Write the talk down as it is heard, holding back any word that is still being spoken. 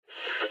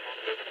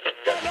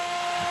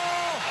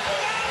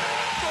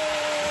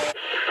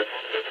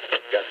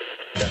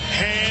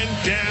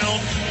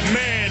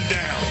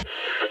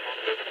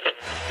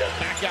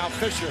Kick out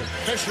Fisher.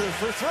 Fisher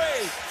for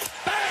three.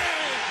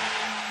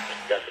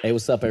 Bang! Hey,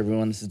 what's up,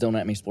 everyone? This is Don't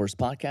At Me Sports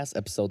Podcast,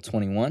 episode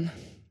 21.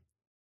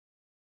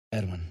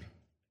 Edwin,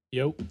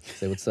 Yo.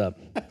 say what's up.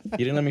 You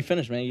didn't let me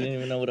finish, man. You didn't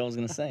even know what I was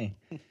going to say.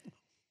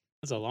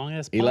 That's a long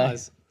ass Eli?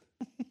 pause.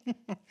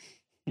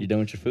 You done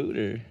with your food,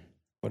 or?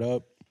 What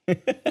up?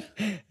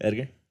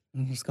 Edgar?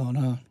 What's going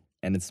on?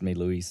 And it's me,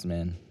 Luis,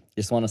 man.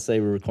 Just want to say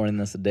we're recording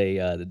this the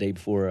day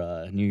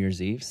before New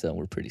Year's Eve, so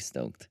we're pretty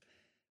stoked.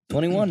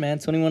 21, man.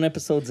 21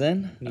 episodes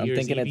in. New I'm Year's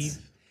thinking Eve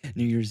it's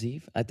New Year's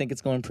Eve. I think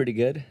it's going pretty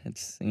good.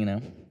 It's,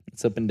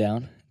 it's up and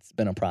down. It's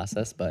been a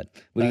process, but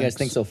what do you guys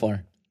think so far?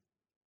 I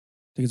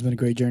think it's been a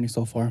great journey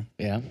so far.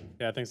 Yeah?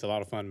 Yeah, I think it's a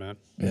lot of fun, man.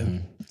 Yeah.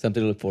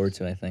 Something to look forward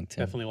to, I think,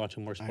 too. Definitely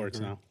watching more sports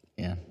agree. now.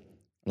 Yeah.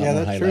 Yeah,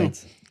 that's true.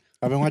 true.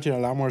 I've been watching a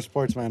lot more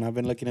sports, man. I've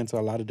been looking into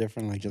a lot of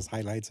different, like, just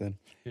highlights. And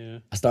Yeah.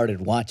 I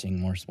started watching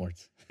more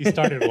sports. He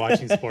started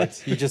watching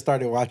sports. you just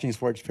started watching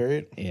sports,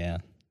 period? Yeah,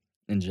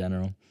 in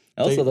general.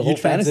 Also, the you whole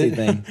fantasy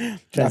transi-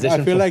 thing.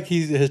 I feel like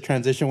his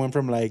transition went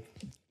from, like,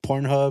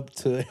 Pornhub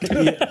to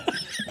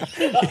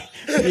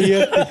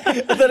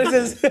I thought it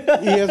says,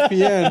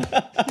 ESPN.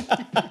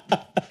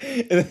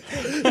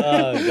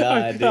 oh,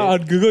 God, dude.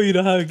 On Google, you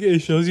know how it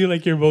shows you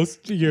like your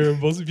most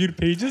viewed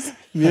pages?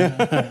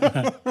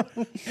 Yeah.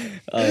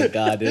 Oh,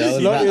 God,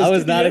 dude. I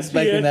was not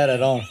expecting that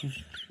at all.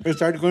 It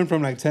started going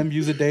from, like, 10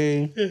 views a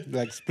day,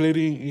 like,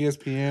 splitting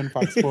ESPN,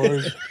 Fox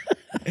Sports.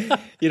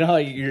 You know how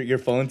your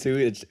phone, too,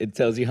 it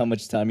tells you how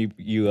much time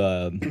you're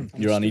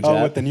on each Oh,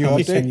 app? with the new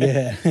update?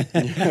 Yeah.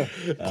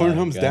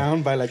 Pornhub's God.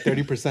 down by, like,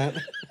 30%.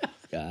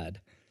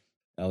 God,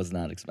 I was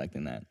not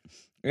expecting that.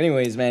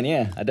 Anyways, man,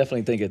 yeah, I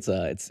definitely think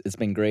it's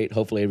been great.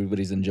 Hopefully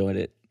everybody's enjoyed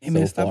it Hey,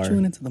 man, so stop far.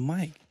 chewing into the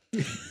mic.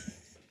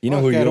 You know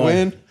who you're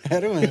Edwin.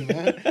 Edwin,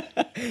 man.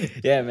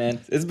 Yeah, man.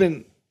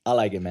 I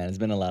like it, man. It's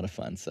been a lot of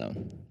fun. So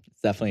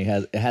it's definitely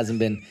it hasn't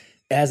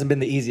been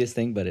the easiest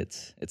thing, but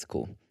it's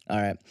cool. All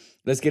right,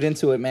 let's get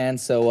into it, man.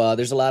 So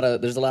there's a lot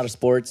of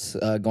sports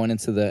going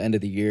into the end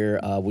of the year.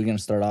 We're gonna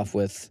start off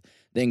with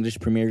the English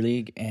Premier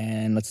League,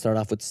 and let's start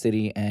off with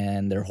City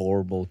and their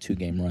horrible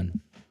 2-game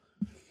run.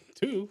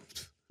 2.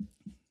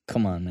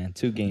 Come on, man,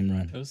 2-game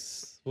run.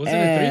 Wasn't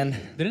And- it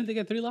 3? Didn't they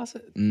get 3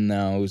 losses?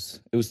 No,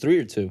 it was 3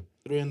 or 2.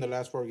 3 in the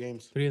last 4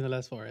 games. 3 in the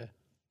last 4, yeah.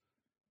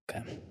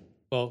 Okay.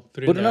 Well,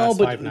 3 But in the last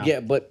 5 now. yeah,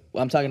 but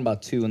I'm talking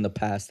about 2 in the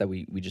past that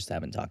we just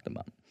haven't talked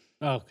about.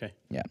 Oh, okay.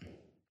 Yeah.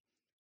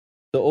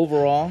 So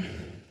overall,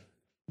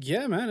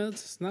 Yeah, man.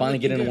 It's not finally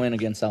looking getting good. a win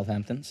against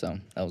Southampton, so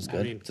that was good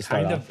I mean, to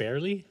start kind off. of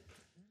barely.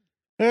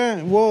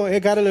 Yeah, well,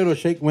 it got a little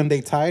shake when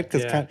they tied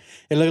because Yeah.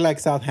 it looked like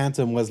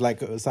Southampton was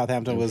like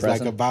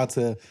Impressive. about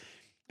to, you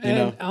And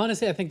know.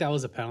 honestly, I think that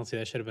was a penalty.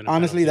 That should have been a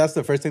Honestly, penalty. that's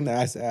the first thing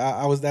that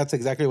I was. That's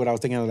exactly what I was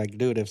thinking. Like,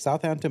 dude, if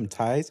Southampton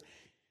ties,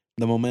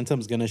 the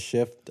momentum's gonna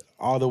shift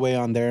all the way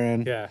on their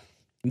end. Yeah.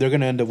 They're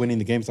gonna end up winning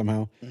the game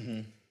somehow.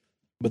 Mm-hmm.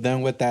 But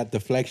then with that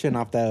deflection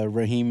off the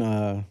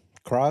Raheem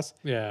cross,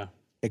 Yeah.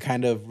 it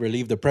kind of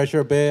relieved the pressure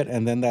a bit.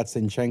 And then that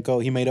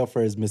Zinchenko, he made up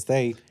for his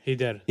mistake. He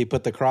did. He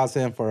put the cross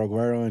in for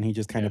Aguero, and he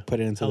just kind of put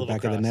it into Hell the of a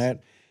back of the cross.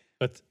 net.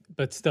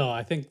 But still,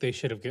 I think they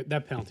should have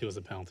that penalty was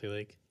a penalty.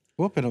 Like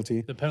What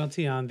penalty? the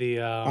penalty on the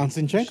On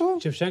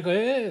Zinchenko? Shevchenko.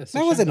 Yeah,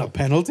 That wasn't a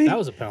penalty. That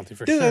was a penalty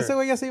for Dude, sure. ese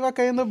güey ya se iba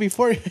cayendo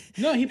before.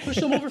 No, he pushed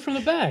him over from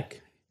the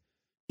back.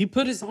 He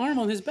put his arm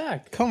on his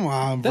back. Come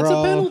on, That's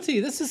bro. a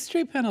penalty. This is a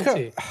straight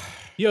penalty.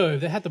 Yo,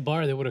 if they had the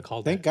bar, they would have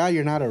called Thank that. God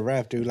you're not a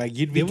ref, dude. Like,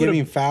 you'd be They would've-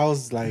 giving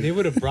fouls, like, They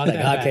would have brought Like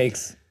that back.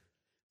 hotcakes.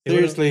 They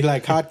would've- seriously,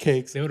 like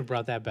hotcakes. They would have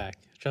brought that back.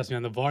 Trust me,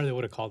 on the VAR, they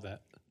would have called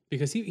that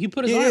because he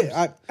put his Yeah,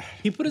 arms.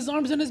 He put his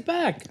arms in his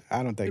back.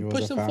 I don't think it was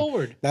Pushed a him foul.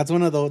 forward. That's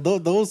one of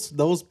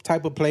those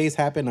type of plays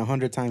happen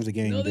 100 times a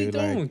game, No, they dude.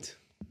 Like, don't.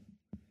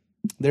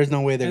 there's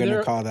no way they're And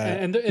gonna call that.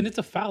 And it's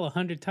a foul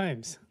 100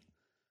 times.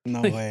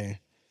 No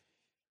way.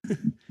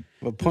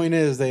 The point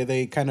is,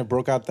 they kind of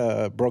broke out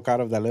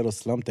of that little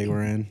slump they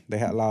were in. They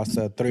had lost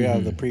 3 out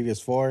of the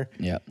previous 4.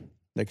 Yep.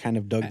 They kind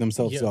of dug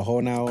themselves yeah. a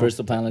hole now.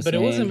 Crystal Palace. But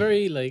it wasn't game,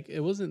 very like it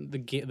wasn't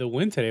the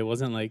win today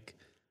wasn't like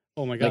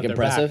oh my god like they're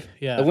impressive. back.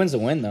 Yeah, A win's a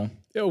win, though.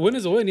 Yeah, a win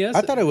is a win. Yes,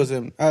 I thought it was.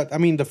 I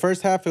mean, the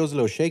first half it was a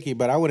little shaky,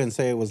 but I wouldn't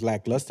say it was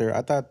lackluster.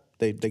 I thought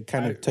they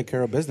kind of took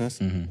care of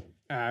business.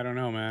 I don't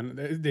know,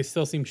 man. They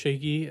still seem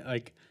shaky.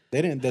 Like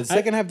They didn't. The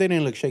second half they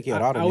didn't look shaky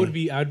at all. To I me. would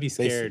be They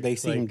scared. they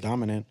seemed like,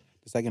 dominant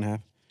the second half.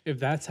 if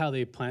that's how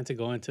they plan to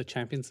go into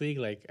Champions League.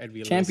 Like I'd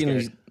be a Champions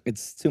little League,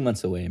 it's 2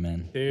 months away,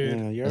 man. scared. Dude.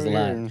 Yeah, you're, That's a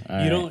lot. you're- All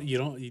right. You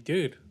don't,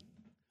 dude.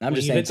 I'm when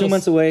just you saying, hit 2 those-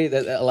 months away.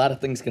 That a lot of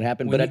things can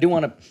happen. when But I you- do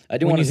want to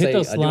hit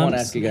those I do want to slumps,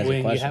 ask you guys a when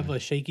you question. have a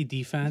shaky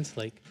defense,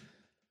 like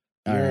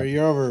All right.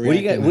 You're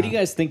overreacting. What do you now.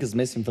 guys think is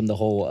missing from the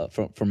whole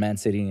from Man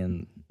City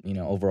and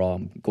overall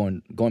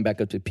going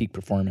back up to peak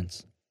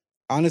performance?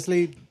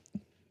 Honestly,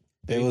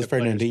 They it need was their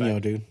players Fernandinho,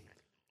 back. dude.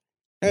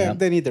 Yeah.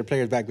 They need their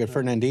players back, but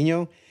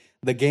Fernandinho,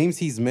 the games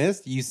he's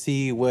missed, you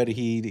see what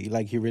he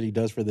really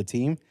does for the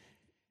team.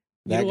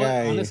 You That know what?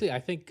 guy. Honestly, I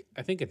think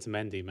it's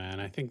Mendy, man.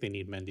 I think they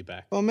need Mendy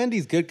back. Well,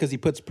 Mendy's good because he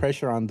puts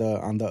pressure on the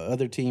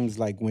other teams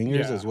like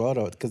wingers Yeah. as well,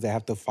 because they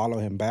have to follow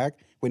him back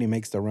when he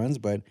makes the runs.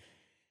 But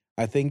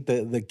I think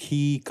the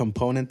key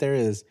component there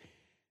is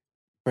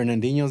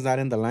Fernandinho's not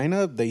in the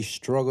lineup. They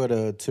struggle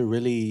to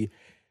really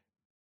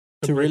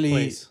to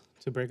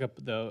break up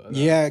the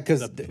yeah,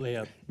 because the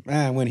layup.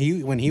 man, when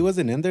he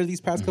wasn't in there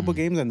these past couple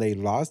games and they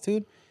lost,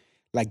 dude,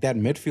 like that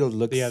midfield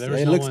looks Yeah, there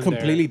was it no looks one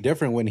completely there.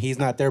 different when he's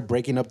not there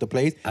breaking up the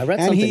plays. I read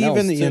and he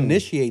something even else, too.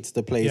 initiates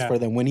the plays Yeah. for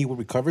them when he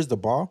recovers the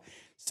ball.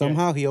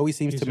 Somehow he always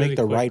seems He's to make really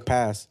the quick. right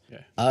pass.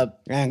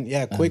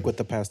 And quick with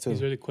the pass too.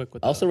 He's really quick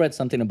with I also that. read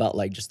something about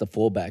like just the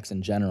fullbacks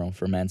in general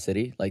for Man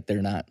City. Like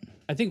they're not.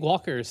 I think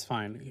Walker is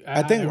fine.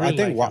 I think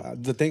really like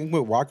him. the thing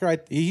with Walker,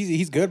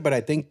 he's good, but I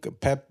think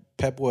Pep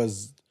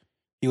was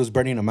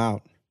burning him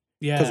out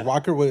because Yeah.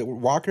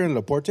 Walker and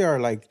Laporte are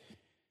like,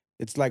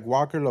 it's like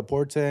Walker,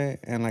 Laporte,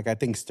 and like I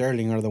think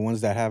Sterling are the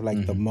ones that have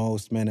like the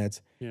most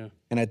minutes. Yeah.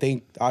 And I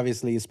think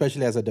obviously,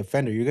 especially as a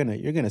defender, you're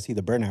gonna see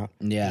the burnout.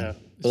 Yeah. Yeah.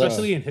 But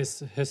Especially in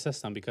his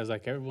system because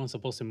like everyone's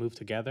supposed to move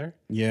together.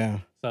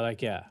 Yeah, So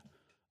like yeah.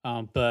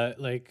 But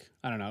like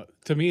I don't know.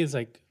 To me it's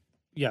like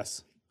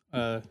yes.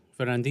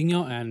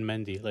 Fernandinho and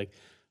Mendy. Like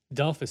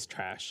Delph is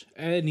trash.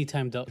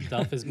 Anytime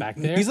Delph is back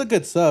there, he's a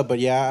good sub, but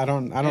yeah, I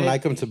don't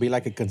like him to be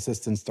like a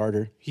consistent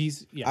starter.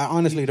 he's I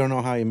honestly don't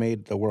know how he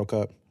made the World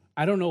Cup.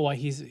 I don't know why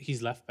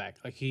he's left back.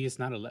 Like he is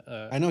not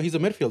a I know he's a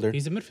midfielder.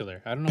 he's a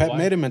midfielder. I don't know Pep why.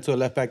 made him into a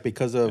left back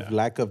because of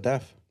lack of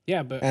depth.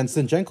 Yeah, but And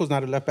Zinchenko's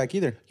not a left back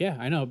either. yeah,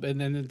 I know. But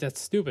then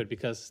that's stupid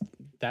because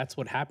that's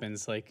what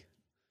happens. Like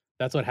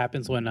that's what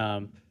happens when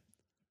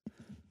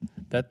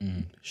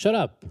shut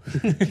up.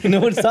 no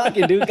one's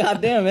talking, dude.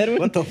 Goddamn, Edwin.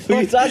 What the Who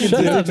are you fuck? talking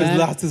Shut to? up, Just man.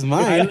 lost his I,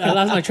 mind. I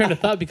lost my train of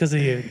thought because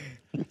of you.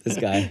 This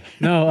guy.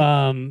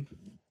 No,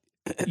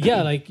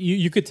 yeah, like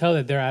you could tell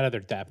that they're out of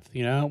their depth,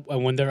 you know,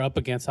 and when they're up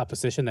against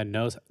opposition that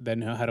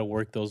know how to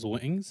work those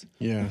wings,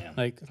 Yeah.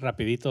 like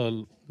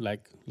rapidito,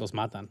 like los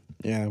matan.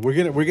 Yeah, we're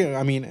gonna.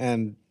 I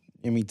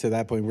mean, to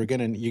that point, you're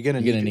gonna You're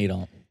gonna need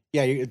all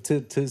Yeah,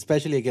 to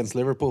especially against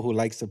Liverpool, who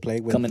likes to play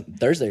with coming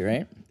Thursday,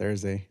 right?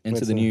 Thursday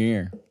Into the new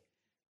year.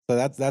 So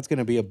that's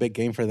gonna be a big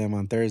game for them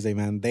on Thursday,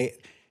 man.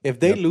 If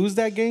they lose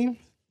that game,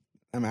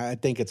 I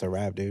think it's a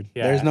wrap, dude.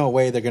 Yeah. There's no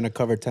way they're gonna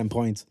cover 10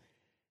 points.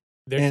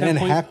 They're And 10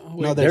 point- half- no,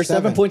 wait, they're They're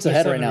 7 points They're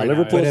ahead seven right now. right now,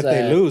 Liverpool's But if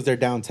they at, lose, they're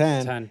down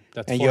 10. 10.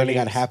 That's and 4 you only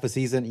got games. half a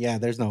season. Yeah,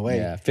 there's no way.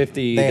 yeah,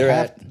 50. They They're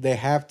have they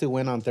have to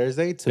win on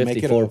Thursday to make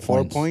it a 54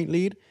 4-point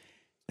lead,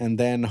 and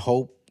then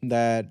hope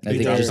that I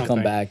think Either they just something.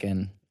 come back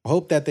and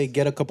they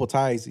get a couple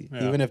ties,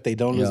 even if they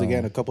don't lose Yo.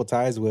 again. A couple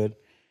ties would.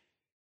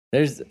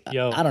 there's.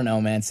 Yo. I don't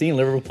know, man. Seeing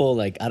Liverpool,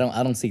 like I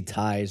don't see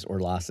ties or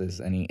losses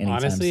anytime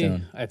Honestly,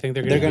 soon. I think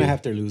they're They're gonna gonna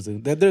have to lose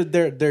it.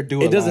 They're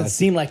due. It a doesn't loss.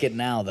 seem like it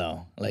now,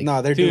 though. Like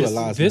No, they're Dude, due a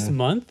loss. this man.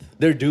 month.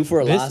 they're due for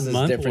a This loss is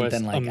month different was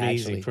than like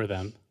amazing actually. for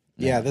them.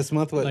 Yeah, this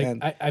month was. Like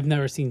and I've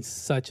never seen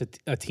such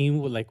a team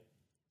with like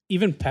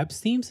even Pep's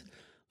teams.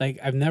 Like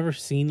I've never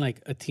seen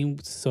like a team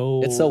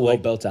so It's so well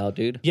like, built out,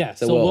 dude. Yeah,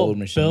 it's a so well well-oiled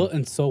machine. built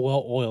and so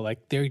well oiled.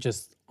 Like they're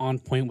just on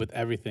point with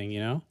everything, you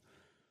know.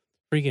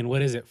 Freaking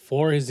what is it?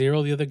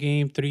 4-0 the other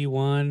game,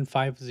 3-1,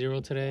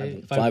 5-0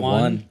 today,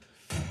 5-1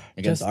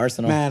 against Just-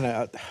 Arsenal. man,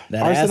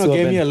 That Arsenal ass gave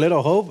me whooping. a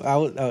little hope. I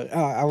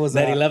was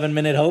that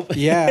 11-minute hope.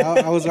 yeah,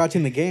 I was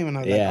watching the game and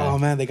I was Yeah. like, oh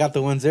man, they got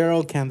the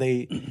 1-0. Can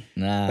they?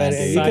 Nah, But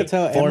dude. you could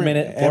tell four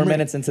Emery-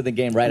 minutes into the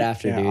game, right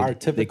after, dude. Our They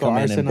typical come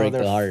in and Arsenal,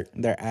 break the heart.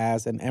 their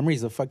ass. And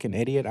Emery's a fucking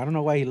idiot. I don't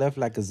know why he left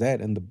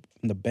Lacazette in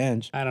the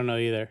bench. I don't know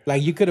either.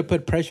 Like you could have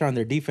put pressure on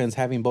their defense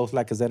having both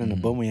Lacazette Mm-hmm.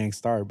 and Aubameyang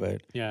start,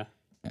 but Yeah.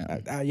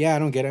 yeah, I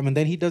don't get him. And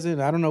then he doesn't.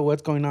 I don't know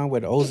what's going on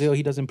with Ozil.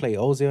 He doesn't play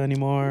Ozil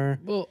anymore,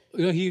 Well,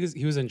 you know, he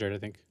was injured, I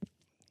think.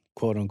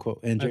 quote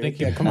unquote injured. think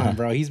Yeah, come on,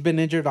 bro. He's been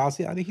injured all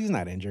season. I think he's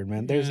not injured,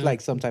 man. There's Yeah. like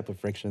some type of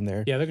friction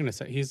there. Yeah, they're gonna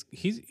say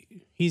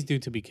he's due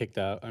to be kicked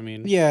out. I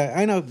mean, Yeah,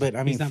 I know, but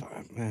I mean, not-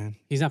 fuck, man,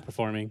 he's not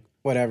performing.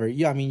 whatever.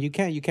 Yeah, I mean, you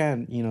can't,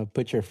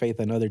 put your faith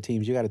in other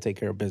teams. You got to take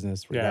care of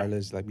business Yeah.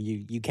 regardless. Like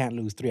you can't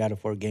lose 3 out of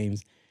 4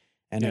 games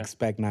and Yeah.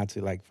 expect not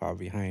to like fall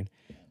behind.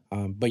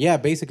 But yeah,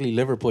 basically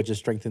Liverpool just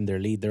strengthened their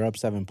lead. They're up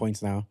 7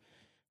 points now.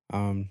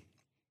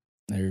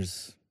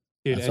 There's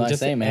Dude, that's and what I'm just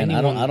saying, man.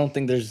 anyone, I don't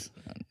think there's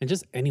and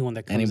just anyone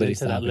that comes Anybody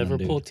into that stopping them,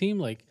 Liverpool dude. team,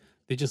 like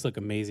they just look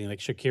amazing. Like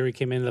Shaqiri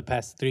came in the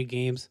past 3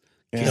 games.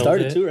 Yeah. he killed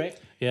started it. too, right?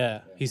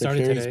 Yeah, he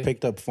started Shaqiri's today.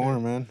 picked up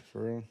form, man,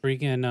 for real.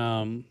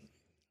 Freaking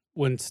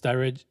when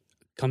Sturridge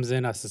comes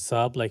in as a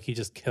sub, like he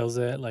just kills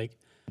it. Like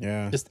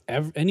Yeah. just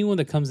anyone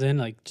that comes in,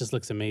 like just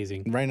looks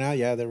amazing. Right now,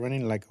 yeah, they're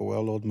running like a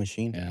well-oiled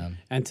machine. Yeah.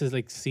 And to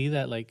like see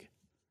that like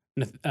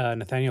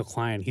Nathaniel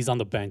Klein, he's on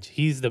the bench.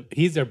 He's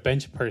their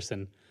bench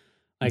person.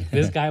 Like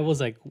this guy was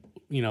like,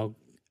 you know,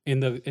 in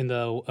the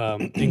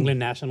England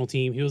national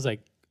team, he was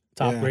like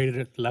top Yeah.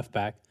 rated left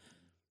back,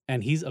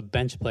 and he's a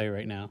bench player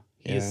right now.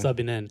 He is Yeah.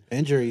 subbing in.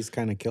 Injuries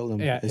kind of killed him.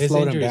 Yeah, It his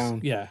slowed injuries. him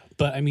down. Yeah,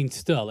 but I mean,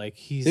 still like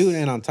he's Dude,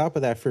 and on top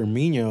of that,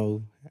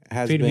 Firmino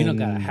has Firmino been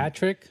got a hat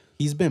trick.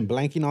 he's been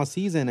blanking all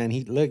season, and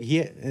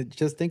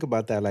just think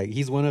about that. Like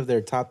he's one of their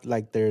top,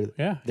 like their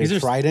Yeah, their he's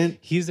trident.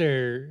 He's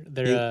their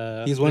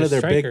He's one of their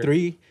striker. big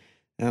 3,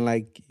 and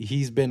like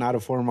he's been out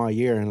of form all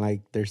year, and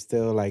like there's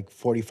still like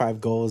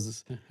 45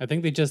 goals. I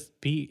think they just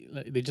beat.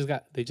 Like,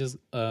 they just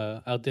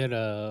outdid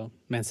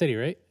Man City,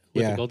 right?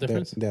 with yeah, the goal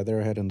difference. they're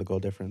ahead in the goal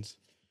difference.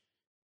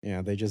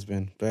 Yeah, they just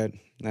been. But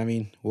I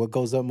mean, what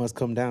goes up must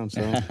come down.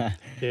 So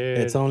Dude,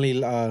 it's only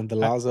the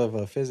laws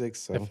of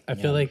physics. So I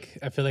feel like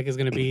it's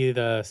gonna be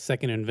the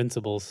second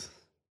Invincibles,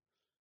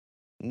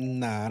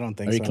 nah, I don't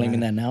think Are you so. claiming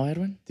man. that now,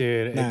 Edwin?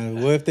 dude. Nah,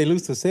 well, if they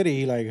lose to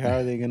City, like how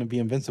are they gonna be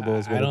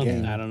invincibles with a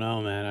game? I don't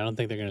know, man. I don't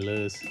think they're gonna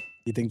lose.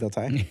 You think they'll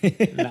tie?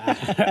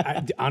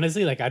 Nah,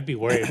 honestly, like I'd be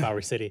worried if I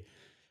were City.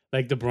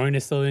 Like De Bruyne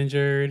is still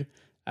injured.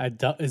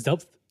 Is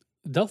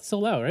Delph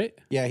still out, right?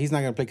 Yeah, he's not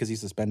gonna play because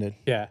he's suspended.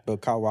 Yeah.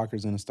 But Kyle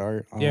Walker's gonna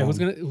start. Yeah,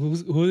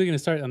 who are they gonna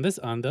start on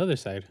the other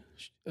side?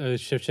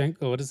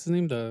 Shevchenko, what is his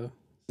name? The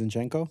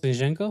Zinchenko?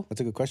 Zinchenko?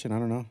 That's a good question. I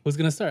don't know. Who's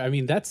gonna start? I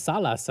mean, that's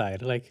Salah's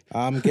side. Like,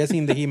 I'm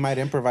guessing that he might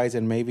improvise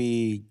and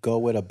maybe go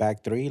with a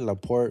back three: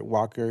 Laporte,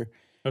 Walker.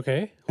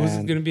 okay, who's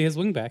And- gonna be his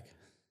wing back?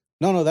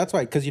 No, that's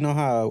right. Because you know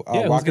how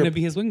Yeah, who's Walker. gonna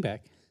be his wing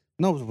back?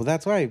 No, well,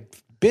 that's right.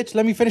 Bitch,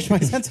 let me finish my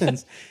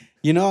sentence.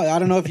 You know, I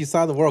don't know if you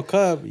saw the World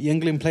Cup.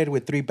 England played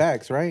with three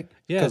backs, right?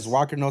 Because Yes.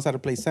 Walker knows how to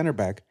play center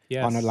back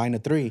on a Yes. line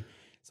of three.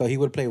 So he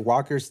would play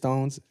Walker,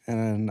 Stones,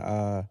 and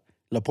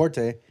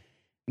Laporte.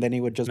 Then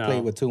he would just play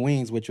No. with two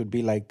wings, which would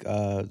be like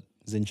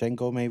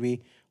Zinchenko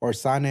maybe, or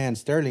Sane and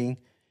Sterling,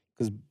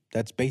 because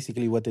that's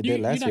basically what they You're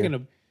did last not year.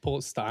 gonna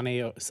pull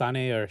Sane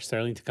or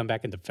Sterling to come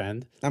back and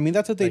defend. I mean,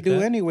 that's what they like do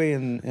that. anyway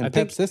in think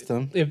Pep's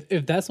system.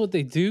 If that's what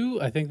they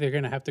do, I think they're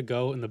gonna have to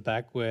go in the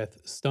back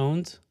with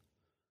Stones,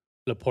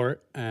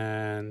 Laporte,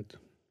 and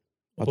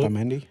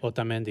Otamendi.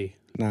 Otamendi.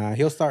 Nah,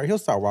 he'll start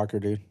Walker,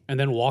 dude. And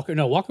then Walker.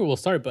 No, Walker will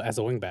start, but as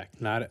a wing back,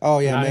 not. Oh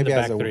yeah, not in maybe the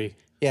as back a three.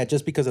 yeah,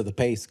 just because of the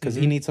pace, because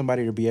he needs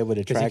somebody to be able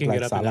to Because he track can like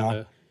get up and down Salah.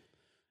 the. So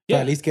Yeah,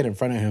 at least get in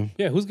front of him.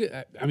 yeah. Who's good?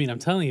 I mean, I'm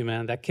telling you,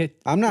 man, that kid.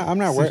 I'm not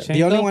worried.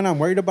 The only Zinchenko? one I'm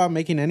worried about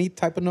making any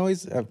type of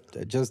noise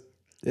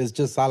is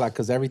just Salah,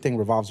 because everything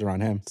revolves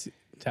around him.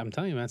 I'm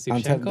telling you, man.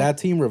 That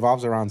team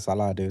revolves around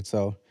Salah, dude.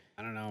 So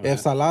I don't know. if man.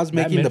 Salah's That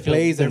making the midfield-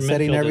 plays and their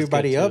setting midfield is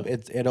everybody good, up,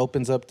 too. it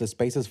opens up the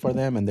spaces for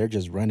them, and they're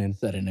just running.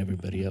 Setting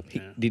everybody up.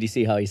 Did you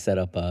see how he set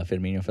up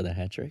Firmino for the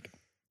hat trick?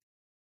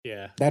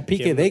 Yeah. That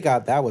PK they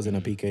got, that wasn't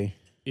a PK.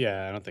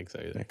 Yeah, I don't think so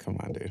either. Yeah, come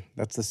on, dude.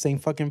 That's the same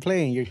fucking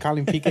play, and you're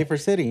calling PK for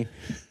City.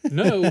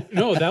 No,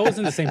 that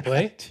wasn't the same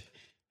play.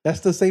 That's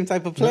the same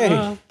type of play.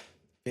 No,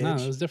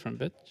 Bitch. it was different,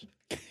 bitch.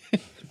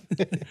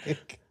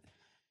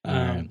 All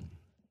right.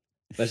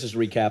 Let's just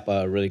recap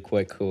really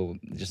quick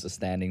just the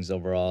standings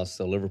overall.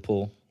 So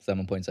Liverpool,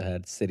 7 points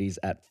ahead. City's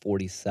at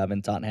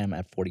 47. Tottenham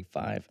at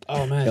 45.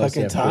 Oh man, Chelsea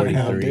Fucking at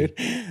Tottenham, 43.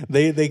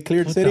 dude. They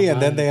cleared What City, the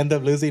and then man? they end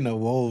up losing to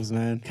Wolves,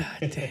 man.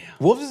 God damn.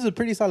 Wolves is a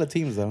pretty solid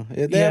team, though.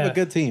 They have a Yeah.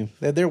 good team.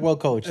 They're well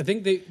coached. I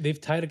think they've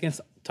tied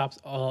against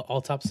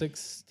all top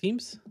 6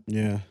 teams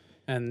Yeah.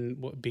 and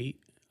what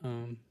beat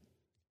Tottenham.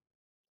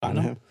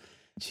 Tottenham.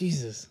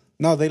 Jesus,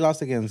 No, they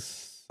lost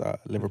against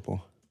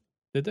Liverpool.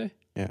 did they?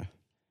 Yeah.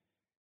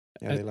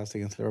 Yeah, they lost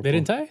against Liverpool. They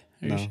didn't tie?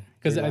 No,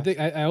 Because they I think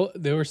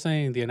they were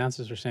saying, the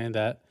announcers were saying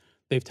that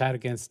they've tied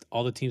against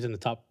all the teams in the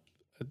top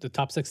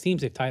 6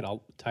 teams. They've tied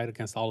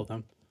against all of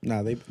them.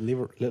 No,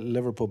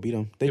 Liverpool beat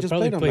them. They just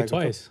probably played them played like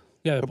twice.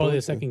 Yeah, couple probably the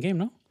weeks ago. second game.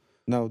 No.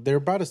 No, they're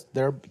about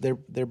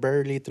they're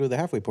barely through the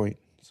halfway point.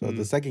 So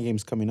the second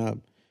game's coming up.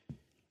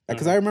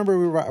 Because I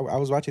remember I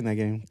was watching that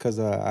game because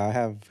I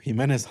have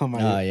Jimenez on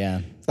my. Oh,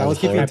 yeah. So I was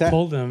keeping I track.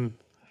 pulled them.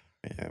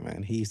 Yeah,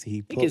 man, he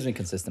He gives me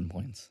consistent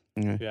points.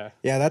 Yeah.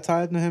 Yeah, that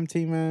Tottenham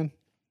team, man.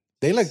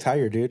 They look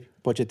tired, dude.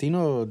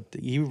 Pochettino,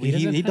 he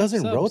doesn't have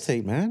doesn't subs.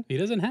 rotate, man. He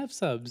doesn't have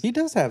subs. He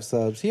does have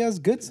subs. He has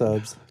good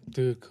subs.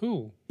 Dude,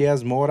 cool. He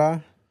has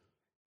Mora,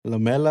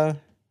 Lamela,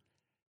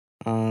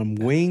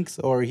 Winks,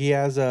 or he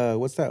has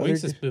what's that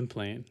Winks other? has been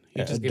playing.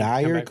 He just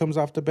Dyer comes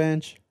off the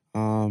bench.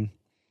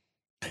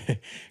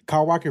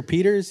 Kyle Walker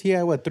Peters, he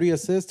had what 3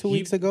 assists 2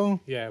 weeks ago.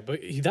 Yeah, but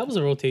that was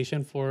a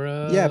rotation for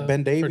Yeah,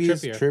 Ben for Davies,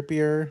 Trippier.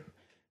 Trippier.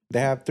 They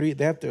have 3.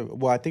 They have to.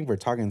 Well, I think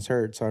Vertonghen's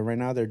hurt, so right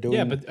now they're doing.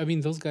 Yeah, but I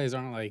mean, those guys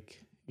aren't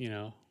like,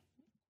 they're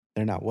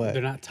not what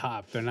they're not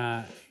top. They're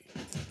not.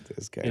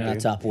 this guy. Yeah. Not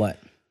dude. top what?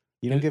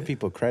 You don't give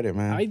people credit,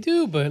 man. I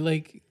do, but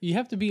like you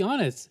have to be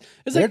honest.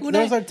 It's They're- like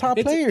those are top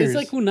it's players.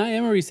 like Unai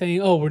Emery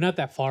saying, "Oh, we're not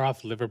that far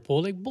off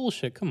Liverpool." Like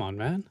bullshit. Come on,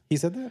 man. He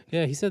said that.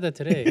 Yeah, he said that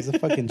today. He's a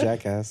fucking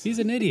jackass. He's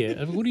an idiot.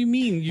 I mean, what do you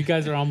mean you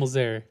guys are almost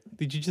there?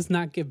 Did you just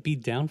not get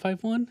beat down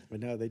 5-1? But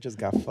no, they just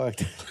got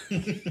fucked.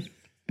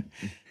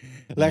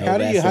 Like, No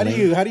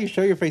how do you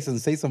show your face and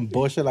say some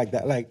bullshit like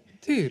that? Like,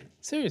 Dude,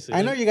 seriously.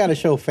 I know you gotta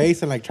show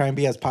face and like try and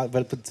be as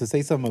but to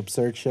say some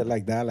absurd shit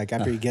like that, like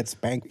after you get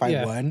spanked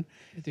 5-1,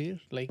 dude,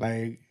 like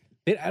like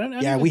I don't know.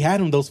 yeah, we had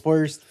him those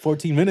first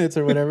 14 minutes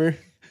or whatever.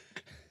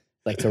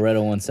 Like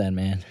Toretto once said,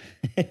 man.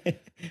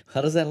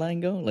 How does that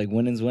line go? Like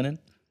winning's winning?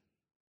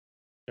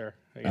 Sure.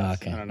 I Oh,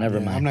 guess. okay, I don't know. never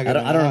Yeah, mind. I'm not gonna.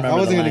 I don't remember. I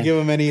wasn't the gonna line. give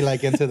him any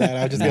like into that.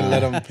 I was just gonna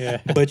let him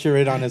Yeah. butcher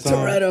it on his own.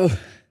 Toretto.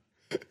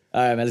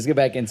 All right, man. Let's get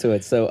back into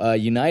it. So,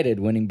 United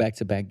winning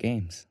back-to-back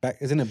games.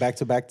 Isn't it back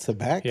to back to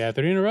back? Yeah,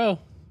 3 in a row.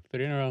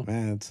 3 in a row.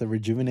 Man, it's a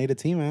rejuvenated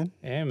team, man.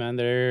 Hey, man,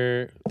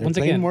 they're once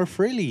Playing again more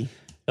freely.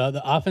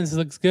 the offense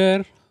looks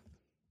good.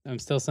 I'm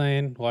still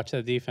saying watch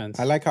that defense.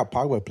 I like how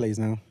Pogba plays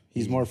now.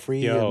 He's more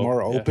free Yo, and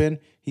more yeah. open.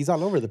 He's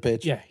all over the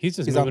pitch. Yeah, he's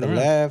just He's on moving the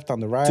around. left, on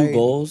the right. 2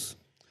 goals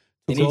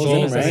in each goals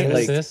game, and right? an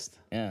Like, assist.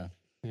 yeah,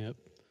 Yep.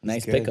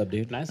 nice good. pickup,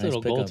 dude. Nice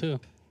little goal pickup. too.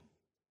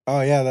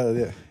 Oh yeah,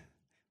 the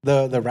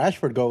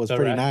Rashford goal was The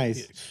pretty Ra-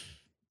 nice.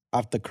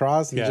 Off the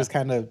cross, he Yeah. just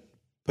kind of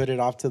put it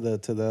off to the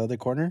other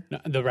corner. No,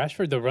 the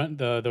Rashford, the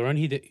run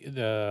he did,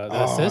 the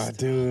Oh, assist.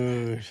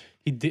 dude,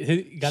 He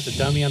got the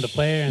dummy on the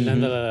player, and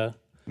then the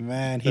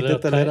man, he The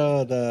did the little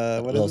little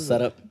the what Little is it?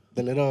 setup.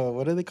 The little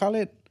what do they call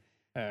it?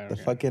 The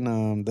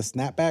fucking the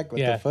snapback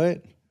with Yeah. the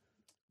foot.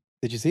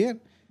 Did you see it?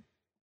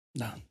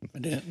 No, I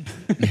didn't.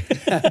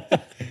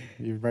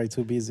 You're probably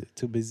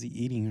too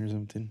busy eating or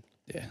something.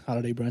 Yeah,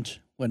 holiday brunch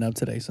went up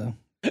today, so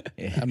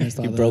Yeah. I missed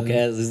all You the broke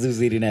ass. This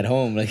dude's eating at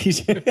home. Like,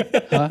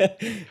 Huh?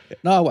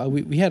 No,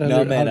 we had a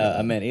no,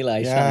 I meant Eli.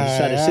 He's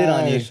trying to shit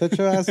on you. Shut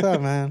your ass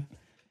up, man.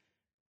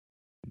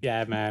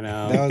 yeah, man.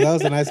 That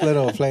was a nice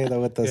little play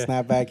though with the Yeah.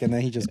 snapback, and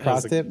then he just that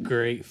was crossed a it.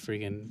 Great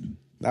freaking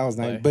That was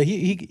nice. play. But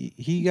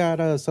he got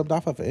subbed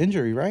off of an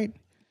injury, right?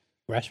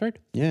 Rashford.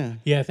 Yeah.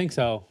 Yeah, I think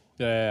so.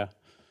 Yeah.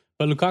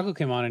 But Lukaku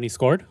came on and he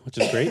scored, which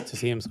is great to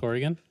see him score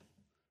again.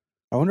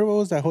 I wonder what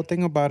was that whole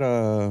thing about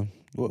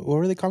what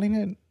were they calling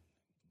it?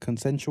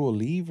 Consensual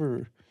leave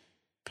or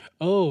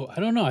Oh, I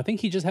don't know. I think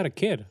he just had a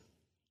kid.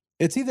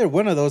 it's either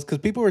one of those because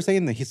people were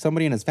saying that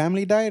somebody in his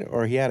family died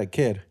or he had a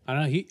kid. I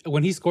don't know.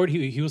 When he scored,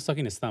 he was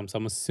sucking his thumb. So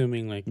I'm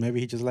assuming like, Maybe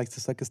he just likes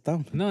to suck his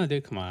thumb. no,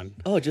 dude, come on.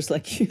 Oh, just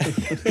like you.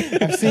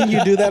 I've seen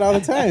you do that all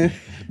the time.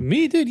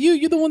 Me, dude,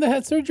 you're the one that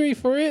had surgery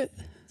for it.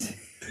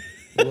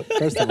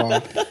 First of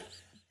all,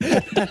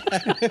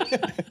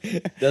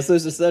 That's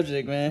such a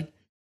subject, man.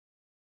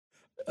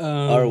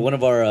 Or one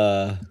of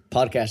our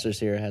podcasters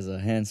here has a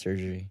hand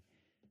surgery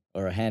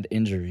or a hand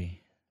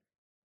injury.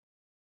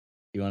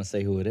 You want to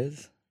say who it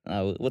is?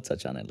 We'll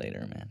touch on it later,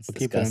 man. It's we'll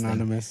keep it disgusting.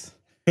 anonymous.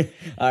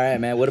 All right,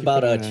 man. What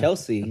about it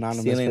Chelsea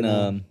anonymous stealing for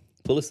now.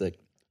 Pulisic?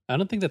 I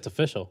don't think that's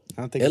official.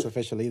 I don't think it's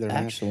official either,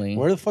 man. Actually-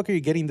 Where the fuck are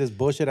you getting this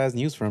bullshit ass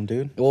news from,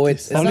 dude? Well,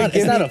 it's Only not.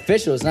 give It's not me-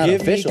 official. It's not Give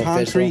official. me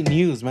concrete official.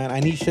 news, man. I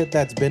need shit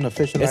that's been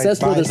officialized It says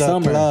by for the the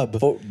summer.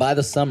 club. By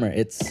the summer,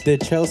 it's.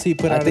 Did Chelsea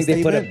put out I think a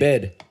they put a statement?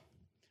 bid.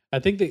 I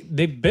think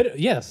they bid.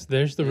 Yes,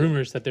 there's the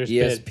rumors that there's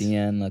bids.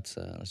 ESPN. Let's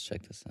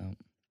check this out.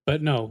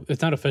 But no,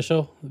 it's not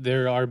official.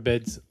 There are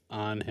bids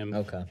on him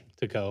Okay.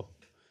 to go.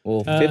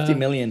 Well, 50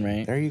 million,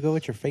 right? There you go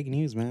with your fake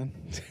news, man.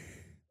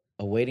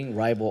 Awaiting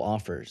rival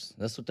offers.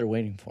 That's what they're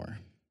waiting for.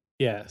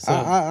 Yeah, so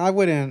I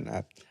wouldn't.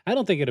 I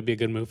don't think it'd be a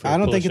good move for I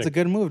don't think it's a Pulisic.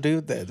 good move,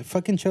 dude. The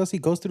fucking Chelsea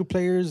goes through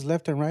players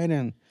left and right,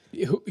 and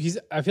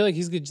I feel like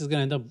he's just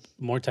gonna end up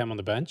more time on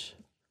the bench.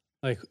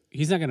 Like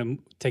he's not gonna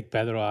take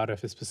Pedro out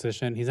of his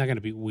position. He's not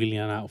gonna be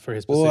Willian out for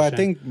his position. well, I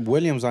think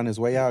Williams on his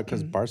way out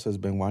because Barca's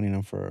been wanting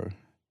him for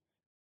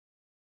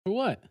for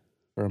what?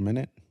 a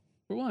minute.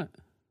 For what?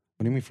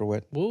 What do you mean for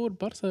what? What would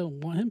Barca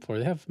want him for?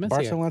 They have Messi.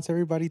 Barca wants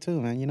everybody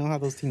too, man. You know how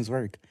those teams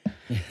work.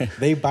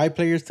 They buy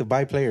players to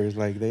buy players.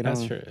 Like they don't.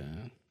 That's true.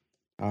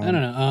 Um, I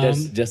don't know.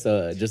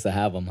 Just to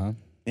have them, huh?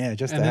 Yeah,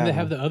 just And to then they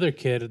have have him. the other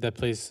kid that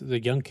plays the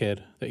young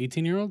kid, the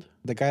 18-year-old.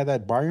 the guy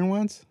that Bayern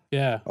wants,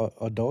 Yeah.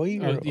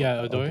 Odoi.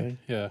 Odoi.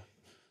 Yeah.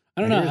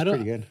 I don't Yeah, know. he was I don't.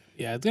 pretty good.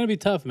 Yeah, it's gonna be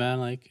tough, man.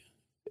 Like,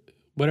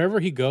 wherever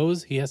he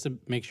goes, he has to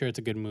make sure it's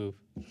a good move.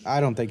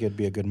 I don't think it'd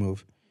be a good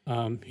move.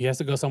 He has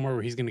to go somewhere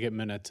where he's gonna get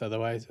minutes.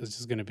 Otherwise, it's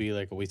just gonna be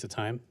like a waste of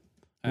time.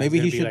 And Maybe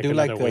it's he gonna be should do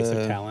another like waste of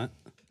a- talent.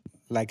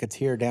 Like a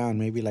tier down,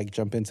 maybe like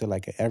jump into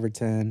like a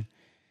Everton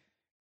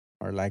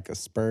or like a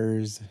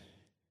Spurs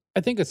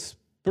I think a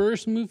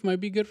Spurs move might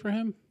be good for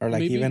him. or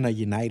like maybe. even a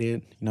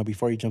United.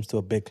 Before he jumps to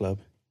a big club.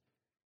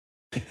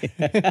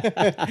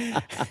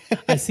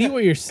 I see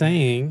what you're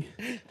saying,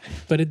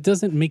 but it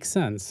doesn't make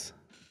sense.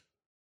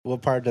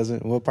 What part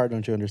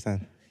don't you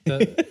understand?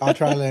 The- I'll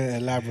try to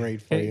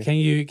elaborate for you. can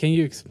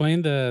you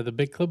explain the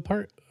big club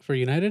part for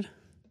United?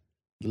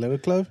 Little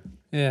club?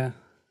 Yeah.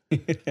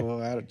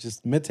 Well,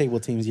 just mid-table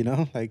teams,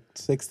 like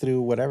 6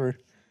 through whatever.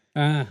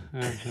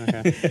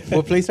 Okay.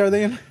 What place are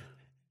they in?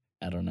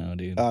 I don't know,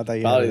 dude. Oh, I thought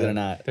you Probably had they're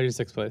that. not.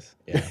 36th place.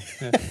 Yeah.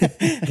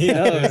 He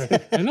knows.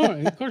 I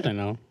know. Of course I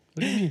know.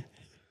 What do you mean?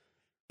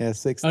 Yeah,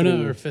 6 Oh through.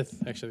 no, or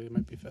 5th. Actually, it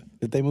might be 5th.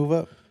 Did they move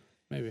up?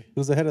 Maybe.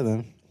 Who's ahead of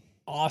them?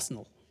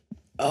 Arsenal.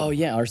 Oh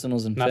yeah,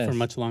 Arsenal's in Not fifth. for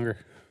much longer.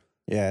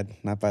 Yeah,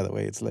 not by the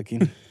way it's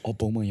looking.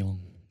 Aubameyang.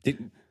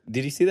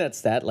 Did you see that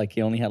stat? Like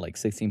he only had like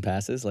 16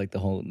 passes, like the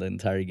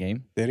entire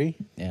game. Did he?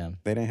 Yeah.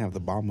 They didn't have the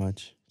ball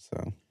much,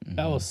 so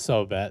That was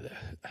so bad.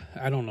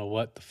 I don't know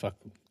what the fuck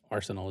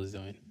Arsenal is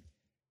doing.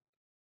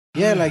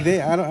 yeah, like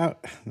I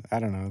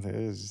don't know.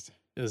 It was just,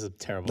 It was a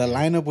terrible. the game.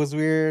 lineup was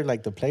weird.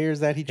 Like the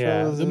players that he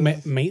Yeah, chose. the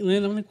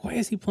Maitland. I'm like, why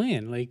is he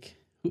playing? Like,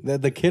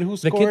 the kid who the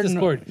scored. kid that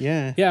scored.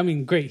 Yeah. Yeah, I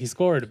mean, great, he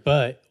scored,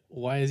 but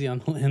why is he in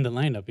the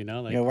lineup? You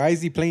know, like Yeah, why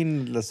is he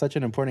playing such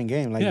an important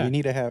game? Like Yeah. you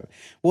need to have.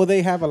 Well,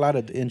 they have a lot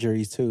of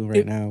injuries too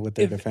right now with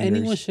their if defenders.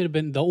 anyone should have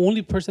been the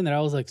only person that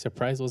I was like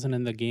surprised wasn't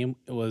in the game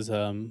was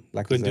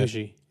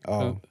Guendouzi.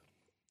 Oh,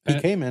 he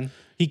came in.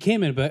 He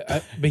came in,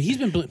 but he's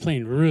been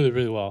playing really,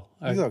 really well.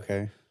 He's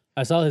okay.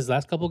 I saw his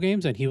last couple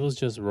games, and he was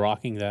just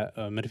rocking that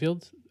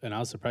midfield, and I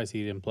was surprised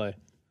he didn't play.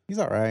 He's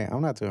all right.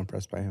 I'm not too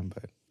impressed by him,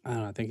 but I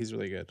don't know. I think he's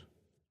really good.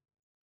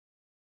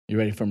 You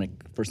ready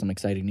for some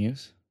exciting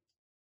news?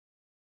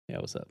 Yeah,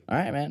 what's up? All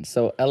right, man.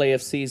 So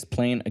LAFC is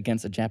playing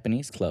against a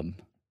Japanese club,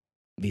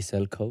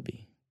 Vissel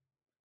Kobe.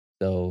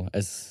 So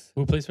as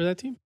Who plays for that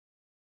team?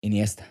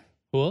 Iniesta,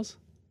 Who else?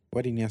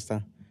 what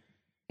Iniesta?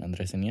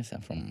 Andres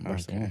Iniesta from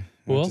Barcelona. Okay.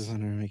 Who I else? just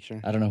wanted to make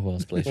sure. I don't know who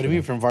else plays. What for do you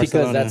mean them. from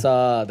Barcelona? Because that's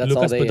all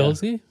Lucas they.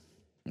 Podolski?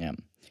 Yeah,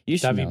 you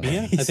should know.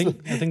 David Villa?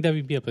 I think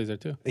David Villa plays there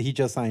too. He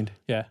just signed.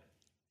 Yeah.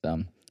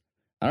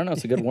 I don't know.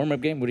 It's a good warm up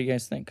game. What do you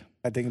guys think?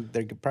 I think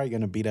they're probably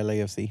gonna beat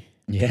LAFC.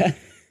 Yeah,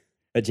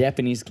 a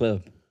Japanese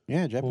club. Yeah,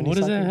 Well, Japanese. what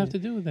does soccer. that have to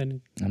do with that?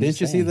 I'm Didn't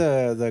just you see saying.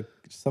 the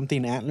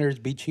something Antlers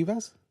beat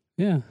Chivas?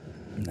 Yeah.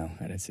 No,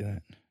 I didn't see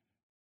that.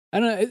 I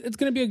don't know. It's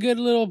going to be a good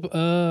little Be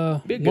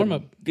a good, warm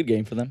up. good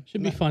game for them.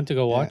 Should be fun to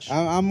go watch.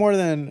 Yeah, I'm more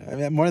than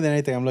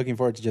anything. I'm looking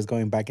forward to just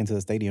going back into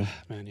the stadium.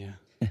 Man,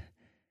 yeah.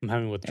 I'm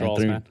having withdrawals,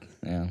 three- man.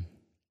 Yeah,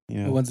 You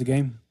Who know, wins the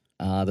game?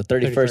 the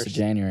 31st of 31st.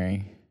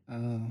 January.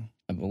 Uh,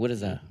 What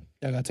is that?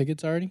 y'all got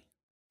tickets already?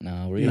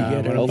 No, we're You Nah,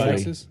 get we're early not buying.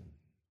 passes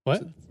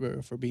What?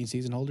 for being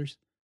season holders?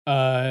 We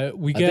I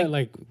get think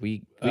like,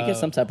 we get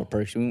some type of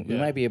perks. We yeah.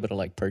 might be able to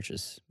like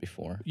purchase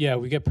before. yeah,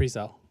 we get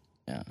pre-sale.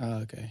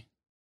 Okay.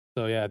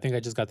 So yeah, I think I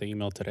just got the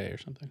email today or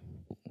something.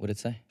 What did it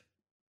say?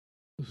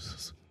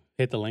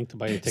 Hit the link to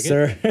buy your ticket.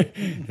 Sir,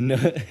 no,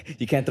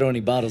 you can't throw any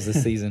bottles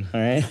this season. All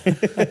right,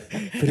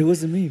 but it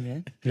wasn't me,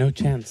 man. No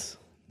chance.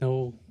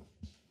 No.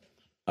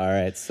 All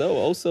right. So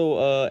also,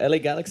 LA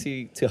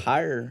Galaxy to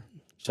hire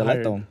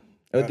Shaleto.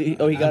 Hired.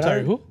 Oh, he got I'm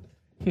sorry, hired. who?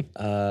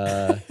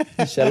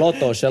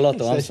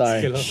 Shaloto. I'm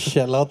sorry,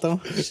 Sheloto.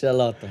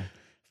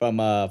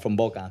 Shaloto from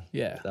Boca.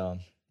 Yeah. So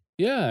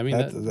Yeah, I mean,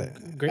 That's-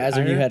 great as a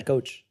hire. new head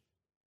coach.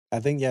 I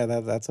think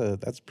that's a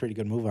pretty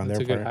good move on That's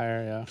their a good part.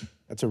 hire, yeah.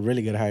 That's a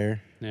really good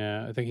hire.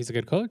 Yeah, I think he's a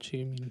good coach.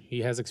 He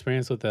has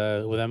experience with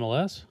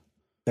MLS.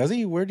 Does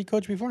he? Where did he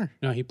coach before?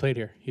 No, he played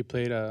here. He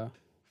played for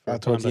Towards the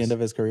Columbus. end of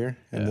his career,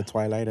 in Yeah. the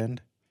twilight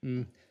end,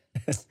 Mm,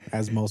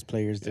 as most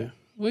players do. yeah.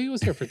 Well, he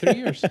was here for 3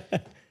 years.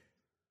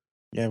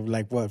 Yeah,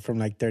 like what, from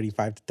like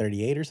 35 to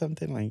 38 or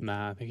something? Like,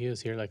 Nah, I think he was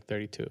here like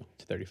 32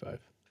 to 35.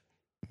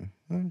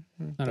 mm,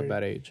 Not 30 a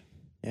bad age.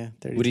 Yeah,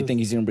 32. What do you think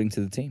he's gonna bring to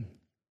the team?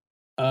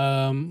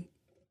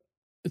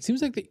 It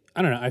seems like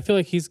I don't know. I feel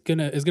like it's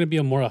gonna be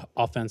a more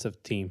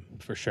offensive team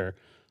for sure.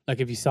 Like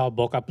if you saw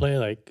Boca play,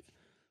 like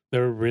they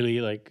were really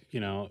like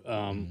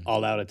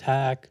all out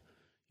attack.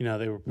 You know,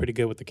 they were pretty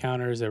good with the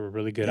counters. They were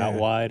really good out Yeah.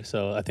 wide.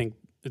 So I think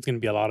it's gonna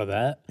be a lot of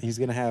that. He's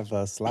gonna have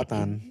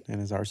Zlatan in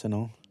his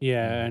arsenal.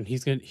 Yeah, and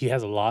he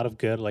has a lot of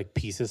good like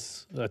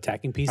pieces,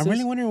 attacking pieces. I'm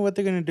really wondering what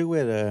they're gonna do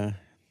with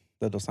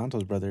the Dos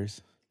Santos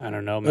brothers. I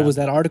don't know, What man. was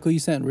that article you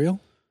sent real?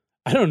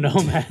 I don't know,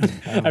 man.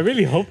 I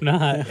really hope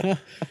not. The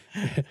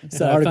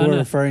I article found we're a-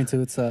 referring to,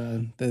 it's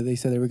they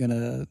said they were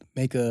gonna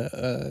make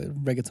a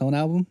reggaeton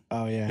album.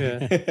 Oh yeah.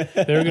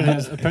 Yeah. They were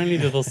gonna apparently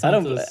the Dos I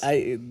don't.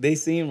 Santos. They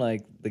seem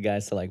like the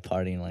guys to like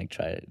party and like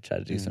try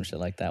to do some shit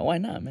like that. Why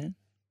not, man?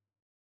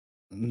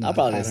 I'll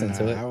probably I don't listen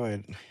to know. it. I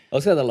would.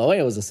 Oscar De La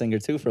Hoya was a singer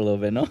too for a little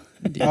bit, no?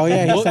 Oh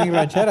yeah, he sang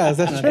rancheras.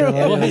 That's true.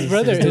 Yeah, Well, his he's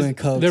brother, doing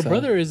coke, their so-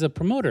 brother is a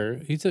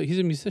promoter. He's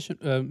a musician,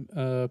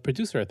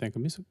 producer, I think. A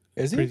music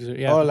Is he? producer.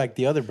 Yeah. Oh, like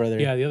the other brother.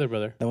 Yeah, the other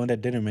brother. The one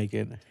that didn't make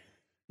it.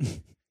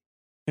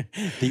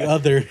 The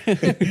other.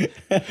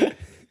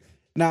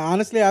 Now,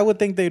 honestly, I would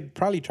think they'd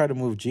probably try to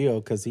move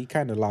Gio because he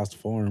kind of lost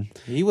form.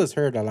 He was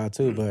hurt a lot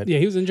too, but Yeah,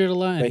 he was injured a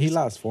lot. And but he he's,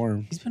 lost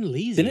form. he's been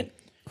lazy. Didn't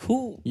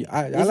who? Yeah,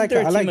 I Isn't like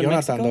there a team in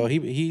Jonathan Mexico? though.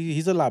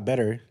 He's a lot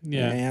better.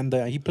 Yeah. and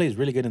he plays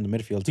really good in the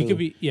midfield too. He could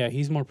be. Yeah,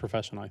 he's more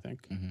professional, I think.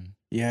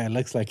 Yeah, it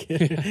looks like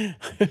it.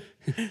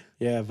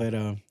 Yeah, but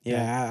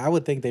I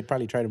would think they'd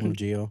probably try to move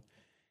Gio.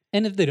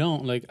 And if they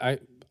don't, like,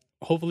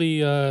 hopefully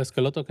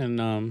Scalotto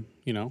can,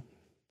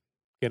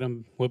 get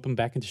him, whip him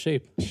back into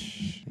shape.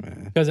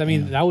 Man. Because I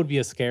mean, that would be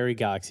a scary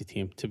Galaxy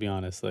team, to be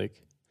honest.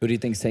 Like Who do you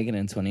think's taking it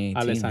in 2018?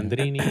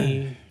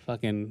 Alessandrini,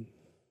 fucking.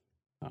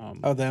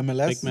 Oh, the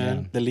MLS, Big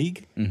man. the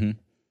league. Mm-hmm.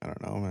 I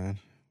don't know, man.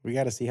 We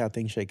got to see how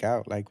things shake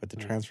out, like with the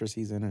transfer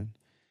season and.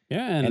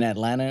 Yeah, In and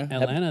Atlanta.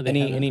 Atlanta, they Any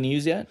have a- any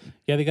news yet?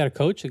 yeah, they got a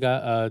coach. They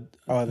got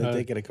Oh, they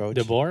did get a coach.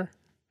 De Boer.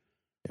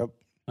 Yep.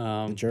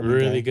 The German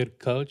Really guy. good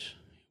coach.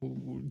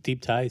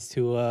 Deep ties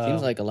to.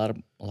 Seems like a lot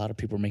of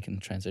people are making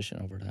the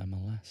transition over to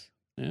MLS.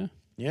 Yeah.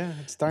 Yeah,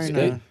 it's starting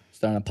It's to.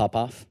 Starting to pop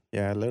off.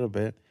 Yeah, a little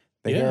bit.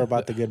 They Yeah, hear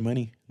about the good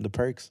money, the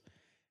perks,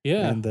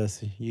 Yeah. and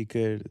it's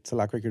a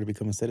lot quicker to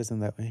become a citizen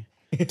that way.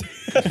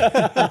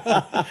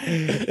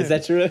 Is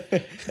that true,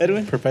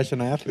 Edwin?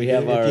 Professional athlete. We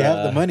have if our, you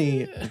have the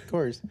money, of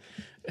course.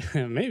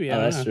 Maybe. I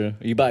Oh, don't that's know. true.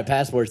 You buy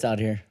passports out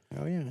here.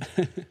 Oh yeah.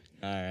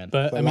 All right.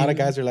 But So I a mean, lot of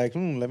guys are like,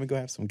 let me go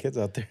have some kids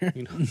out there.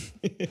 you know.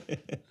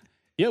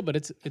 Yeah, but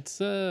it's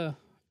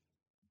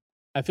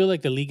I feel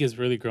like the league is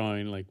really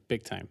growing like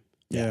big time.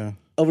 Yeah.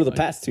 Over the like-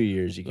 past 2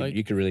 years, you like-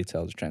 could really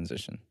tell the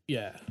transition.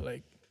 Yeah,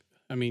 like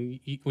I mean,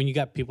 when you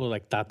got people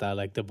like Tata,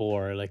 like De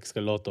Boer, like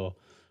Scalotto,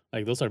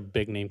 like those are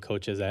big name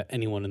coaches that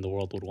anyone in the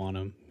world would want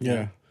them.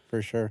 Yeah.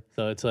 for sure.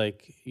 So it's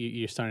like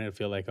you're starting to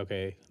feel like,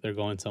 okay, they're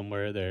going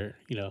somewhere. They're,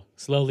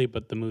 slowly,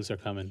 but the moves are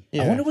coming.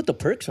 Yeah. I wonder what the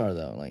perks are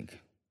though. Like,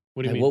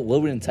 What do you like mean?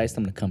 what would entice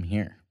them to come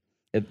here?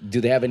 Do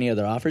they have any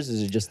other offers?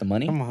 Is it just the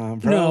money? Come on,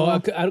 bro. No,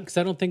 because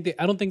I don't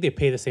think they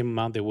pay the same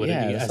amount they would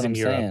Yeah, in, that's as what in I'm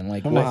Europe. saying.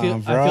 Like, Come what- I feel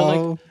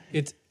bro.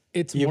 like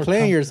it's You're more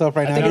playing yourself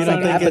right I now. think You it's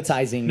don't like think it's,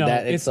 appetizing No,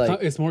 that it's like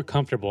it's more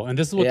comfortable, and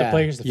this is what the Yeah.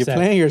 players have you're said.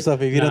 playing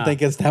yourself if you Nah. don't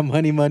think it's that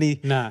money,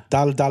 Nah.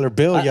 dollar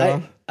bill,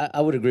 y'all. I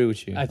would agree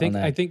with you. I think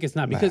on that. it's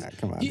not because Nah,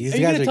 come on. You- These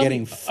you guys gonna are tell getting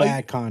me-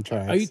 fat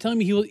contracts. Are you telling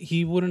me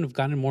he wouldn't have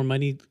gotten more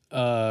money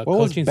what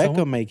was coaching Beckham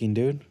someone? making,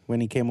 dude,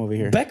 when he came over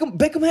here?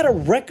 Beckham had a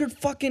record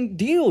fucking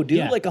deal, dude.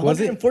 Yeah. Like Was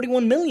it-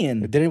 141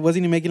 million.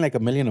 Wasn't he making like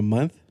 $1 million a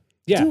month?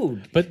 Yeah,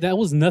 Dude. but that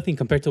was nothing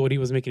compared to what he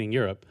was making in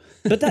Europe.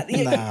 But that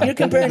Nah, you're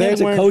comparing they him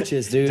to weren't-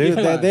 coaches, dude. Dude,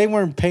 Come on. they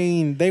weren't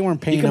paying. They weren't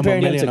paying him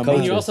comparing $1 him million to a But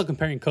month. you're also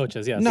comparing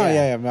coaches, yes. No,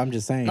 Yeah. yeah, I'm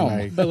just saying, No,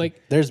 like, but like,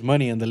 there's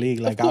money in the league.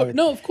 Like, of course,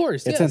 no, of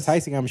course, it's yes.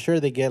 enticing. I'm sure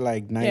they get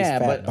like nice Yeah,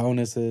 fat but-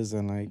 bonuses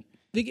and like.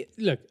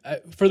 Look,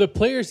 for the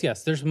players,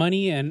 yes, there's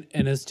money, and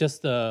it's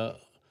just the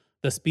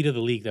speed of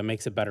the league that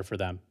makes it better for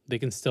them. They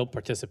can still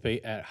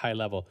participate at high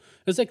level.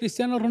 It's like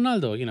Cristiano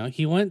Ronaldo.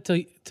 He went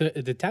to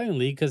the Italian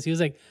league because he was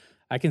like,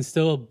 I can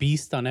still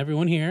beast on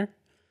everyone here,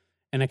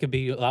 and I could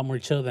be a lot more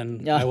chill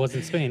than Yeah. I was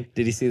in Spain.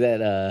 Did you see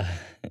that?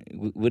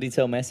 Would he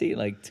tell Messi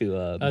like to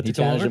to he come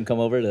challenged over? him come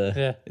over to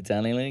Yeah.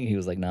 Italian league? He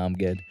was like, "Nah, I'm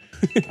good.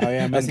 Oh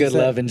yeah, I'm Messi good.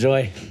 said- Love,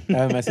 enjoy.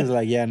 Messi's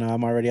like, yeah, no,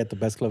 I'm already at the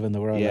best club in the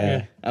world. Yeah,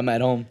 Like, I'm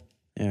at home."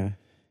 yeah.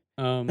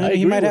 Um, He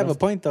agree might with have him. a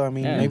point though. I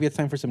mean, Yeah. maybe it's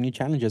time for some new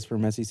challenges for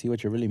Messi. See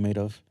what you're really made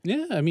of.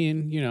 yeah, I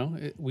mean,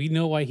 we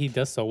know why he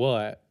does so well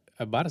at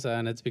Barca,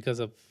 and it's because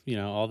of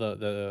all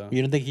the.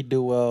 You don't think he'd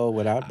do well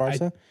without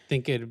Barca?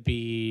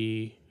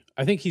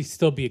 I think he'd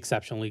still be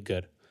exceptionally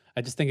good.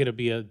 I just think it'd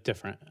be a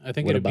different. I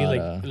think What it'd be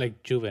about,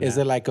 like Juventus. Is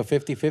it like a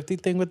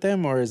 50-50 thing with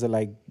them, or is it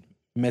like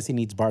Messi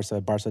needs Barca,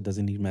 Barca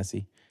doesn't need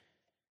Messi?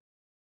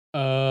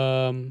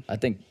 I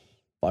think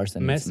Barca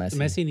needs Messi.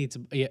 Messi needs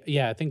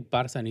I think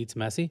Barca needs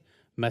Messi.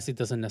 Messi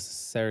doesn't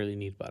necessarily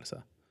need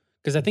Barca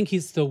because I think he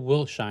still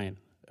will shine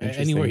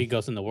anywhere he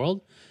goes in the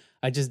world.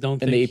 I just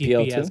don't In think the he'd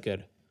EPL be too? as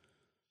good.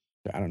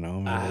 I don't know,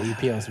 man. The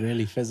EPL is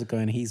really physical,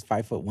 and he's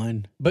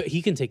 5'1". But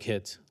he can take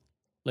hits.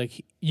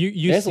 Like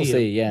you That's see what him.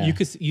 say, yeah.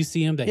 You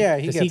see him that Yeah,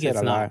 he 'cause gets, hit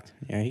a lot. knocked.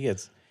 Yeah, he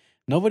gets.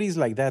 Nobody's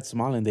like that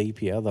small in the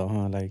EPL though,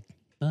 huh? Like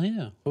Oh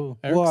yeah, who?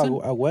 Eriksen?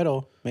 Well,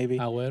 Agüero maybe.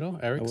 Agüero,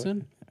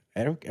 Ericsson.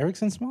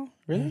 Erickson small?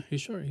 Really? Yeah,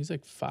 he's short. He's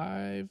like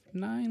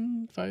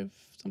 5'9", 5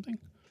 something.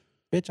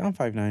 Bitch, I'm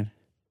 5'9".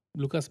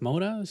 Lucas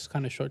Moura is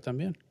kind of short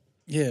también.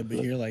 Yeah,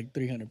 but you're like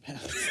 300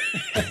 pounds.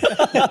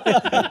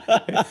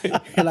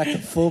 You're like a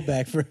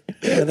fullback for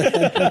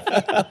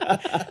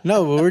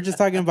No, but we're just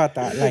talking about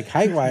that, like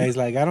height wise.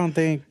 Like I don't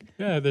think.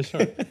 Yeah, they're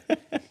short.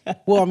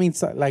 Well, I mean,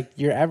 so, like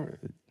you're ever.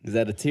 Is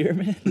that a tier,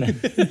 man?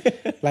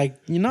 Like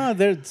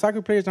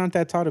soccer players aren't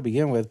that tall to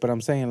begin with, but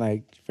I'm saying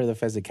like for the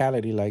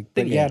physicality, like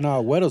but Think yeah, it-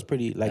 no, Agüero's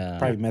pretty like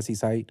probably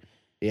Messi's height,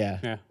 yeah.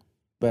 Yeah.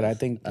 but I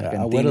think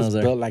Argentinos Agüero's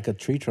are- built like a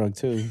tree trunk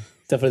too.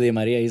 Except for Di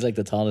Maria, he's like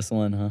the tallest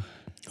one, huh?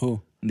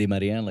 Who? Di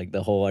Maria, like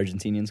the whole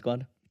Argentinian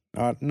squad.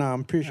 No,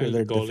 I'm pretty sure the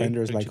they're goalie,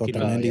 defenders. the Like Chiquito.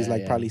 Otamendi's Oh,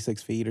 like yeah. probably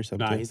 6 feet or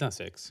something. Nah, he's not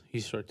 6.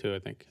 He's short too. I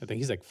think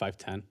he's like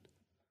 5'10".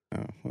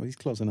 Oh, well, he's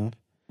close enough.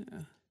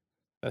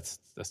 That's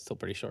still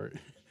pretty short.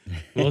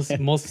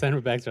 Most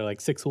center backs are like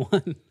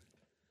 6'1".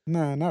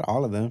 Nah, not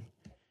all of them.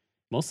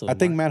 Most of I them.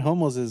 think are. Matt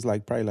Hummels is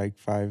like probably like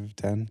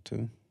 5'10"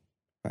 too.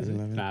 Is it?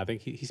 5'11". Nah, I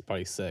think he's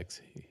probably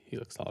 6. He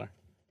looks taller.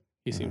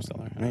 He seems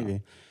taller. I don't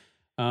Maybe.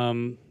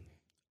 know.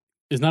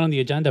 It's not on the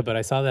agenda, but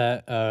I saw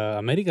that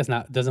America's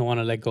doesn't want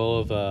to let go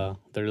of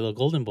their little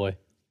golden boy.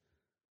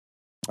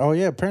 Oh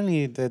yeah,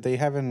 apparently they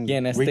haven't Yeah,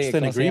 Neste, reached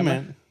an ¿cómo se llama?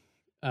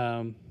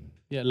 agreement.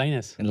 Yeah,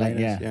 Linus. And like,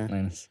 Linus, yeah, yeah.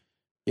 Linus.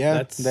 Yeah,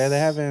 That's they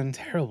haven't.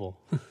 terrible.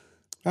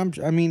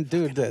 I mean,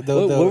 dude,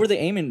 What were they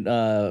aiming?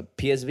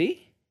 PSV?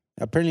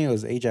 apparently it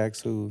was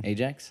Ajax who.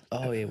 Ajax?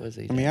 Oh, it was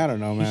Ajax. I mean, I don't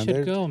know, He man. should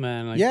They're- go,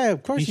 man. Like, Yeah,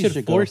 of course he he should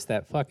should go. force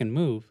that fucking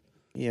move.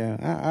 Yeah,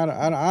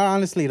 I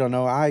honestly don't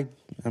know. I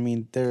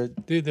mean, Dude,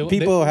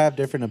 people have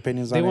different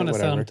opinions they on want it. to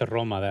sell Whatever. him to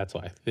Roma. That's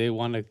why they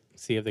want to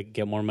see if they can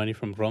get more money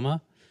from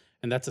Roma,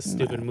 and that's a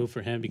stupid move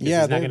for him because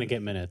Yeah, he's not they- going to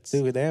get minutes.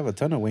 Dude, they have a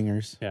ton of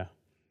wingers. Yeah,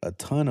 A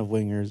ton of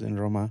wingers in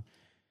Roma.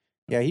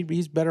 Yeah,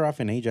 he's better off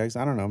in Ajax.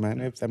 I don't know,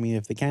 man. If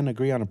they can't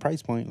agree on a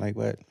price point, like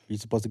what you're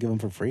supposed to give him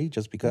for free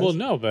just because? well,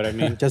 no, but I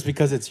mean, Just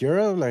because it's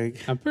Euro,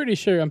 like I'm pretty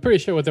sure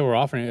what they were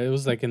offering. It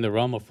was like in the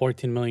realm of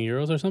 14 million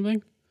euros or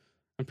something.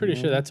 I'm pretty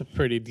sure that's a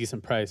pretty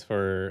decent price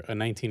for a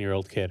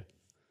 19-year-old kid.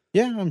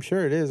 yeah, I'm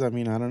sure it is. I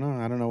mean, I don't know.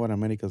 I don't know what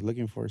America's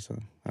looking for, so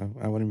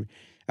I wouldn't.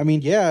 I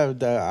mean, yeah,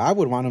 I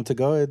would want him to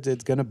go.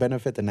 It's gonna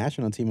benefit the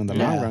national team in the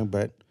long Yeah. run,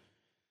 but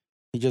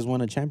he just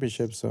won a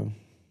championship, so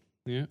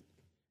Yeah.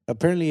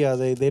 apparently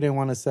they didn't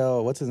want to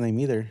sell what's his name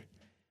either,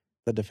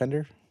 the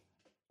defender.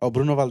 Oh,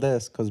 Bruno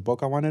Valdez, because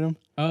Boca wanted him.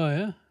 Oh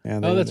yeah. Yeah,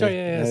 Oh, that's right.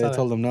 Yeah, I they saw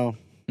told him no.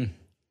 Hmm.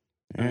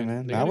 Yeah, Right.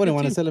 man. They I got a wouldn't good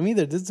want to team. sell him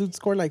either. This dude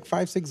scored like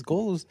 5-6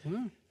 goals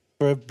Yeah.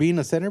 for being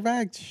a center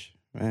back.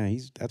 Man,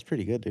 that's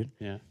pretty good, dude.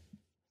 Yeah.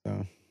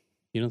 So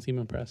You don't seem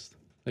impressed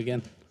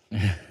again. He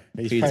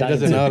Who you probably talking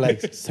doesn't to? know,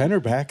 like, center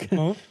back.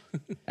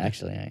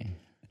 Actually,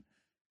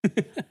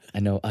 I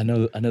know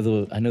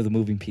the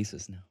moving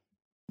pieces now.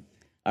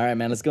 All right,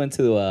 man. Let's go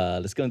into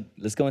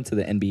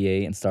the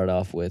NBA and start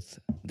off with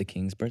the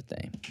King's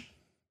birthday.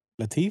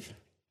 Latif?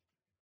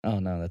 Oh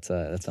no, that's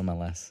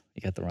MLS.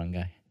 You got the wrong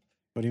guy.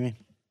 What do you mean?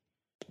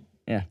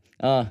 Yeah.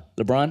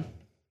 LeBron.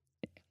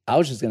 I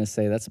was just gonna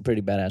say that's a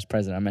pretty badass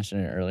present. I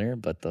mentioned it earlier,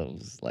 but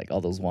those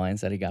all those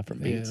wines that he got from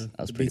Beats, that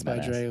was the pretty Beats by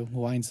badass. Dre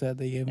wine set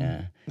they gave him.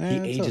 Yeah, Yeah, he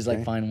it's ages okay.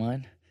 like fine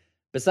wine.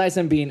 Besides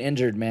him being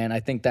injured, man, I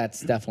think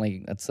that's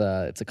definitely it's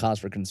a cause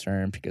for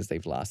concern because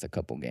they've lost a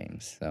couple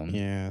games. So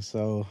Yeah,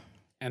 so...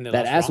 And they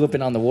that lost ass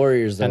whipping on the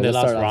Warriors, though. And they let's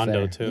lost start off Rondo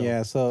there. too.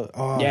 Yeah, so...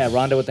 Yeah,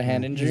 Rondo with the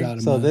hand He's injury. out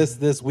of So mud.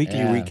 this weekly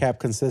Yeah. recap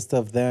consists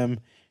of them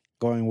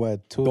going,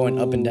 what, two...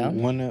 Going up and down?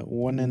 One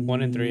and...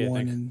 1 and 3, I One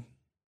think. and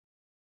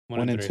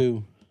One and 3.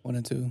 two. 1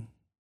 and 2.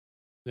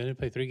 They didn't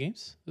play 3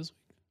 games this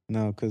week.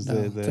 No, because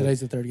No, the... today's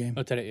the third game.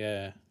 Oh, today,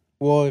 yeah.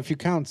 Well, if you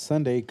count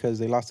Sunday, because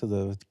they lost to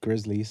the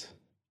Grizzlies.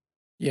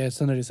 Yeah,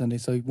 Sunday to Sunday.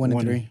 So 1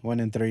 and 3 1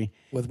 and 3.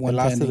 with They one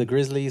lost to the pending.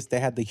 Grizzlies. They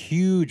had the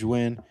huge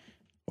win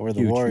over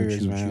the Huge, huge, Warriors,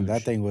 huge, man. huge.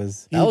 That thing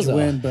was... That was Huge a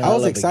win, but I hell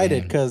was of a excited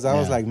game. because I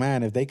was Yeah. like,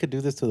 man, if they could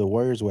do this to the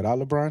Warriors without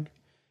LeBron...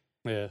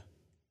 Yeah.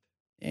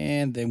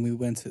 And then we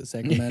went to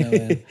Sacramento.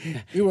 And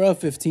we were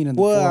up 15 in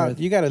the Well, fourth.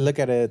 you got to look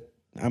at it,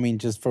 I mean,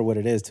 just for what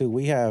it is, too.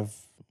 We have,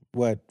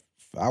 what,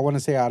 I want to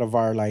say out of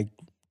our,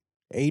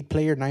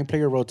 8-player,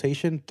 9-player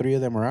rotation, 3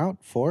 of them are out.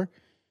 4?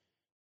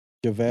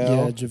 Yeah,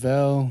 JaVale.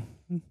 JaVale,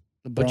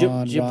 But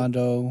LeBron,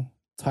 Rondo,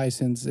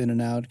 Tyson's in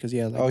and out because he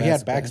had He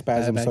had back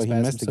spasms, so he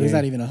missed the So he's game.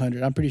 not even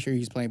 100. I'm pretty sure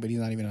he's playing, but he's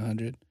not even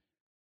 100.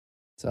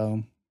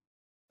 So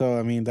So,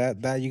 I mean,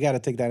 that you got to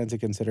take that into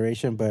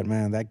consideration. But,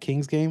 man, that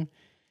Kings game,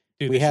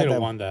 Dude, We they had should have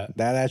that- won that.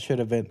 that should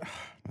have been...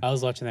 I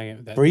was watching that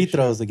game. That Free they should-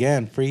 throws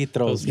again. Free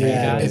throws. Those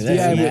yeah, guys, if,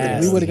 that's yeah,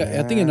 nasty, we would have got.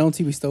 I think in man.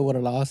 OT we still would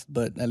have lost,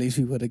 but at least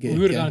we would have We get.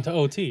 would have yeah. gone to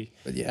OT.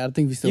 But yeah, I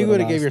think we still. You would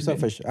would have gave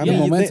yourself a shot. I The mean,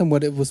 momentum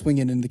was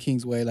swinging in the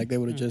Kings' way. Like they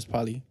would have just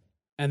probably.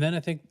 And then I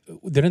think,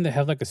 didn't they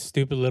have a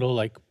stupid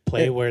little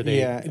play where they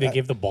yeah,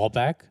 gave the ball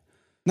back?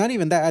 not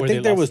even that. I Where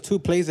think they there was lost. 2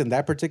 plays in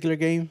that particular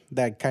game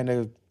that kind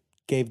of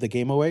gave the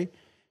game away.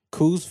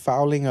 Kuz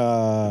fouling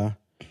The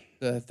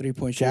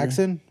 3-point shooter.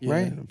 Jackson, Yeah.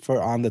 right?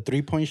 For on the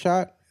 3-point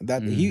shot.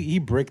 That he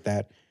bricked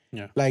that.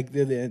 Yeah. Like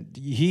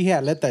he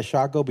had let that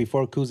shot go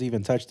before Kuz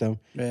even touched him.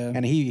 Yeah.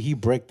 And he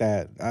bricked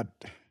that. I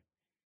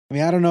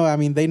mean, I don't know. I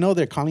mean, they know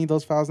they're calling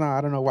those fouls now.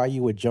 I don't know why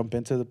you would jump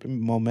into the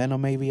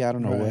momentum maybe. I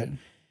don't know what. Right.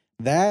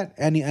 That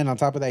and on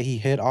top of that, he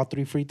hit all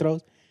 3 free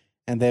throws.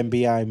 And then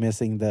BI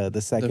missing the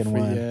The second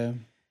free- one. Yeah.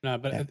 No,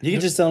 but You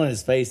can just tell in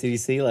his face. Did you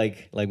see when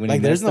he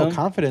There's missed no them?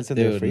 confidence in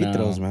their Dude, free no.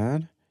 throws,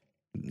 man.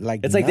 It's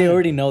like they none.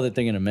 already know that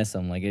they're gonna miss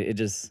them. Like it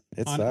just.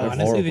 It honestly, sucks.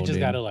 they horrible, just dude.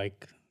 gotta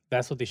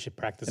that's what they should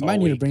practice. They all might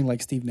need to week. bring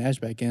Steve Nash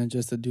back in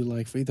just to do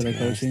free throw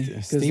coaching.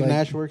 'Cause, Steve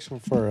Nash works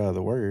for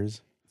the Warriors.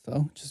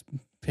 So just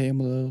pay him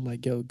a little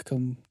yo,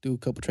 come do a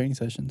couple training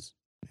sessions.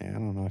 Yeah, I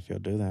don't know if he'll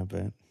do that,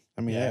 but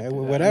I mean, Yeah,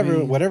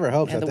 whatever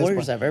helps. Man, at the this Warriors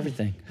point. have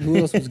everything. Who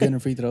else was getting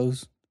free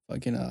throws?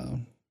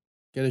 Fucking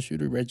get a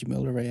shooter, Reggie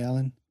Miller, Ray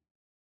Allen,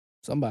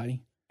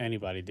 somebody,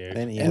 Anybody, dude.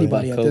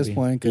 anybody at this Kobe.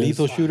 point. 'Cause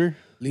lethal shooter.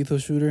 lethal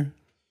shooter.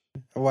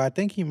 Well, I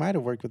think he might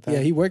have worked with that. Yeah,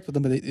 he worked with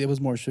them, but it was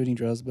more shooting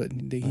drills. But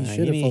he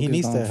should have he focused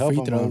needs on to help free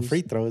him throws. on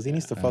free throws. He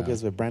needs to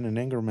focus with Brandon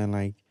Ingram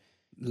and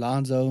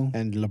Lonzo.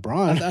 and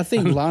LeBron. I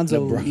think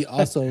Lonzo he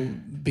also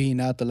being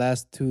out the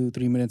last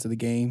 2-3 minutes of the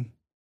game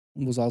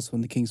was also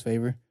in the Kings'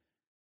 favor.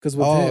 Because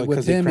with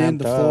 'cause he him in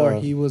the cramped floor,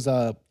 up. he was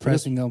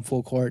pressing on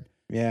full court.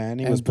 Yeah, and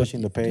he And was but-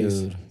 pushing the pace.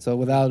 Dude. So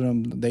without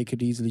him, they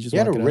could easily just. He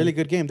had a walk it really up.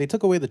 good game. They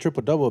took away the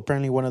triple double.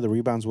 Apparently, one of the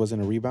rebounds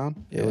wasn't a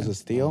rebound. It was Yeah. a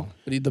steal.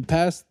 But the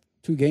past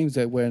 2 games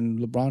that when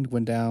LeBron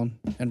went down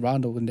and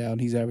Rondo went down,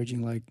 he's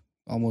averaging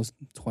almost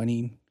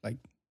 20,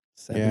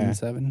 7 Yeah. and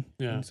 7.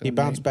 Yeah. He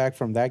bounced back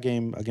from that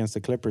game against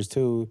the Clippers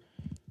too.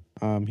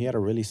 He had a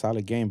really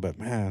solid game, but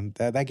man,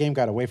 that game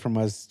got away from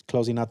us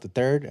closing out the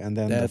third, and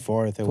then the That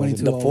fourth. It 22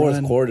 was The fourth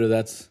run. quarter.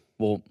 That's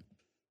what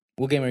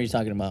game are you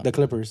talking about? the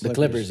Clippers. The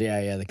Clippers.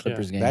 Yeah, the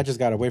Clippers game. That just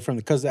got away from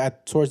because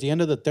towards the end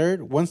of the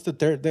third,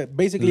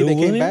 basically Lou they came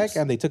Williams? back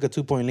and they took a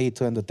 2-point lead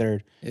to end the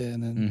third. Yeah,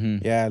 and then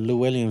Mhm. Yeah, Lou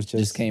Williams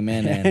just came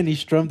in and, and he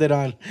strummed it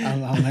on.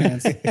 on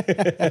hands. I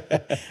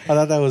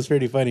thought that was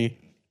pretty funny.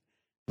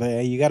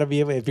 But you got to be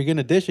able, if you're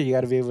gonna dish it, you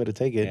got to be able to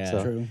take it. Yeah.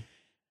 So, True.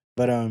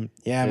 but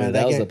yeah, Dude, man,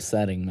 that was game,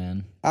 upsetting,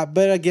 man.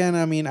 but again,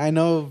 I mean, I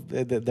know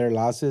their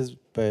losses,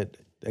 but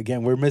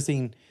again, we're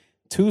missing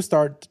two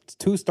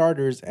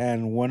starters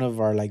and one of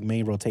our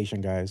main rotation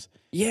guys.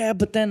 Yeah,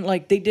 but then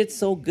they did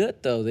so good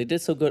though. They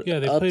did so good Yeah,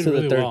 they up played to the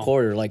really third well.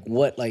 quarter.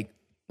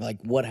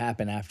 What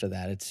happened after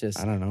that? It's just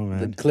I don't know, the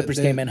man. Clippers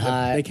came in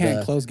hot. They can't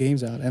the- close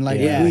games out. And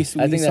Yeah, we I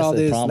think that's saw the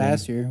this problem.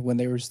 last year when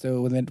they were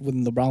still when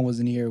LeBron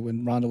wasn't here,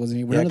 when Rondo wasn't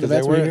here. When Yeah, none of the 'cause they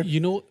vets were were- here. You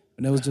know,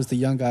 When it was just the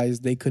young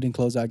guys, they couldn't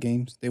close out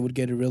games. They would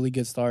get a really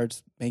good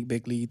starts, make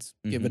big leads,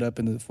 give it up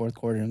into the fourth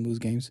quarter and lose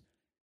games.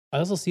 I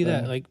also see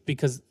that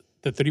because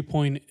the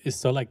 3-point is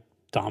so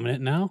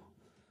dominant now.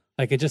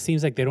 It just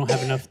seems like they don't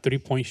have enough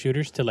 3-point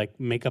shooters to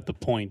make up the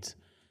points.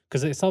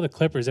 because I saw the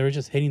Clippers. They were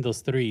just hitting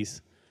those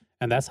threes,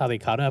 and that's how they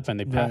caught up and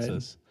they passed Right.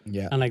 us.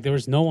 Yeah. And like there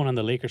was no one on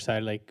the Lakers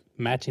side like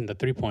matching the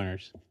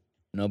 3-pointers.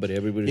 Nobody.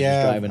 Everybody's just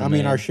Yeah, driving. I them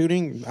mean in. our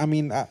shooting. I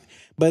mean,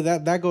 but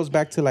that goes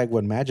back to like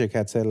what Magic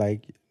had said.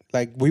 Like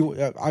we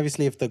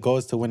obviously if the goal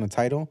is to win a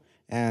title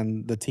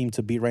and the team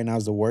to beat right now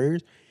is the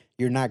Warriors,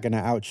 you're not gonna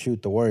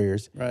outshoot the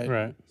Warriors. Right.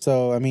 Right.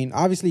 So I mean,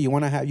 obviously you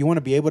want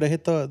to be able to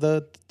hit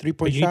the 3-point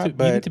But you shot, need,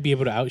 to, you need to be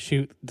able to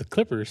outshoot the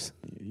Clippers.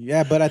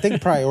 yeah, but I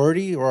think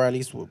priority, or at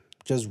least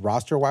just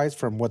roster wise,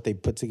 from what they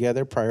put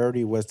together,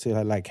 priority was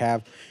to like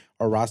have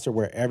a roster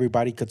where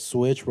everybody could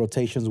switch,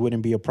 rotations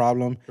wouldn't be a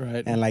problem,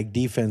 Right. and like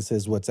defense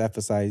is what's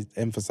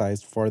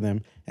emphasized for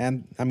them.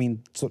 And I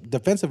mean, so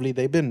defensively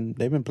they've been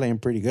playing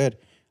pretty good.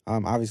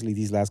 Obviously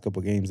these last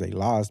couple games they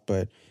lost,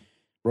 but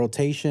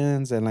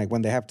rotations and like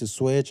when they have to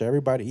switch,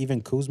 everybody,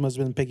 even Kuzma's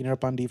been picking it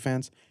up on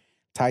defense.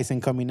 Tyson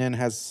coming in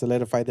has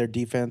solidified their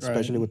defense, Right.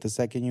 especially with the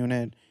second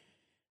unit.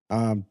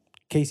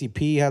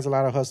 KCP has a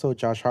lot of hustle.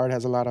 Josh Hart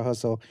has a lot of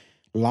hustle.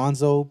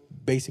 Lonzo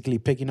basically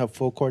picking up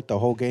full court the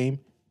whole game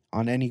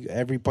on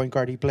every point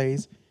guard he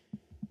plays.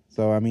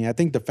 So I mean, I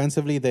think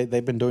defensively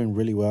they've been doing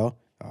really well.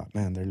 Oh,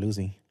 man, they're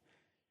losing.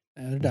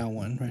 They're down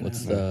one right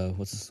what's now.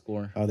 the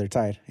score? Oh, they're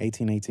tied,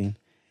 18-18.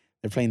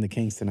 They're playing the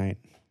Kings tonight.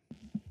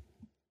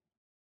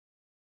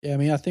 Yeah, I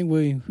mean, I think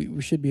we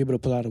should be able to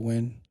pull out a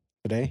win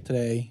Today,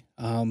 today.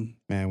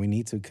 man, we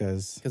need to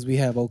because Because we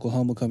have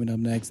Oklahoma coming up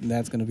next, and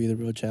that's going to be the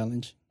real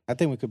challenge. I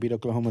think we could beat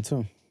Oklahoma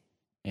too.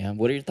 Yeah.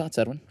 What are your thoughts,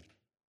 Edwin?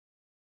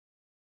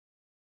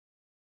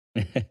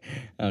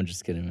 I'm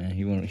just kidding, man.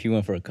 He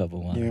went for a cup of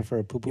You wine. went for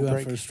a poo poo You went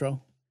break. for a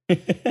stroll. You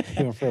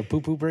went for a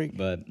poo poo break.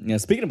 But yeah,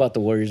 speaking about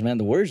the Warriors, man,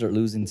 the Warriors are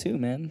losing too,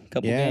 man.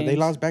 Couple Yeah, games. they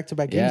lost back to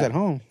back games Yeah. at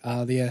home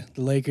Yeah,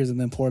 the Lakers and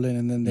then Portland,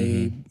 and then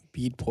they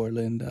beat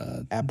Portland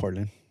at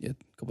Portland. a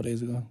couple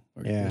days ago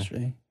or Yeah.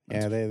 yesterday.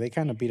 Yeah, they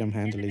kind of beat them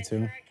handily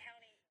too.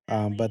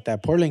 But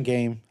that Portland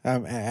game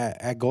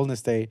at Golden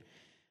State,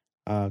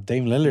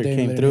 Dame Lillard Dame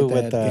came Lillard through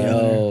hit with that game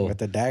winner. with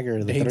the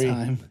dagger, the Dame three.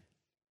 time.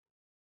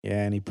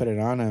 Yeah, and he put it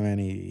on him, and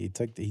he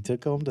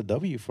took home the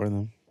W for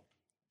them.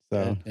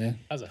 So Yeah. That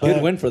was a Good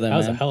hell, win for them, that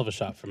was a man. hell of a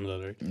shot from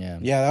Lillard. Yeah.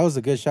 yeah, that was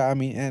a good shot. I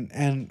mean,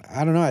 and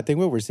I don't know. I think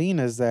what we're seeing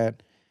is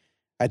that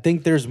I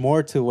think there's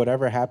more to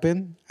whatever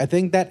happened. I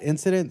think that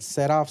incident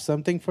set off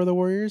something for the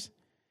Warriors.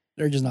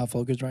 They're just not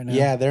focused right now.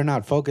 Yeah, they're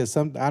not focused.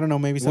 I don't know,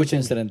 maybe something. Which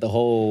incident? The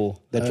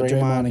whole. The Draymond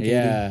Draymond. and KD.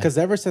 Yeah. Because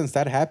ever since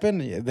that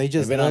happened, they They've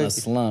just been on a look-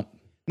 slump.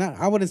 not.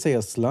 I wouldn't say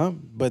a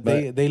slump, but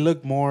they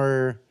look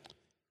more.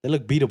 They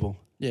look beatable.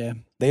 Yeah.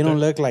 They don't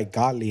look like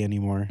godly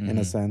anymore in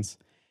a Mhm. sense.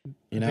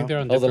 You I know, think they're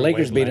on Oh, the different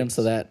Lakers beat him,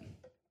 so wavelengths. that.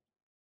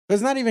 but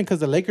it's not even because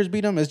the Lakers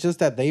beat them. It's just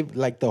that they've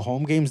like the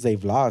home games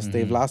they've lost.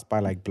 They've Mhm. lost by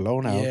like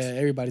blowouts. Yeah,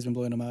 everybody's been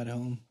blowing them out at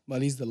home. Well,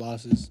 at least the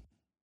losses.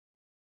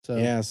 So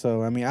Yeah,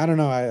 so I mean, I don't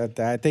know.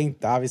 I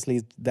think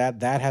obviously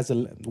that has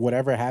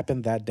whatever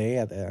happened that day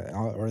at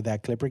or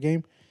that Clipper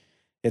game,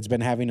 it's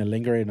been having a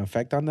lingering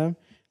effect on them.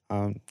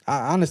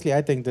 Honestly,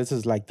 I think this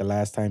is like the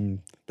last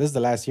time. This is the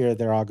last year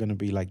they're all going to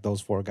be like those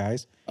four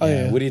guys. Oh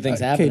Yeah. yeah. What do you think's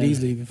happening?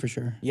 KD's leaving for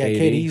sure. Yeah, KD.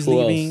 KD's Who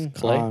else? leaving.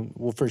 Klay?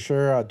 Well, for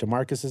sure,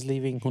 DeMarcus is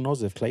leaving. Who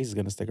knows if Clay's is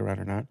going to stick around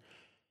or not?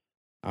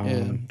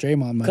 Yeah.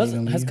 Draymond might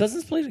even Has leave.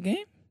 Cousins played a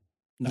game?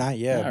 Not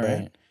yet, All but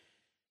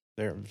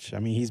right. I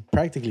mean, he's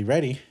practically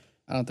ready.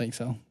 I don't think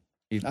so.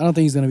 You- I don't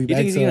think he's gonna be You back.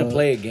 think he's till- gonna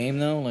play a game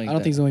though? Like I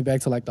don't think he's gonna be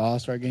back to like the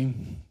All-Star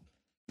game.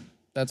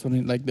 That's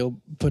when they'll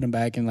put him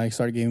back and like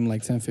start giving him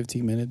like 10,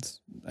 15 minutes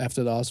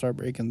after the All-Star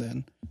break, and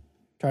then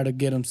try to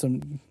get him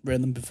some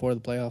rhythm before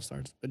the playoff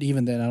starts. But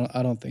even then,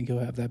 I don't think he'll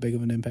have that big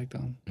of an impact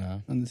on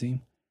No. the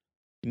team.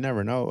 You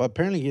never know.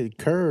 Apparently,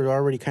 Kerr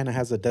already kind of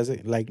has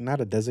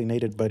not a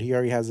designated, but he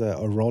already has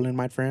a role in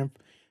mind for him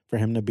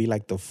to be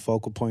like the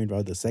focal point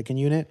of the second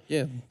unit.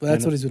 Yeah, but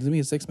that's And- what he's going to be,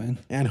 a six man.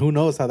 And who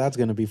knows how that's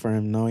going to be for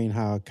him, knowing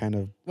how kind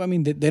of Well, I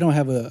mean, they don't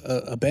have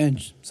a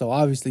bench, so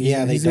obviously,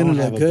 Yeah, they he's going don't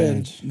to have look a good.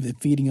 bench.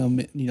 Feeding him,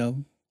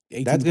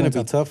 18 that's going to points be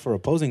off- tough for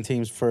opposing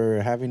teams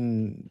for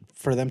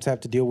them to have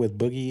to deal with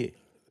Boogie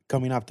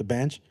coming off the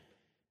bench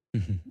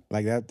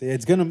like that.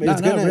 It's gonna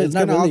Not really,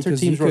 alter 'cause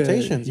teams' you could-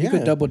 rotations. You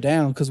could double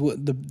down because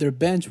their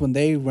bench, when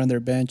they run their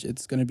bench,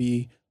 it's going to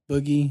be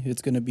Boogie.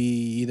 It's going to be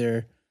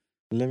either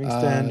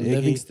Livingston, Iggy.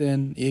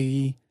 Livingston,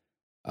 Iggy,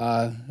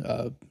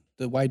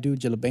 the white dude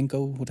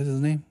Jelibenko. What is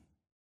his name?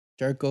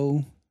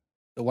 Jerko,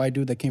 the white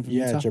dude that came from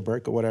Yeah, Utah.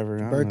 Jaberko, whatever.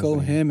 I don't know his Jerko,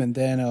 name. him, and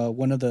then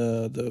one of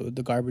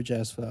the garbage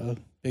ass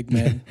big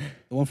men,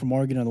 the one from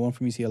Oregon and the one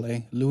from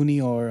UCLA,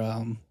 Looney or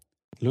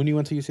Looney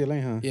went to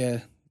UCLA, huh? yeah,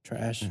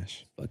 trash,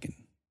 Gosh. fucking.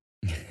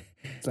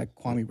 It's like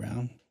Kwame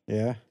Brown.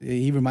 Yeah.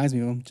 He reminds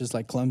me of him, just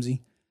like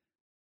clumsy.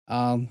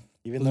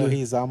 Even though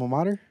he's alma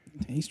mater,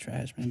 He's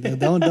trash, man.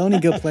 The only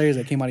good players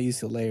that came out of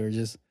UCLA were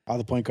just all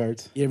the point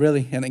guards. yeah,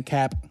 really, and then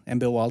Cap and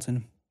Bill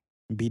Walton.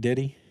 B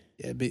Diddy.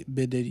 Yeah,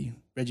 Bid Diddy,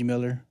 Reggie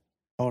Miller.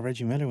 Oh,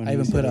 Reggie Miller went I to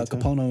even put UCLA too.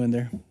 Capono in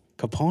there.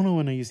 Capono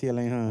went to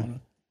UCLA, huh?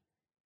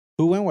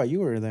 Who went while you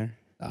were there?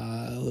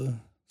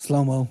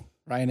 Slow mo,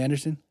 Ryan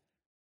Anderson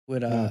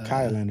with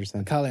Kyle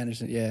Anderson. Kyle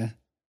Anderson, yeah.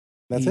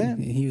 That's it?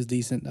 He was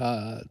decent.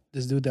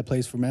 This dude that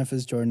plays for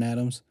Memphis, Jordan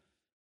Adams.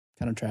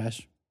 kind of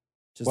trash.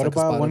 Just What like a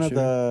about spot one up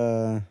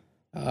of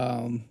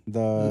shooter.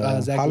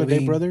 the Zach Holiday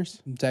Levine.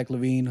 brothers? Zach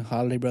Levine,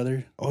 Holiday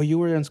brother. Oh, you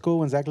were in school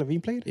when Zach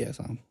Levine played? Yeah,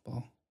 some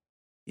ball.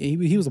 Yeah,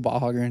 he was a ball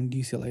hogger in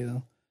UCLA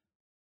though.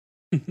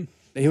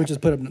 He would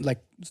just put up like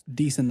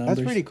decent numbers.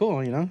 That's pretty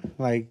cool, you know?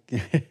 Like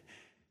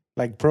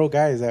like pro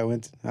guys that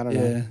went, I don't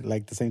Yeah. know,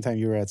 like the same time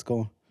you were at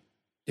school.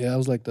 Yeah, I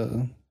was like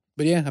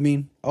but yeah, I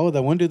mean, Oh,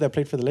 the one dude that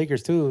played for the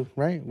Lakers too,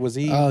 right? Was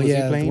he oh was he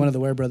yeah, playing one of the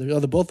Ware brothers. Oh,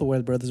 both the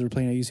Ware brothers were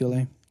playing at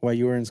UCLA. while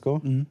you were in school?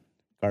 Mm-hmm.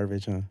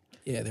 Garbage, huh?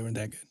 Yeah, they weren't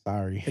that good.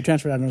 Sorry. They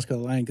transferred out of North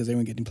Carolina because they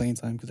weren't getting playing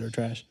time because they were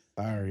trash.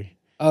 Sorry.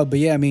 Oh, but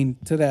yeah, I mean,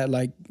 to that,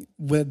 like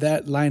with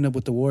that lineup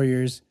with the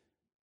Warriors,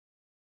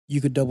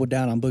 you could double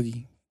down on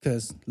Boogie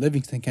because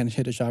Livingston can't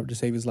hit a shot to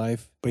save his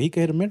life. But he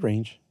could hit a mid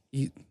range.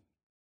 He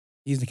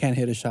can't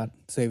hit a shot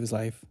to save his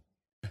life.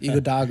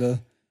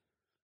 Iguodala,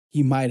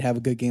 he might have a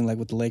good game like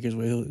with the Lakers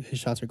where his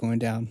shots are going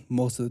down.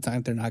 Most of the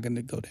time, they're not going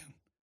to go down.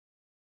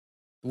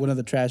 One of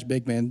the trash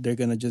big men, they're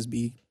going to just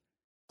be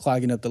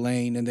clogging up the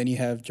lane. And then you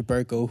have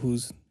Jaberko,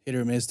 who's hit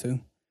or miss too.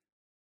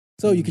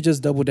 So you could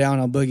just double down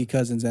on Boogie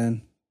Cousins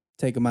and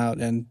take him out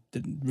and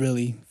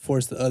really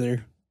force the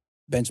other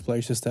bench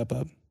players to step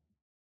up,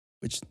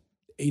 which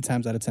 8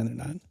 times out of 10 they're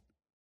not.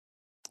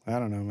 I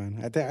don't know, man.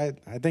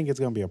 I think it's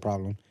gonna be a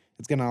problem.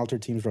 It's gonna alter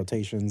teams'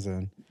 rotations,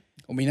 and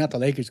I mean, not the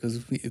Lakers,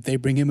 because if they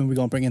bring him in, we're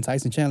going to bring in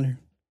Tyson Chandler.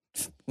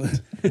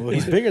 well,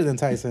 he's bigger than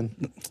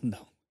Tyson. No.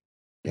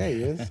 Yeah,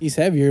 he is. He's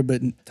heavier,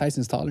 but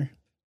Tyson's taller.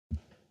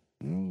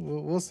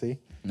 We'll see.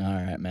 All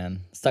right, man.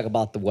 Let's talk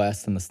about the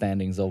West and the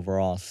standings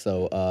overall.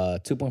 So,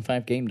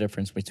 2.5 game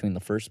difference between the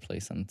first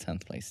place and the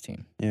 10th place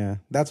team. Yeah,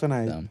 that's when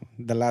So,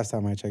 the last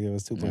time I checked, it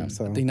was 2 Yeah. points.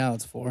 So I think now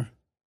it's 4.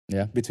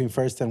 between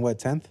first and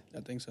 10th, I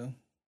think so.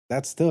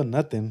 that's still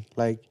nothing.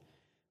 Like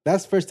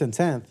that's first and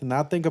 10th.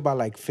 Now think about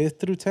like 5th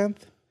through 10th.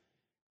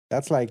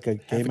 That's like a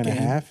game and a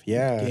half.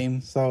 Yeah. Game.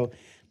 So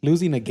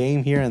losing a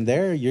game here and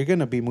there, you're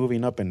gonna be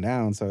moving up and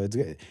down. So it's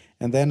good.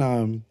 And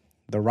then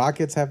the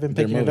Rockets have been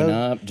they're picking it moving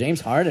up. up.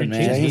 James Harden,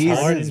 man. James He's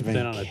Harden's been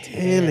on a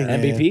killing tear.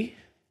 it. MVP?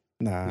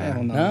 Nah,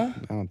 Hell no. No?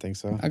 I don't think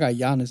so. I got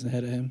Giannis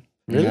ahead of him.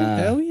 Really? Nah.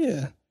 Hell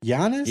yeah.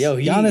 Giannis? Yo,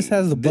 Giannis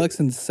has the Bucks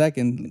in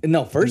second.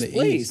 No, first in the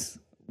place.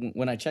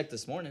 When I checked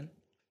this morning.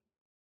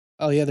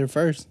 Oh, yeah, they're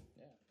first.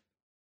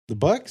 The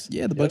Bucks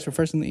Yeah, the Bucks are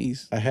first in the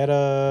East. ahead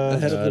of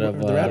Ahead of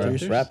the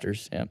Raptors.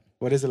 Raptors, yeah.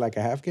 what is it, like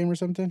a half game or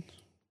something?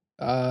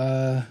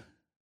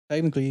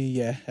 Technically,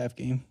 yeah, half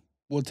game.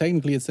 Well,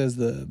 technically, it says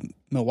the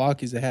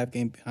Milwaukee's a half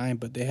game behind,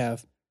 but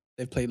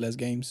they've played less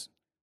games,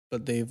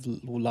 but they've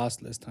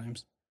lost less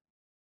times.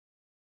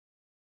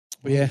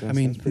 But yeah, I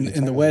mean, That's pretty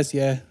in the tight. West,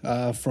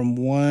 yeah, from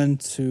 1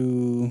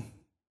 to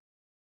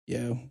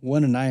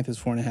 9th is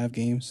 4.5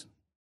 games.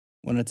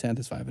 1 to 10th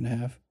is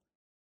 5.5.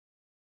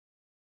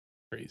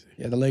 Crazy.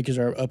 Yeah, the Lakers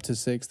are up to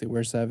 6th. They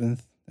were 7th,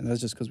 and that's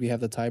just because we have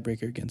the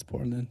tiebreaker against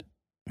Portland.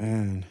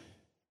 Man,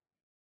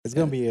 it's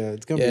gonna be a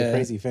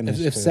crazy finish.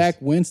 If 'cause Zach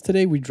wins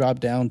today, we drop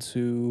down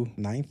to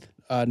 9th.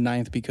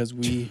 9th because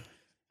we,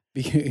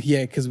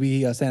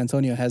 San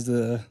Antonio has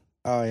the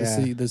Oh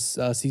yeah. this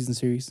season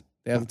series.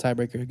 They have the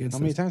tiebreaker against How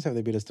many us. times have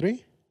they beat us?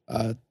 3?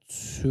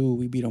 2.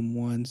 We beat them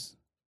once.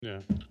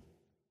 Yeah.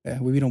 Yeah,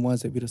 we beat them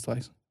once. They beat us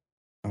twice.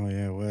 Oh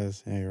yeah, it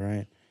was. Yeah, you're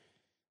right.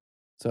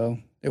 So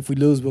if we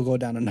lose, we'll go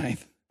down to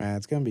 9th. Man,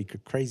 it's gonna be a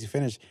crazy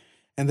finish.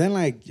 And then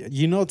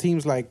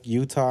teams like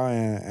Utah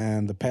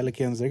and the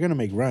Pelicans, they're gonna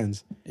make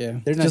runs. Yeah,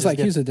 They're not just like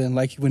just Houston. Then,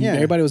 like when Yeah.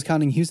 everybody was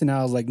counting Houston, out,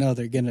 I was like, no,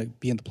 they're gonna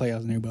be in the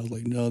playoffs, and everybody was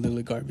like, no, they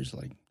look garbage.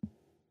 Like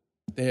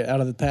they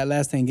out of the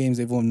last 10 games,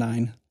 they've won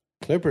 9.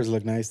 Clippers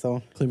look nice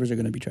though. Clippers are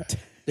gonna be trash.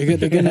 They're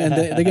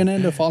gonna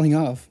end up falling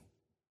off.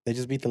 They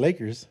just beat the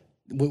Lakers.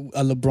 With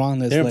a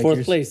LeBron-less They're in Lakers.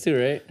 4th place too,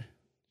 right?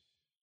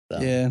 So,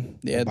 Yeah,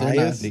 they're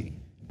Bias? not.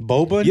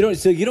 Boban?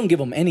 You don't give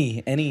them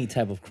any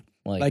type of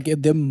Like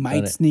if they might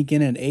Got it. sneak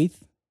in at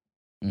 8th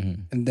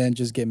Mhm. and then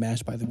just get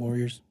mashed by the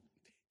Warriors.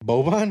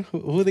 Boban?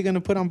 Who are they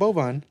gonna put on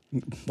Boban?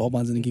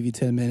 Boban's gonna give you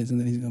 10 minutes and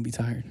then he's gonna be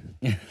tired.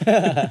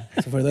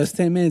 So for those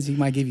 10 minutes, he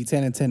might give you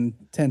 10 and 10,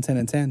 10, 10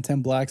 and 10,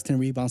 10 blocks, 10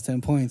 rebounds, 10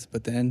 points.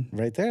 But then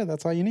Right there.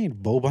 That's all you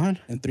need. Boban.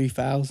 and 3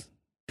 fouls.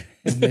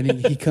 And then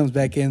he comes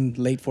back in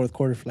late fourth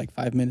quarter for like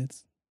 5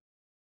 minutes.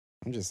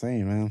 I'm just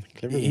saying, man.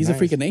 Clippers are He's a nice.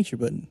 freak of nature,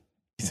 but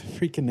He's a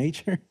freak of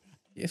nature.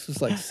 this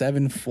was like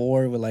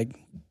 7'4" with like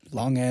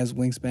long ass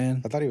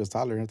wingspan. I thought he was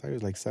taller. I thought he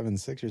was like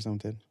 7'6" or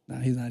something. No,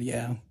 he's not.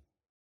 Yeah,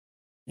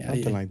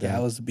 Something like that. Yeah, I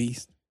was a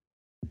beast.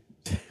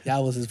 Yeah, I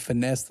was his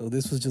finesse though.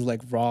 This was just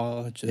like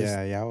raw, just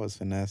Yeah, I was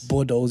finesse.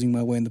 bulldozing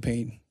my way in the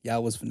paint. Yeah, I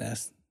was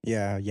finesse.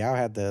 Yeah, Yao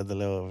had the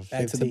little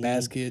Back to the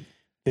basket,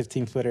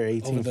 15-footer,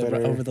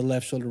 18-footer. over the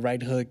left shoulder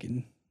right hook,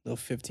 and little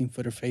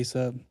 15-footer face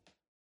up.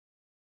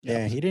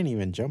 Yeah, he didn't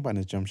even jump on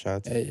his jump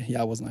shots.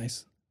 Yeah, I was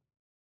nice.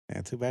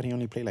 Yeah, too bad he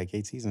only played like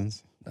 8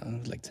 seasons. It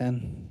was like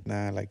 10.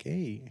 Nah, like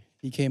 8.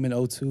 He came in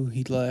 02.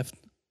 He left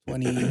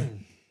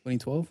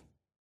 2012.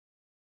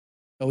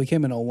 Oh, he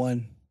came in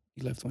 01.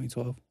 He left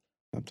 2012.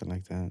 Something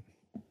like that.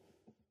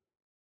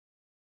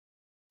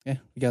 Yeah,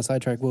 we got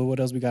sidetracked. What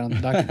else we got on the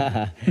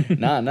docket?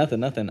 Nah,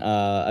 nothing.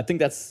 I think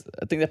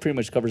that pretty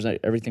much covers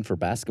everything for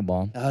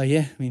basketball.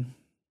 Yeah, I mean,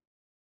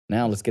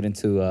 Now let's get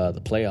into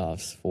the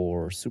playoffs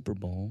for Super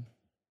Bowl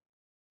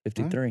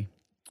 53.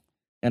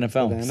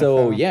 NFL. For the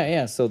So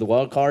NFL. So the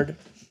wild card,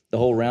 the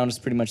whole round is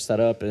pretty much set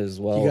up as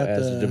you well got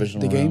as the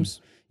divisional the round.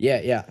 games.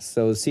 Yeah.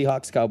 So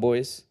Seahawks,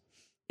 Cowboys,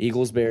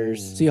 Eagles,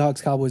 Bears.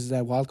 Seahawks, Cowboys is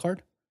that wild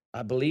card?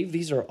 I believe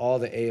these are all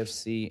the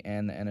AFC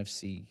and the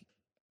NFC.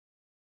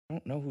 I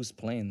don't know who's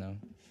playing though.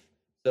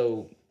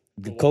 So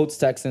the Colts,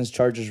 Texans,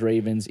 Chargers,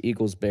 Ravens,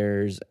 Eagles,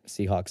 Bears,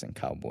 Seahawks, and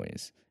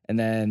Cowboys. And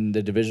then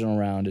the divisional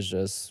round is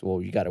just,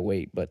 well, you got to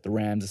wait, but the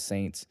Rams, the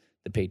Saints,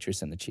 the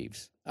Patriots, and the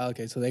Chiefs.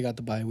 Okay, so they got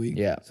the bye week.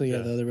 Yeah. So the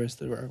other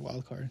rest are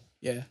wild card.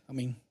 Yeah, I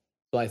mean,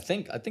 So I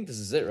think this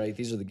is it, right?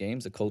 These are the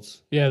games, the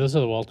Colts. Yeah, those are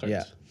the wild cards.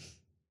 Yeah.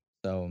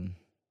 So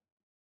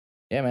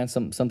yeah, man,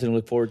 something to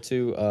look forward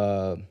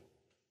to.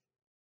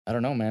 I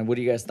don't know, man. What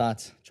are you guys'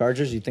 thoughts?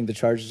 Chargers? You think the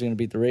Chargers are going to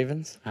beat the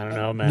Ravens? I don't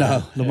know, man.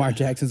 no, Lamar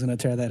Jackson's gonna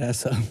tear that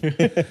ass up.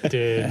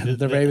 Dude,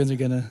 the Ravens are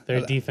gonna.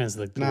 their defense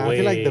looked Nah, way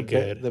I feel like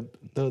good.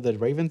 the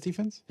Ravens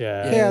defense.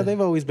 yeah. Yeah, they've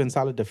always been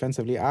solid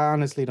defensively. I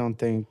honestly don't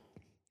think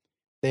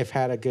they've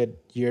had a good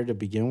year to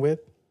begin with.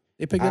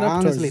 They pick I it up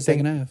towards honestly the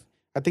second think- half.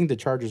 I think the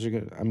Chargers are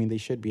gonna. I mean, they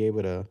should be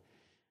able to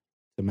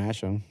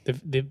mash them.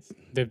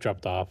 They've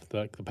dropped off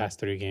the past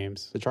 3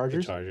 games. The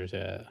Chargers.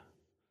 Yeah.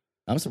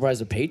 I'm surprised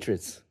the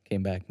Patriots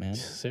came back, man.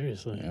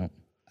 Seriously. You know?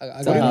 I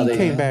What got do you mean they-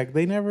 came back?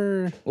 They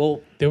never.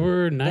 Well, They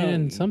were 9 No,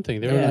 and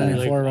something. They yeah, were 9 and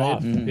like 4, right?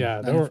 off. Mhm.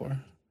 Yeah, they were. 94.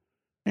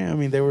 Yeah, I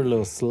mean, they were a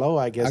little slow,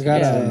 I guess. I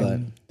got Yeah, the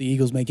but-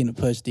 Eagles making a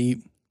push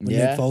deep. With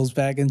Yeah. Nick Foles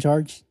back in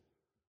charge,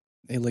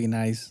 they looking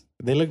nice.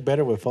 They look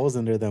better with Foles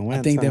in there than Wentz.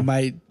 I think they huh?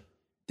 might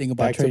think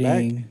about Back to back?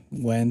 trading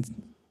Wentz.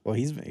 Well,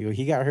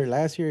 he got hurt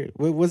last year.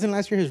 Wasn't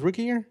last year his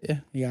rookie year? Yeah,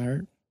 he got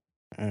hurt.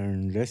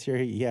 And this year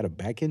he had a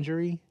back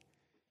injury.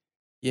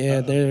 Yeah,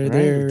 they're Right?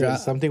 they're.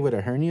 Something with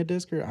a hernia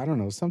disc or I don't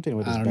know, something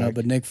with his I don't back. know,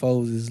 but Nick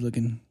Foles is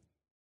looking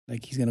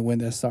like he's gonna win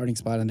that starting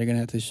spot, and they're gonna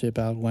have to ship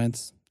out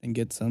Wentz and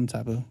get some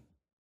type of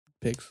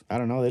picks. I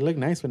don't know. They look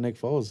nice with Nick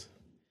Foles.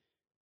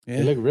 Yeah,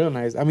 They look real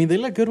nice. I mean, they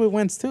look good with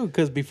Wentz too.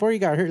 Because before he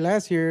got hurt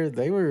last year,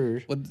 they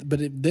were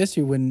this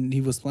year when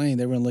he was playing,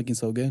 they weren't looking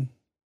so good.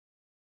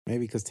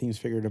 maybe because teams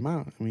figured him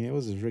out. I mean, it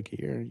was his rookie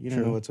year. You don't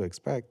True. know what to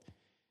expect.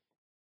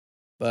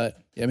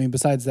 But I mean,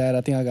 besides that,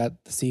 I think I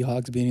got the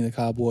Seahawks beating the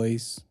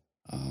Cowboys.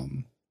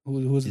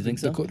 Who's You think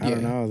so? I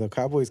don't know. The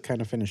Cowboys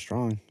kind of finished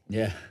strong.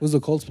 yeah. Who's the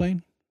Colts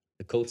playing?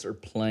 The Colts are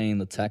playing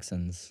the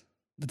Texans.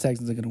 The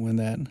Texans are gonna win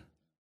that.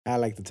 I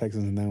like the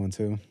Texans in that one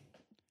too.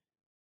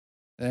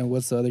 And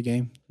what's the other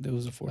game? There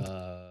was the fourth.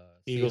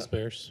 Eagles,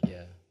 Bears.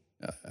 Yeah.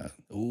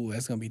 Ooh,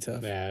 that's gonna be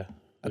tough. Yeah.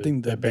 I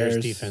think the Bears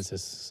Bears- defense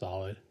is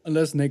solid.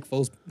 Unless Nick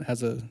Foles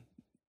has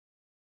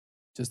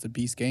just a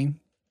beast game,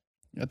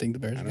 I think the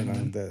Bears I are don't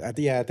gonna know.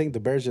 win. I think the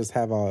Bears just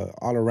have a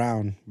all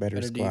around better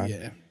Better D, squad.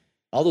 yeah.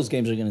 All those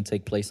games are going to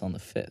take place on the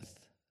 5th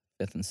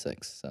and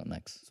 6th. So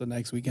next. So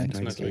next weekend. Next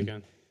Next week.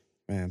 weekend.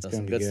 Man, it's So gonna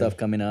some be good stuff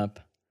coming up.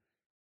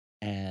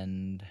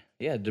 And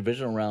yeah,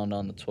 divisional round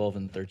on the 12th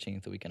and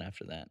 13th, the weekend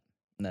after that.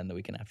 And then the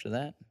weekend after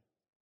that,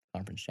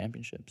 conference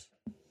championships.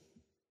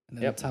 And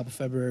then Yep. top of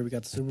February we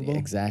got the Super Bowl.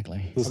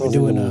 Exactly. Who's Are we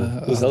doing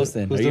Who's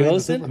hosting? who's Are you doing the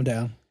hosting? I'm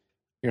down.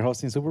 You're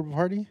hosting Super Bowl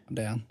party, I'm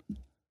down.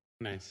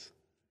 Nice.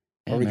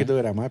 Yeah, or we man. could do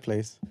it at my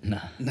place.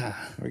 Nah, Nah,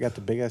 We got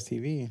the big ass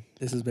TV.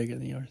 this is bigger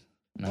than yours.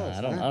 nah, it's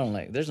I don't. not. I don't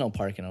like. There's no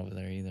parking over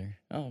there either.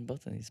 Oh,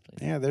 both of these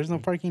places. Yeah, there's no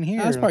parking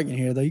here. I was parking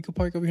here though. You could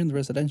park over here in the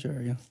residential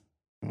area.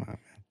 Come on,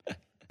 man.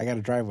 I got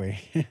a driveway.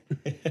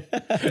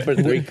 For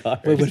 3 cars.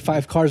 With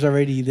 5 cars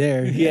already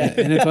there. Yeah.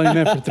 and it's only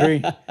meant for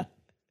 3.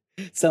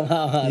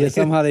 Somehow. Yeah,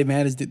 somehow they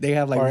managed it. They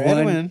have like or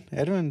one.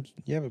 Edwin,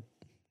 you have a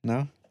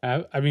no?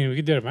 I mean, we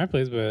could do it at my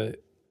place,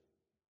 but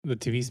the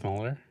TV's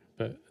smaller.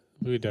 But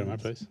we could do it at my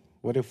place.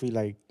 What if we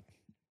like?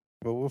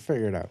 Well, we'll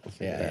figure it out.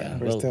 Yeah.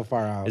 We're Well, still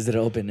far out. Is it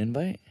an open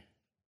invite?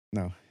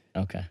 No.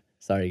 Okay.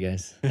 Sorry,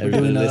 guys. We're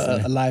Everybody doing a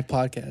listening. live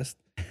podcast,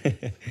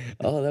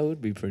 Oh, that would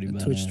be pretty a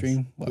badass. Twitch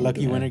stream. while we're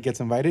Lucky doing winner it. gets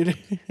invited.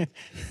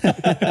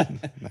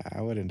 Nah,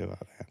 I wouldn't do all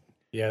that.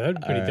 Yeah, that'd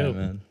be pretty All right, dope.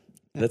 man.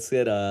 Let's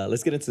get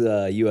into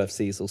the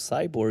UFC. So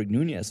Cyborg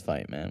Nunez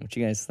fight, man. What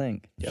you guys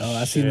think? Yo,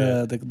 I seen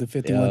the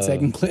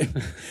 51-second clip.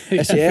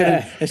 That should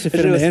Yeah. fit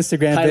in the was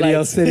Instagram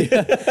video highlights. city.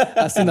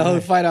 I seen the whole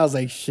fight. I was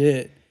like,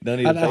 shit. Don't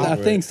need I, to pay I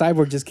for think it.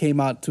 Cyborg just came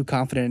out too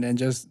confident and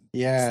just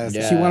Yes.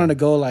 Yeah. she wanted to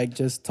go like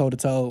just toe to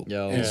toe,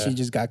 Yo. and Yeah. she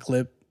just got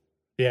clipped.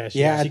 Yeah,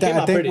 Yeah, she came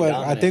out pretty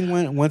I think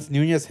when once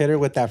Nunez hit her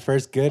with that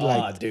first good, Oh,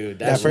 like dude,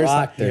 that that first-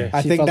 rocked her. Yeah.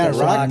 I She think felt that the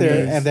rocked her,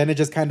 rockness. and then it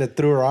just kind of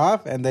threw her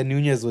off, and then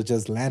Nunez was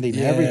just landing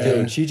Yeah.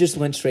 everything. Dude, she just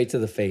went straight to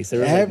the face. There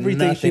was like Everything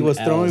she nothing was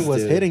throwing else,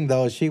 was dude. hitting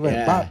though. She went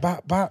Yeah. bop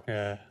bop bop,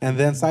 Yeah. and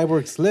then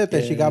Cyborg slipped,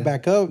 and she got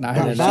back up. Nah,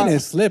 bop, she bop.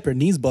 didn't slip. Her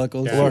knees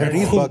buckled. Yeah. Well, her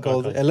knees Ooh.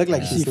 buckled. It looked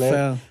like she She slipped,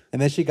 fell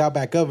and then she got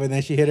back up, and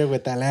then she hit her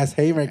with that last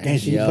haymaker, and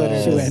she Yo, put her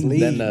She to went sleep.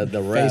 Then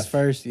the ref. face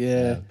first.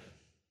 Yeah.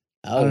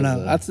 That I don't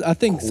was, know. I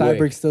think quick.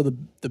 Cyborg's still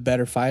the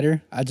better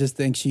fighter. I just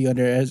think she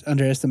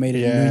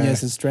underestimated Yeah.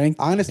 Nunez's strength.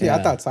 Honestly, I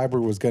Yeah. thought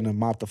Cyborg was gonna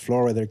mop the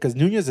floor with her because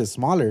Nunez is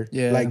smaller.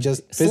 Yeah. like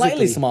just Slightly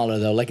physically. smaller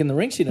though. Like in the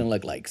ring, she didn't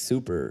look like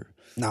super.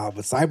 No,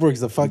 but Cyborg's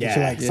the fucking shit.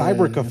 Yeah. Like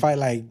Cyborg could Yeah. fight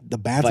like the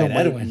Edwin.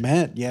 bantamweight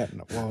men. Yeah,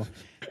 no, well,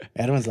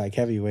 Edwin's like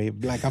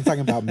heavyweight. Like I'm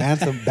talking about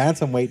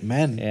bantamweight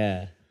men.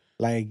 Yeah.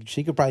 Like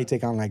she could probably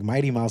take on like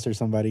Mighty Mouse or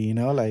somebody. You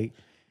know, like.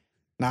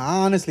 Now I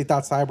honestly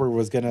thought Cyborg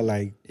was gonna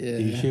like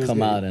Yeah. she was Come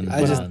gonna- out and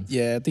I just on.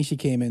 I think she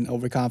came in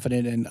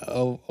overconfident and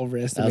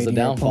overestimating her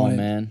downfall, opponent,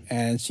 man.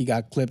 and she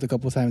got clipped a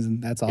couple times,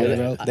 and that's all Yeah, they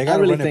wrote. They I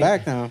gotta really run it think-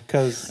 back now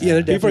because Yeah,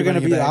 they're people are definitely gonna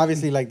running be it back.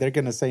 obviously like they're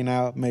gonna say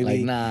now maybe Like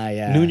nah,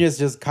 yeah. Nunez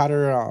just caught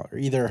her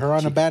either her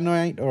on a bad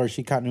night or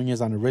she caught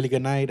Nunez on a really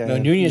good night. No,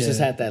 and- Nunez Yeah. just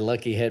had that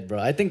lucky hit, bro.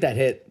 I think that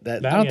hit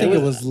that I don't think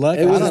it was luck.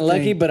 It I wasn't just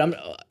lucky, think- but I'm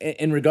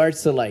in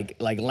regards to like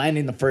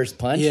landing the first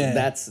punch. Yeah.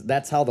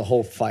 That's how the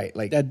whole fight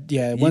like That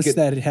you once could-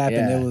 that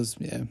happened, yeah.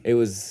 it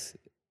was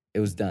it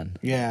was done.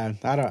 Yeah,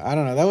 I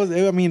don't know. That was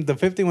I mean the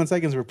 51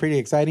 seconds were pretty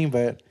exciting,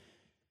 but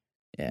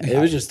Yeah, it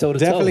was just toe to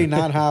toe. definitely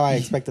not how I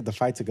expected the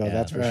fight to go. Yeah,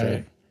 that's for right.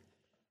 sure.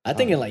 I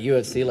think in like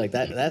UFC, like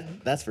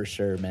that's for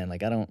sure, man.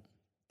 Like I don't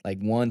like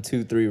 1,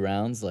 2, 3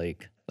 rounds.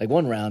 Like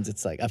 1 rounds,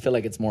 it's like I feel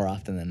like it's more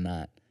often than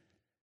not.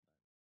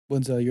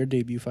 When's your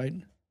debut fight?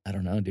 I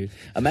don't know, dude.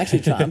 I'm actually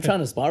trying. I'm trying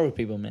to spar with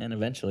people, man.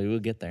 Eventually, we'll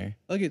get there.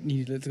 Look at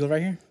you. Let's go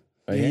right here.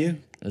 Right Yeah, here? you.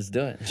 Let's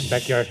do it.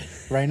 Backyard.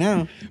 Right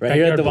now, Right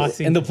here at Backyard the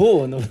boxing. in the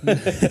pool.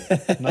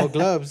 no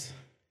gloves.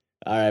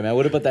 All right, man.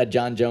 What about that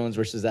John Jones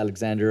versus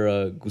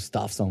Alexander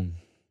Gustafsson?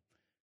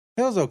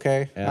 It was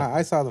okay. Yeah.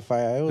 I saw the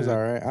fight. It was all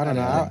right. I don't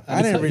know. Yeah.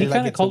 I didn't really He like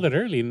kind it. of called it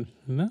early.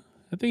 No,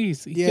 I think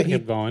he Yeah, could he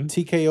keep going.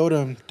 TKO'd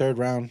him third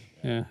round.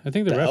 Yeah, I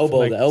think the The ref elbow,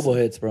 like, the elbow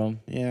hits, bro.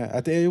 Yeah,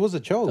 I think it was a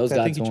choke. Those I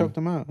got think he to him. choked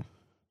him out.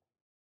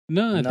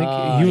 No, I No,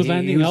 think he was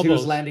landing He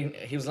elbows.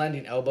 was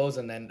landing elbows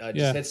and then just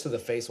Yeah. hits to the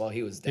face while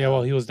he was down. Yeah,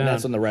 while he was And down.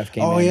 that's when the ref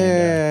came Oh in.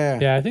 yeah,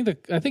 and, yeah,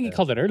 Yeah, I think he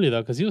called it early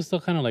though, because he was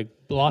still kind of like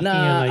blocking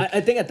Nah, and like.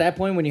 I think at that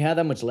point when you have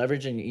that much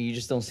leverage and you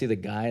just don't see the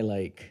guy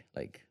like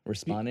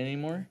responding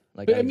anymore.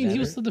 Like, but I mean, he Alexander.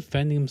 was still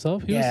defending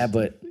himself. He Yeah, was,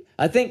 but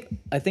I think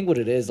what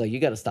it is like you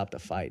got to stop the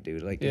fight,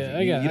 dude. Like, Yeah,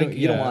 if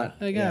you don't want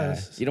I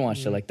guess. you don't want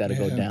shit like that to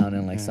go down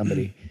and like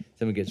somebody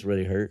gets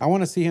really hurt. I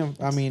want to see him.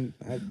 I mean,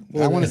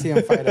 I want to see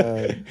him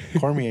fight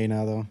Cormier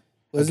now, though.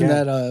 Wasn't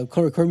Again. that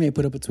Cormier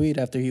put up a tweet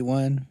after he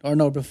won, or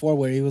no, before,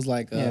 where he was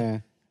like, Yeah,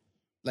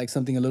 like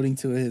something alluding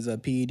to his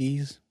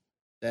PEDs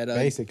that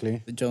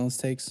basically. the Jones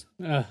takes.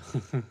 Uh,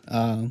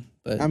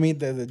 But I mean,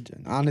 the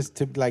honest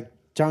to like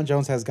John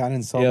Jones has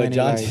gotten so Yo, many.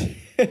 John.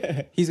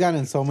 Like, he's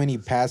gotten so many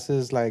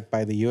passes like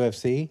by the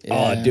UFC.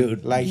 Oh, Yeah.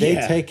 dude. Like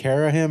yeah. they take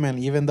care of him, and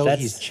even though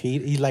That's- he's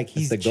cheated,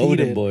 he's the golden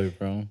cheated. boy,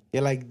 bro.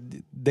 Yeah, like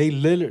they've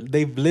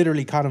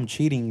literally caught him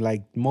cheating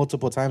like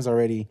multiple times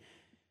already,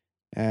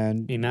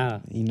 and y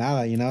nada.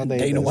 nada, you know, they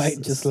Dana just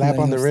White just slap on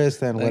letting the him-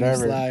 wrist and letting him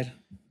whatever. slide.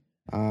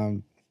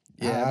 I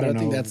Yeah, but don't I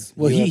think know. that's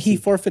well. He UFC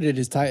forfeited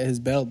his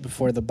belt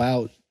before the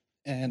bout,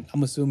 and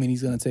I'm assuming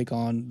he's gonna take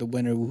on the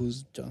winner,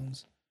 who's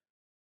Jones.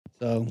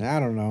 So I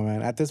don't know,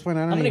 man. At this point,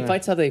 I don't How many even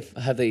fights have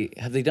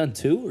they done?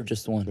 2 or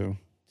just 1? do.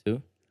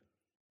 2.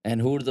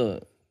 And who were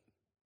the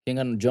King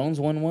on Jones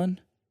won 1?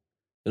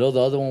 The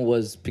other one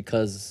was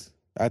because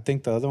I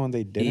think the other one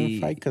they didn't He-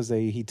 fight because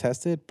he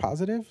tested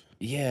positive,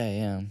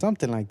 yeah.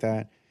 something like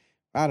that.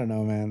 I don't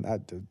know, man.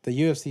 The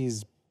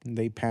UFC's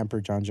they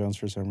pamper John Jones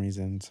for some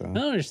reason. So I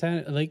don't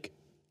understand. Like,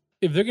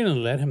 if they're gonna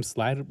let him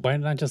slide, why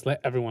not just let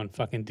everyone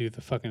fucking do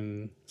the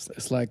fucking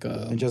it's like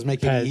and just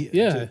make Pad- it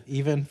yeah.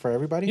 even for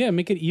everybody. yeah,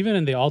 make it even,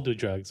 and they all do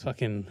drugs.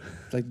 Fucking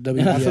like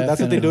WBF. That's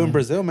what they and, do in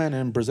Brazil, man.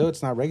 In Brazil,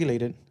 it's not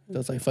regulated.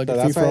 That's like So fucking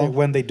free that's for why all.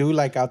 when they do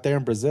like out there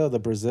in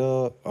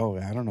Brazil, oh,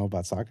 I don't know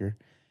about soccer.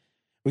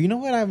 Well, you know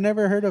what? I've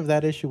never heard of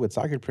that issue with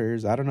soccer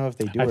players. I don't know if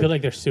they do I it. feel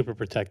like they're super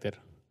protected.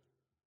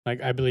 Like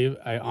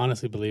I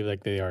honestly believe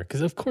like they are,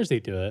 because of course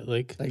they do it.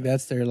 Like Like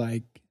that's their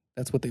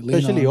that's what they lean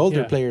especially on.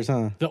 older Yeah. players,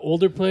 huh? the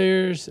older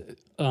players,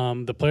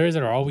 the players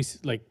that are always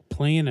like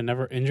playing and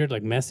never injured,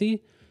 like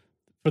Messi,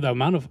 for the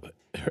amount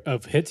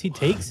of hits he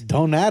takes.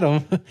 Don't add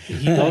him.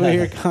 Over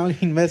here calling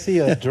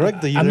Messi a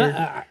drug dealer. I'm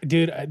not,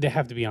 dude. They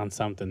have to be on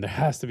something. There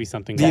has to be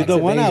something. The going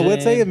on. one I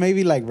would say evasion. is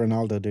maybe like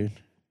Ronaldo, dude.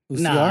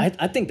 Who's Nah, CR?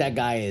 I think that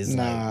guy is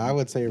Nah, like, I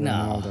would say no,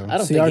 Ronaldo. I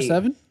don't think he,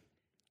 CR7?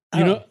 I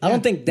You don't, know- I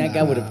don't think that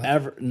guy would have Nah.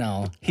 ever.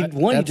 No, he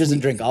That's- doesn't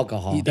he- drink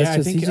alcohol. That's Yeah, I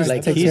just think he just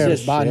like, takes he's care of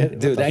just his body. shit.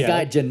 Dude, that Yeah.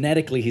 guy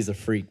genetically he's a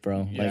freak,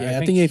 bro. Yeah. Like, Yeah, I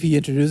think- think if he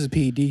introduces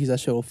PEDs, that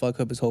shit will fuck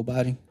up his whole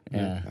body.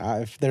 yeah.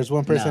 If there's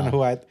one person No.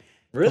 who I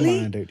Really?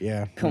 come on, dude,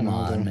 yeah, Come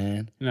Ronaldo. on,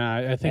 man. Nah,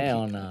 I think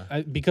Hell no.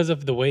 because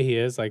of the way he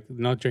is, like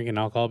not drinking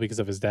alcohol because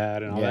of his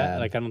dad and all Yeah. that.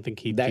 Like I don't think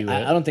he'd That, do it.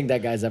 I don't think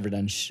that guy's ever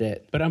done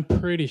shit. But I'm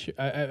pretty sure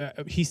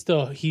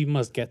he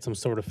must get some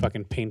sort of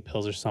fucking pain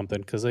pills or something,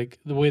 because like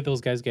the way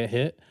those guys get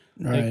hit,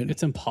 Right. like,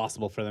 it's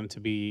impossible for them to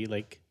be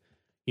like,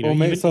 you know, Well,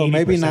 maybe, even so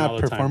maybe 80% all not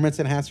the time. performance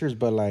enhancers,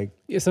 but like,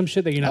 Yeah, some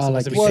shit that you're not Oh, supposed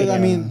like to be the taking. well,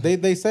 I Yeah.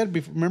 mean, they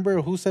said.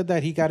 Remember who said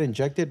that he got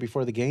injected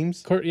before the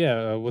games? What's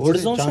Cortisone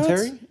his- John shots?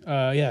 Terry.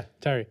 Yeah,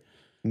 Terry.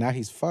 Now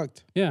he's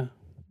fucked. Yeah,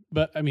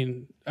 but I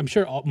mean, I'm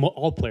sure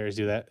all players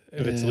do that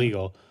if it's Yeah.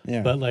 legal.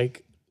 Yeah. But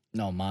like,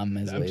 No, mom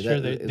is. I'm way. sure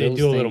That- they those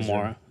do a little things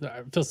more. are-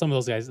 I feel some of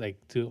those guys like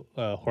do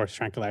horse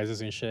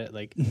tranquilizers and shit.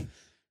 Like, They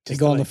just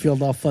go to, on the like-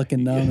 field all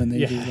fucking numb, and they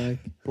Yeah. just like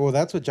Well,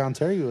 that's what John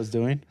Terry was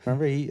doing.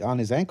 Remember, he on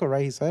his ankle,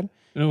 right? He said.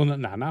 No,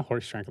 not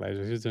horse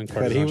tranquilizers. He was doing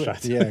But he cortisone was,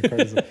 shots. yeah,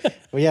 cortisone.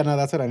 Well, yeah, no,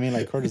 that's what I mean,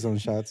 like cortisone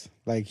shots.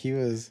 Like he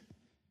was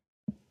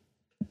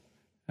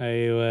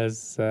I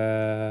was.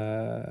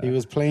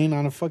 playing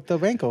on a fucked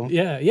up ankle,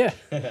 Yeah, yeah,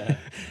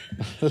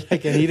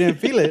 like, and he didn't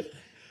feel it.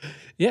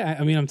 yeah.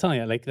 I mean, I'm telling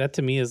you, like that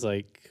to me is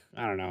like,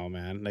 I don't know,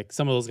 man. Like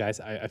some of those guys,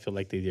 I feel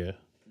like they do.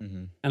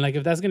 Mhm. And like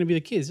if that's gonna be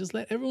the case, just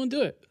let everyone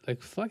do it.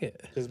 Like fuck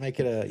it. Just make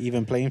it a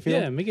even playing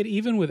field. Yeah, make it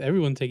even with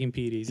everyone taking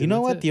PEDs. You and know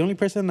that's what? it. The only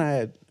person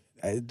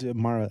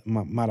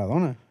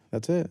Maradona.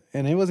 That's it.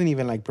 And it wasn't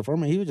even like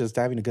performing. He was just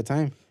having a good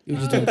time. he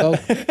was just doing coke.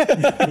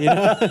 You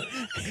know?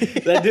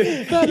 That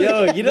dude,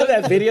 yo, you know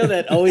that video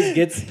that always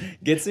gets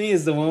me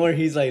is the one where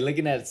he's like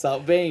looking at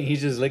Salt Bay and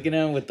he's just looking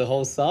at him with the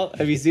whole salt.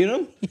 Have you seen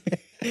him?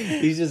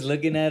 He's just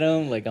looking at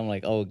him like I'm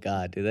like, oh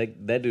god, dude,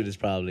 that dude is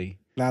probably.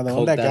 Now the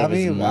one Coked that out got of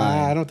his me,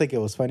 mind. I don't think it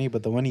was funny,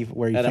 but the one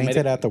where he That I made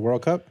fainted it? at the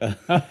World Cup.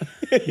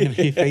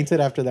 He fainted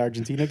after the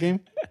Argentina game.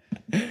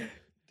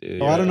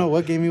 Dude, Oh, I don't know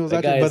what game he was That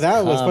watching, guy but is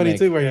that was funny comic.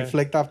 too, where Yeah. he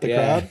flicked off the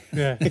Yeah. crowd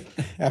Yeah.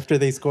 after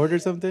they scored or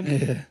something.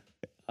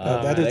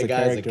 That is that a guy's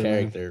character. a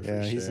man. character.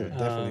 Yeah, For he's sure.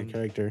 definitely a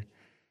character.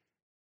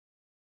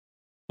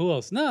 Who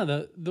else?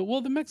 No,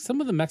 some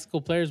of the Mexico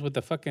players with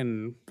the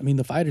fucking I mean,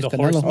 the fighters, The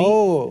horse Canelo. meat.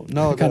 Oh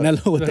no,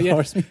 Canelo with the Yeah.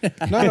 horse meat.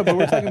 no, but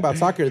we're talking about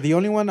soccer. The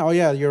only one, oh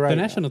yeah, you're right. the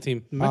national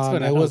team. Mexico It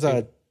national was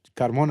team.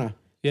 Carmona,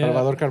 Yeah.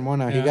 Salvador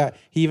Carmona. Yeah.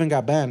 He even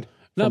got banned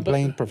No, from but-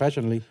 playing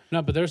professionally.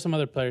 No, but there are some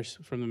other players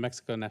from the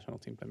Mexico national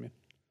team. I mean,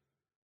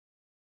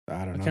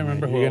 I don't know. can't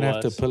remember man. who You're it gonna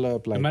have was. to pull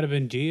up it like might have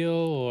been Gio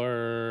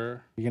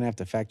or you're gonna have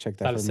to fact check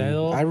that for me.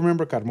 Salcedo. I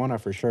remember Carmona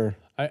for sure.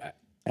 I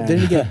And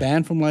Didn't he get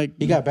banned from like?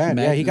 he got banned.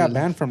 Yeah, matches he got or-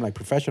 banned from like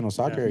professional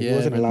soccer. He Yeah,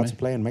 wasn't allowed man. to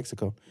play in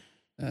Mexico.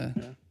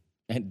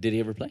 And did he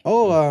ever play?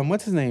 Oh,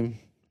 what's his name?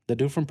 The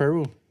dude from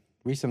Peru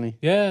recently.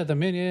 yeah, the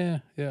man,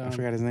 yeah. I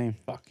forgot his name.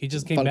 Fuck, he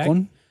just came back.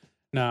 Falcon?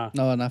 Nah,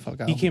 No, not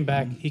Falcao. he came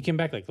back. He came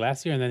back like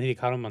last year, and then he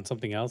caught him on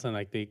something else, and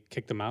like they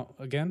kicked him out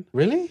again.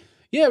 Really?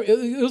 Yeah,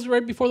 it was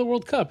right before the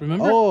World Cup.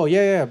 Remember? Oh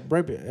yeah.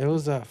 Right. It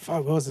was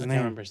fuck. What was his I name?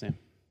 can't remember his name.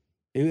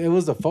 It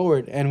was the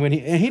forward, and when he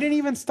didn't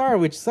even start,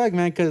 which sucked,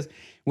 man. Because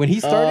when he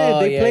started, Oh,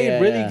 they yeah, played yeah,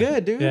 really yeah.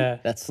 good, dude. Yeah,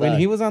 That's When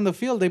he was on the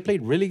field, they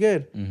played really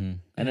good. Mm-hmm.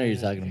 I know what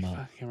you're talking about.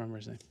 I can't remember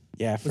his name.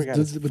 Yeah, I forgot.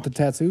 With the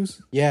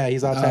tattoos. Yeah,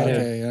 he's all Oh, tatted.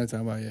 okay, yeah, that's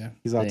about yeah.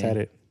 He's all Dang.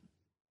 tatted.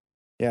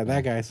 Yeah,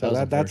 that guy. So That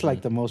was that's like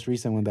unfortunate. the most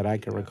recent one that I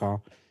can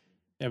recall.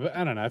 Yeah, but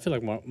I don't know. I feel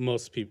like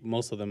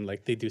most of them,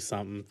 like they do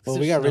something. Well, There's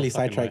we got no really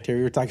fucking sidetracked way. here.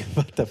 We were talking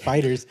about the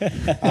fighters,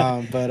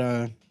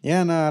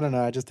 yeah, no, I don't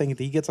know. I just think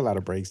he gets a lot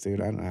of breaks,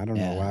 dude. I don't know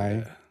Yeah.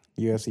 why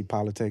UFC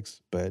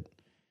politics, but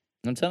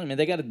I'm telling you, man,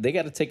 they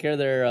gotta take care of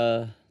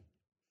their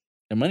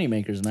money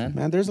makers, man.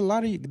 man, there's a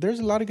lot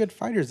of good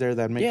fighters there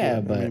that make Yeah,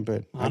 you, but I mean,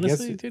 but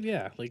Honestly, I guess dude,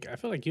 yeah. Like I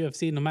feel like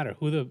UFC, no matter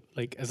who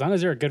as long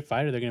as you're a good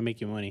fighter, they're gonna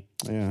make you money.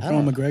 yeah. I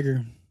Conor don't-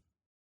 McGregor.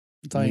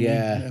 That's all you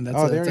Yeah. need. And that's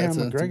Oh, a, they already that's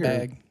have a, it's a McGregor.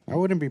 bag. I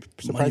wouldn't be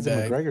surprised if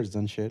bag. McGregor's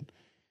done shit.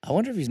 I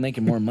wonder if he's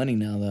making more money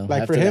now, though.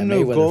 Like for after him that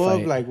to Mayweather go up,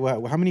 fight.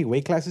 like how many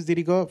weight classes did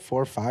he go up?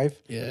 4 or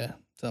 5? Yeah,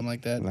 something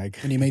like that. Like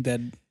when he made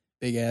that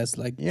big ass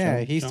like. yeah,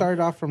 jump. he jump.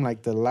 started off from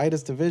like the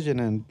lightest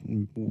division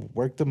and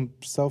worked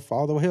himself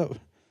all the way up.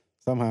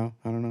 Somehow,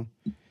 I don't know.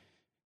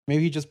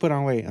 Maybe he just put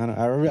on weight. I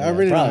really Yeah,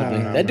 don't probably.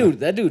 know.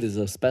 That dude is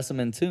a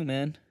specimen too,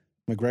 man.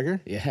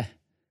 McGregor Yeah,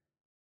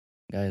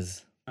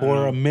 guys, for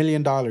 $1 Um,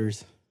 million,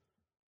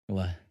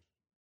 what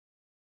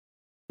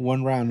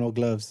 1 round, no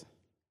gloves.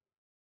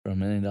 for $1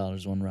 million,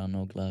 1 round,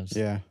 no gloves.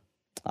 Yeah,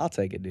 I'll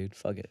take it, dude.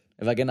 Fuck it.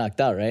 If I get knocked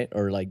out, right?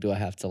 Or like, do I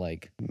have to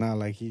like? not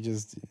like he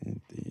just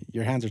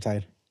your hands are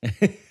tied.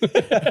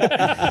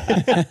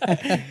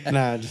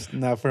 Nah,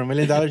 for $1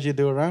 million you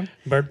do a round.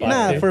 Bird box,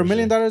 Nah, yeah. for $1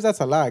 million that's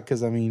a lot.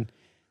 Because I mean,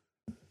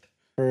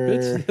 for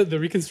Bitch, the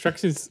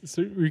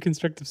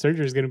reconstructive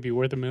surgery is gonna be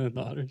worth $1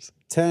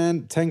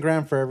 million. 10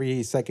 grand for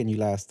every second you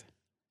last.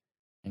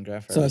 And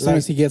graph So as soon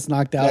as he gets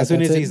knocked out, As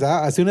soon as that's it? he's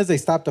out, as soon as they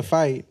stop the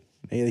fight,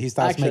 he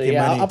stops Actually, making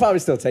yeah, money. I'll probably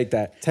still take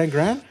that. 10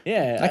 grand?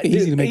 Yeah, I can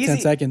easily make 10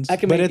 seconds. I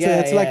can But make,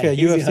 it's like a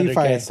easy UFC 100K.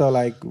 fight. So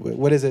like,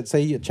 what is it?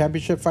 Say a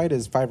championship fight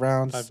is 5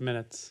 rounds, 5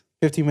 minutes.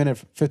 15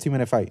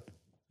 minute fight,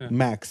 Yeah.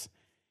 max.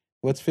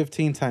 What's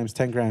 15 times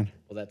 10 grand?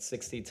 Well, that's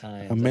 60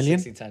 times. A million?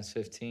 60 times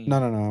 15. No,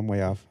 I'm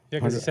way off. Yeah,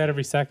 because you 100 said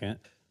every second.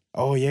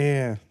 Oh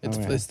yeah. It's,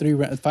 Oh,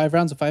 yeah. it's 5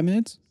 rounds of 5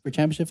 minutes for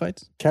championship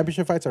fights.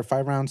 Championship fights are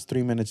 5 rounds,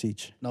 3 minutes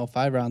each. No,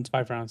 5 rounds,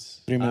 5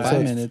 rounds. 3 minutes. 5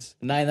 So it's- minutes.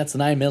 That's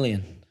 9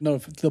 million. No,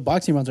 the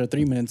boxing rounds are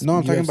 3 minutes. No,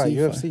 I'm talking about fight.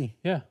 UFC.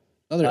 Yeah,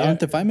 Oh, they're Yeah. aren't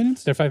they 5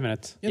 minutes? they're 5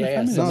 minutes. Yeah, they're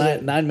 5 So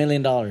minutes. No, $9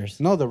 million.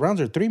 No, the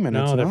rounds are 3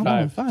 minutes. No, they're no?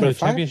 5. five. For the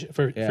Five? championship,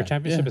 for Yeah.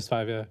 championship Yeah. is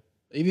 5. Yeah.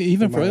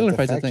 Even Might for regular have to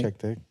fights, I fact think. check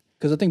that.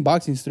 Because I think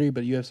boxing's 3,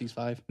 but UFC's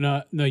 5.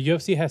 No,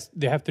 UFC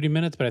they have 3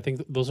 minutes, but I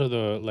think those are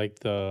the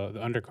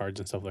undercards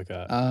and stuff like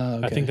that.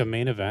 Okay. I think the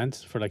main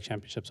events for like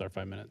championships are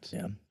 5 minutes.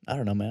 Yeah, I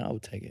don't know, man. I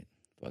would take it.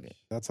 Fuck it.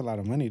 That's a lot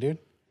of money, dude.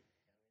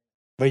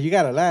 But you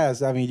gotta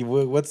last. I mean,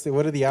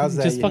 what are the odds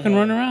that Just fucking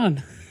run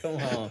around. Come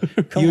on.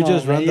 You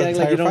just run the You act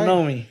like entire you don't fight?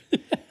 know me.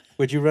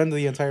 would you run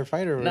the entire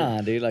fight or?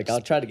 Nah, dude. Like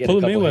I'll try to get Pull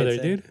a couple Mayweather,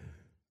 hits in. dude.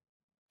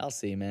 I'll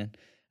see, man.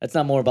 It's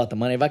not more about the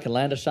money. If I can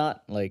land a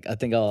shot, like I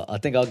think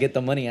I'll get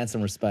the money and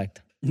some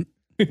respect.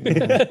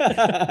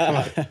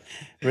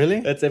 Really?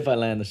 That's if I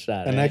land a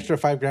shot. An right? extra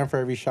 $5,000 for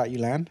every shot you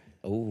land?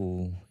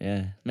 Ooh,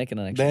 yeah, making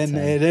an extra. Then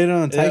 10. they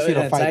don't entice you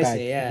to It fight entice back.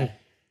 me, yeah.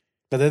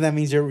 But then that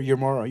means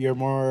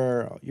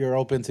you're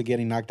open to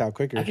getting knocked out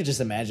quicker. I could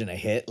just imagine a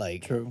hit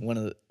like True. one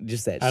of the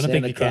just that I don't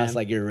shin think you across can.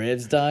 like your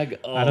ribs, dog.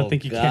 Oh, I don't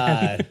think you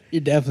can. God.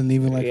 You're definitely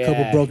leaving like a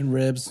couple Yeah. broken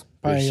ribs,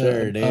 probably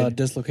sure, a dude.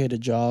 dislocated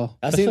jaw.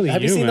 I've seen, Especially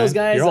have you you, seen those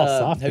man. guys? You're all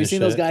soft have you and seen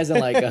those shit. guys in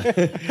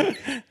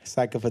like?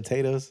 Sack of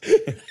potatoes.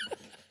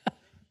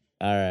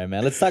 All right,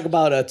 man. Let's talk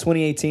about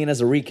 2018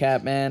 as a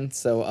recap, man.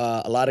 So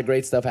a lot of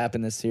great stuff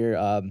happened this year.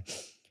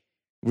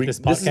 This is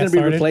podcast going to be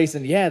started?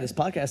 replacing. Yeah, this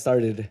podcast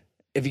started.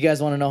 If you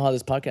guys want to know how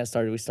this podcast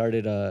started, we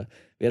started.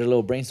 We had a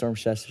little brainstorm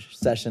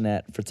session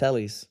at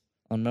Fratelli's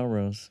on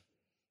Melrose.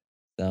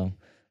 So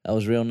that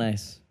was real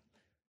nice.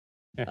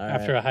 Yeah, All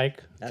after right. a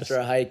hike. After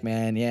a hike,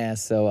 man. Yeah.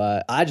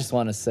 So I just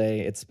want to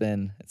say it's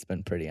been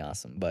pretty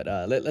awesome. But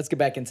let's get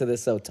back into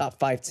this. So top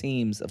 5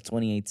 teams of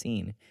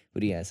 2018. Who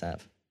do you guys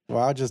have?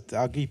 Well,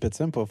 I'll keep it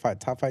simple.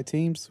 Top 5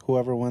 teams.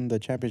 Whoever won the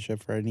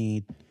championship for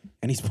any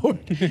sport.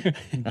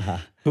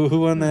 Who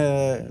won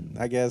the?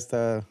 I guess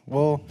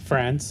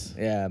France.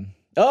 Yeah.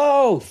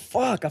 Oh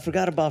fuck! I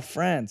forgot about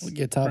France. We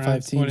get top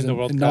France 5 teams winning the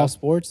World in all Cup.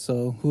 sports.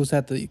 So who's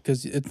had the?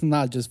 Because it's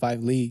not just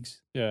 5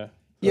 leagues. Yeah. So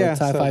Yeah,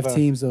 top so 5 the-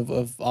 teams of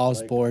all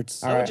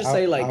sports. I would just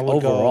say, like, I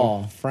would go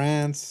overall.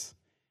 France.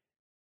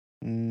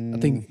 I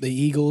think the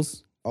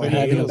Eagles Oh, are the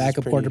having a Eagles is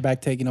backup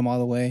quarterback taking them all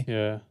the way.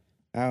 Yeah.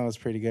 that was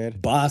pretty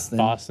good. Boston.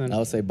 Boston. I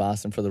would say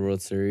Boston for the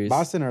World Series.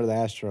 Boston or the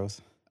Astros?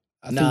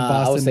 I think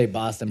Nah, I would say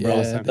Boston, bro.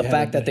 Yeah, the they fact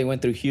had that they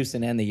went through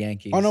Houston and the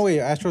Yankees. Oh no, wait,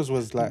 Astros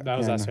was like That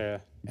was last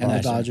year. and the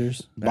Boston.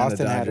 Dodgers.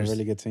 Boston had a Dodgers.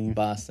 really good team.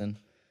 Boston.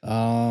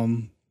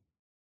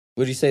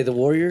 Would you say the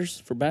Warriors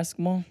for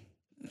basketball?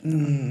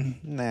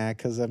 Nah,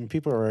 because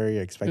people are already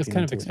expecting.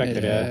 kind of them to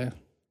expected. Yeah.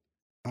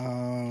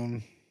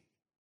 win.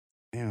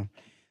 Yeah.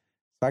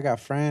 So I got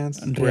France.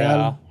 And Real.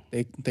 Real,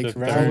 they The Real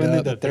cleaned winning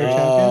up. the third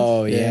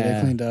Oh Yeah, yeah.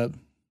 they cleaned up.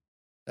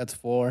 That's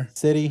 4.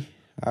 City.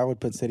 I would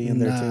put City in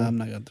there Nah, too. I'm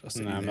not gonna throw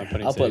City. Nah, I'm there. not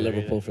putting I'll put City there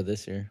Liverpool either. for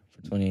this year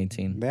for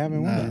 2018. They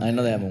haven't Nah. won. I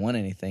know they haven't won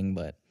anything,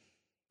 but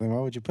Then why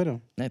would you put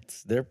them?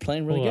 they're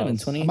playing really Who good in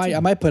else? 2018. I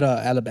might put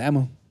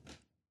Alabama,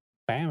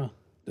 Bama.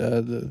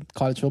 the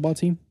college football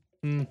team,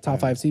 Mm. top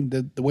 5 team.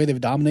 The way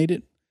they've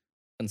dominated,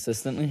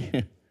 consistently.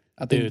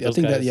 I Dude, think those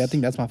I guys-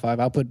 think that's my 5.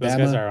 I'll put Those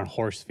guys Bama. are on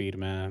horse feed,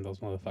 man. Those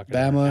motherfuckers.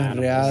 Bama, are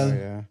animals.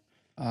 Real.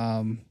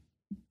 Yeah.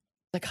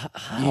 Like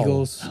how?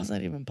 Eagles. How's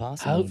that even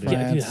possible? How, dude? yeah, dude,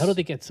 France. how do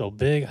they get so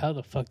big? How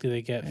the fuck do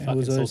they get Yeah, fucking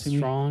who's the so other team?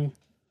 strong?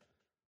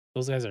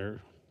 Those guys are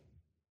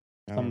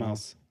I don't something know.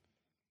 else.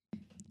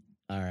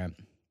 All right.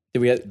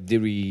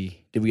 Did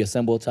we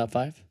assemble a top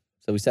 5?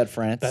 So we said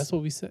France. That's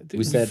what we said. Dude.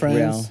 We said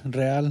France,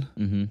 Real,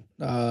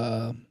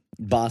 Mm-hmm.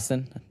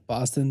 Boston.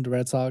 Boston, the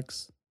Red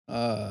Sox,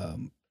 the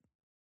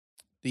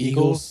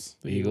Eagles.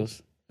 The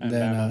Eagles. and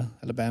and then Bama.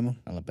 Alabama.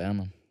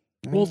 Alabama.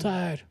 Roll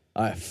Tide.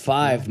 All right.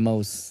 5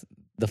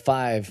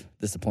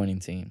 disappointing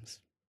teams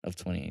of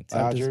 2018.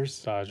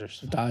 Dodgers.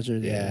 Dodgers.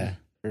 Dodgers. Yeah.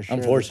 For sure,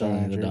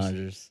 Unfortunately, the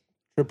Dodgers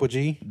Triple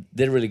G.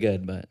 did really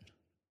good, but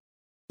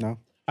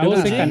I would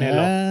say Nah.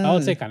 Canelo. I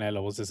would say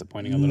Canelo was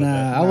disappointing a little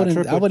Nah, bit. I wouldn't.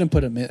 Triple- I wouldn't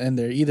put them in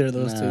there. Either of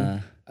those nah.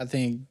 two. I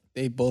think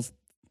they both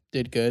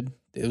did good.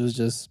 It was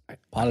just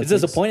It's politics.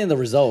 disappointing the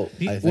result. I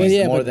think, Well,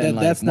 yeah, more but than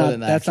that's more not than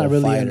the that's not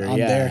actual really fighter. on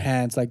yeah. their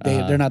hands. Like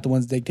they're not the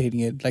ones dictating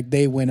it. Like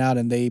they went out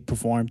and they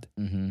performed,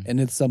 Mhm. and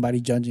it's somebody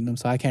judging them.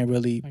 So I can't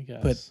really I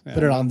guess, put yeah.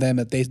 it on them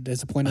that they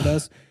disappointed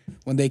us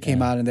when they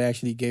came out and they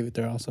actually gave it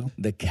there. Also,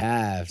 The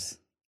Cavs,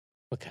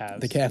 What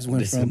Cavs? the Cavs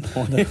went from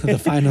Disappointed. the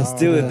finals.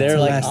 dude, they're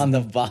to like last. on the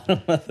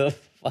bottom of the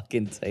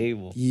fucking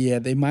table. Yeah,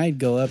 they might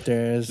go up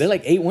there as They're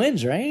like 8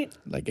 wins, right?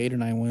 like 8 or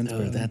 9 wins. Dude,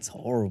 but- that's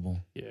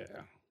horrible. Yeah.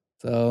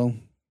 so.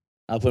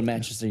 I'll put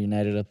Manchester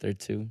United up there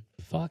too.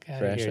 Fuck out of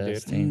Trash here,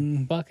 ass dude.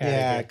 team. Fuck out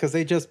Yeah, of here. because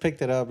they just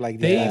picked it up. Like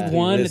They Yeah,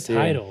 won the this year.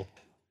 title.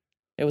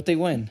 Hey, what they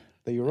win?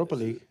 the Europa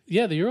League.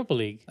 Yeah, the Europa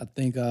League. I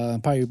think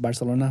probably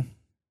Barcelona.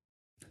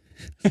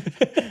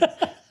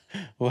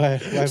 Why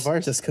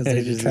Barca? Just because they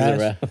He's did just trash.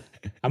 around.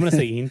 I'm gonna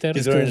say Inter.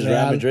 He's wearing his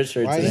Real Real. Madrid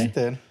shirt Why today.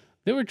 Inter?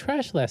 They were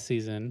trash last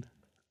season.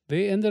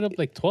 They ended up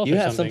like 12th You or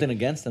have something. something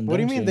against them. What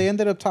do you don't mean? They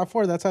ended up top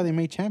 4. That's how they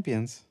made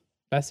champions.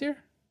 Last year?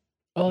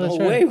 Oh, No that's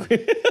right.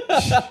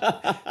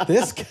 way.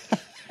 This guy,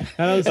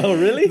 That was, Oh,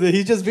 really?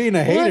 he's just being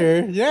a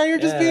hater. Yeah, you're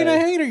just being a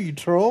Yeah. hater, you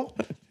troll.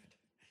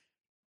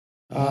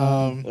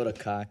 What a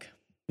cock.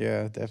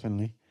 Yeah,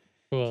 definitely.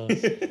 Who else?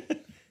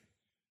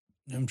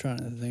 I'm trying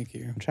to think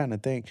here. I'm trying to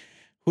think.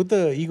 Who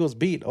the Eagles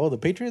beat? Oh, the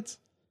Patriots?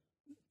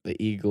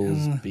 The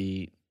Eagles Uh,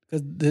 beat.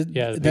 Because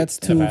Yeah, that's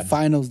the 2 Pats.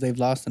 finals they've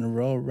lost in a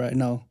row, right?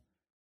 No,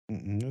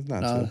 It's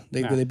not no, so.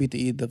 they Nah. they beat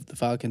the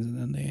Falcons and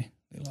then they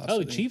lost. Oh,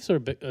 to the Chiefs were a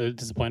big,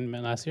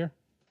 disappointment last year.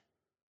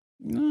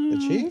 No, The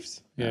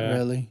Chiefs? Not Yeah.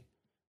 really.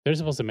 They're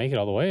supposed to make it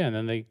all the way, and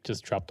then they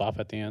just dropped off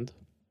at the end.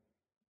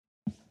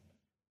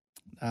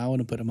 I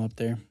wouldn't put them up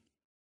there.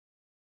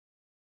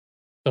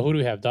 So who do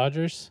we have?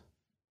 Dodgers,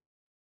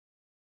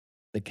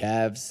 The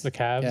Cavs. the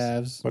Cavs.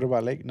 Cavs. What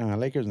about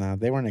Lakers? Now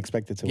they weren't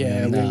expected to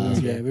Yeah, win.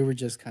 No. we were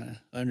just kind of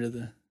under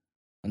the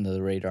Under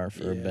the radar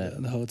for a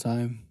bit. the whole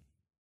time.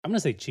 I'm gonna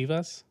say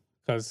Chivas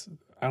because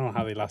I don't know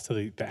how they lost to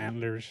the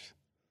Antlers.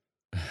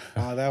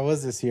 Oh, that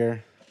was this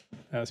year.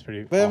 That's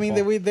pretty. But I mean,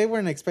 awful. they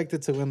weren't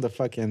expected to win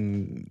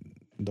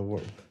the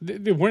world.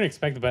 They weren't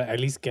expected, but at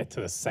least get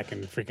to the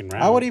second freaking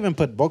round. I would even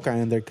put Boca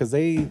in there because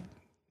they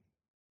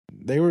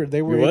were would?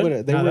 able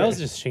to. They Nah, were, that was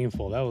just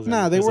shameful. That was they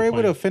were able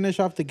to disappointing. finish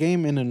off the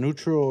game in a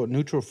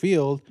neutral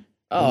field.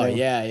 Oh And they-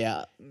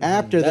 yeah.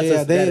 After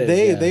That's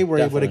they were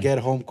able to definitely. get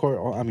home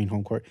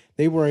court.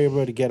 They were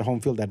able to get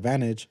home field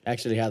advantage.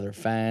 Actually have their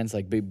fans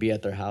like be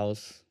at their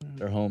house,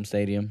 their home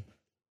stadium.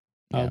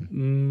 Yeah.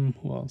 Who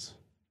else?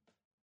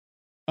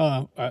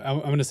 I'm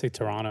gonna say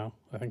Toronto.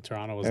 I think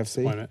Toronto was a FC?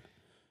 disappointment.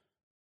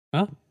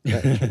 Huh?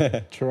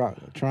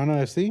 Toronto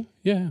FC.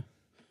 Yeah,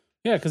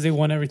 because they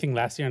won everything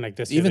last year, and like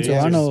this Even year, they just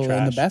Toronto in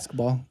the trash.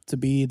 basketball to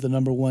be the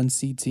number 1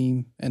 seed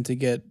team and to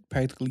get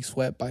practically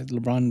swept by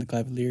LeBron and the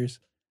Cavaliers.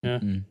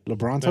 Mm.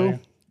 LeBronto.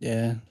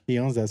 Yeah, He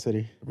owns that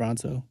city.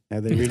 Toronto. Yeah,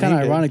 they It's renamed kind of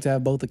it. ironic to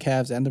have both the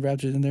Cavs and the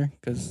Raptors in there,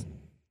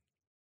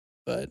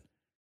 but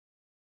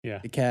Yeah,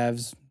 the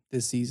Cavs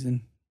this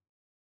season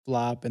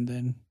flop, and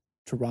then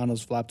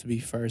Toronto's flop to be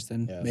first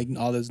and Yeah. making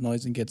all this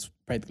noise and gets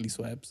practically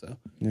swept. So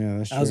Yeah,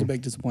 that's that was a true.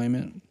 big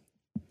disappointment,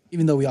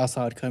 even though we all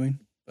saw it coming.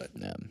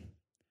 Yeah.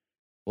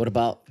 What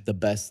about the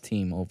best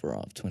team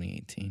overall of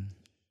 2018?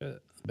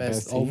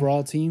 Best team?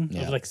 overall team.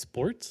 Yeah. of like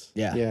sports,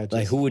 Yeah. Yeah, Like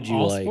just who would you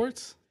all like?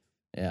 sports.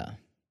 Yeah.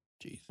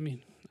 Jeez. I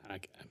mean,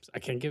 I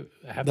can't give.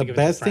 I have The to give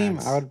best it to team,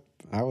 France.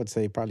 I would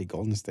say probably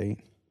Golden State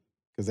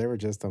because they were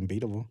just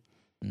unbeatable.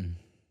 Mm.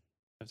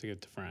 I have to give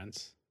it to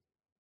France.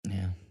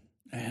 Yeah.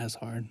 Yeah, that's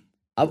hard.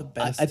 I, The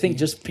best I think team.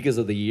 just because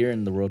of the year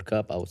in the World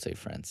Cup, I would say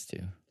France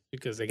too.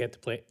 Because they get to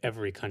play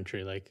every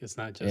country. Like it's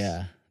not just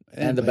Yeah.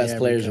 And the play best every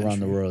players around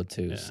the country. world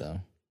too. Yeah. So.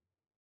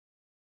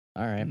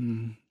 All right.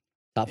 Mm,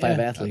 Top five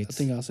yeah, athletes I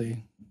think I'll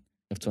say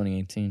of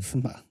 2018.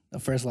 from the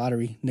first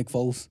lottery, Nick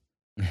Foles.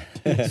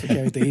 So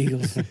carried the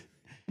Eagles.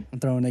 I'm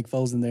throwing Nick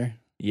Foles in there.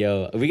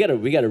 Yo, we gotta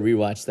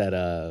rewatch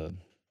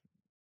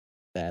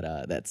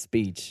that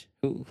speech.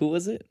 Who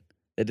was it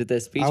that did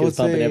that speech? I He was would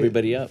pumping say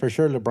everybody up. for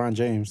sure. LeBron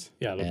James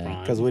yeah, Yeah.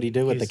 LeBron. because what he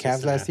did with He's the just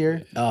Cavs an last year.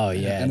 athlete. Oh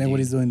yeah. And then what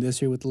dude. he's doing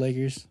this year with the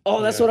Lakers.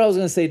 Oh, that's Yeah. what I was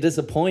gonna say.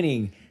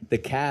 Disappointing the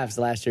Cavs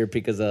last year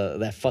because of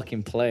that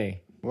fucking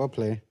play. What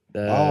play?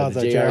 The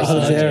the J.R. J.R.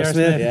 Smith. J.R.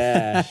 Smith.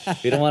 Yeah,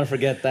 we don't want to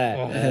forget that.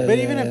 Oh. Yeah. But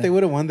even if they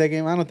would have won that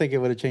game, I don't think it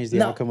would have changed the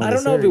No, outcome of I the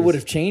don't know if it series. would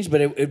have changed,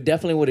 but it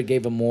definitely would have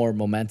gave them more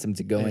momentum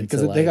to go into.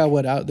 Because Like, they got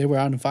what out? They were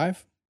out in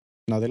 5.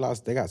 No, they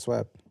lost. They got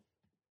swept.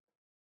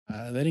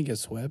 They didn't get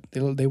swept.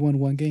 They won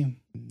one game.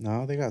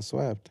 No, they got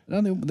swept. No,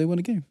 they won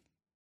a game.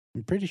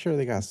 I'm pretty sure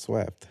they got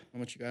swept. How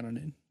much you got on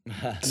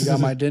it? You got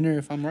my dinner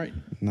if I'm right.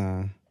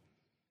 Nah.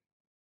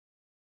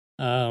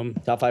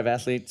 top 5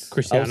 athletes. I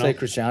Cristiano. would say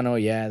Cristiano.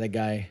 Yeah, that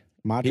guy.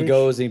 Modric. He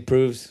goes. He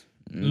proves.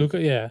 Mm.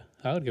 Luca, yeah,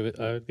 I would give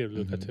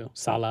Luca Mhm. too.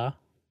 Salah,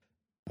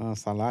 Oh,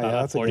 Salah. Yeah,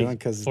 that's 40, a good one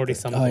because 40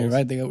 some Oh, goals. you're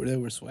right. They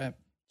were swept.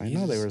 I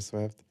know they Jesus.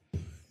 were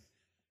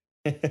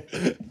swept.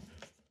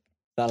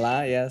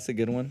 Salah. Yeah, that's a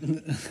good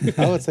one.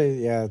 I would say,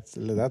 yeah,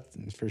 that's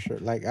for sure.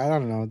 Like, I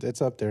don't know.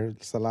 It's up there.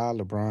 Salah,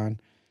 LeBron,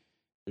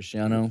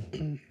 Cristiano.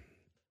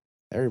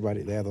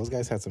 everybody. Yeah, those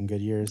guys had some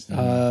good years.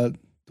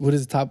 What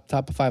is the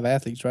top 5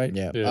 athletes, right?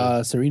 Yeah.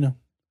 Yeah. Serena.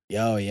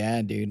 Yo,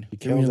 yeah, dude. He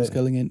Serena killed was it.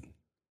 killing it.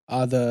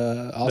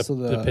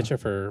 the pitcher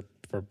for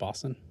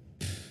Boston.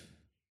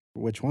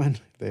 Which one?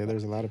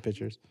 There's a lot of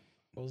pictures.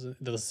 What was it?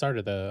 The start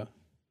of the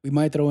We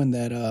might throw in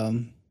that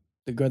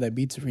the girl that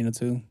beat Serena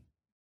too.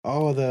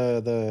 Oh,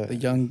 The the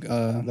young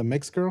the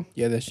mixed girl.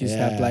 yeah, that she's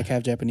Yeah. half black,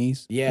 half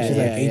Japanese. Yeah, she's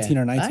yeah, like 18 yeah.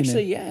 or 19.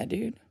 Actually, and, yeah,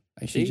 dude.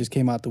 like, she see? just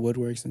came out the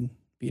woodworks and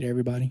beat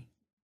everybody.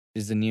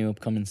 She's the new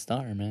upcoming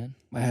star, man.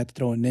 I had to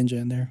throw a ninja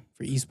in there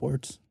for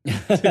esports. Yo,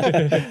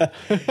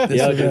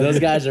 dude, those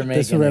guys are This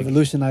making. will it-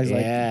 revolutionize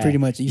Yeah. like pretty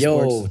much esports.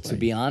 Yo, to Like,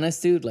 be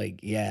honest, dude, like,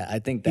 yeah, I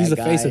think that He's the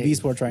guy, face of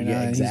esports right now, Yeah,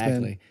 and he's been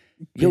exactly. pretty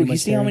Yo, you much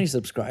see how carrying- many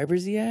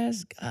subscribers he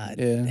has? God,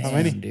 Yeah. damn, How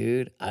many?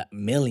 dude?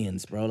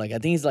 Millions, bro. Like, I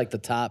think he's like the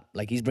top.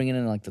 Like, he's bringing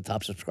in like the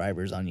top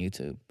subscribers on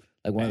YouTube.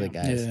 Like one of the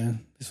Damn. guys. yeah,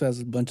 this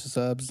has a bunch of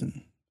subs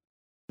and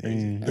Dang.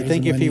 You Raising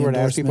think if he money, were to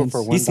ask people for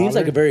endorsements. $1, He seems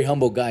like a very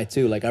humble guy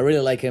too. Like, I really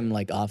like him.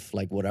 Like off,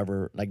 like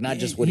whatever. Like not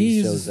just what he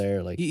He's- shows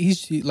there. Like,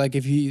 he's like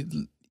if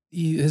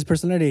his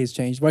personality has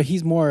changed, but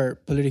he's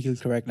more politically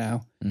correct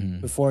now. mhm.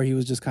 Before he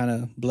was just kind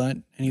of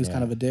blunt and he was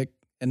kind Yeah. of a dick,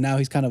 and now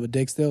he's kind of a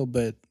dick still,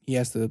 but he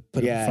has to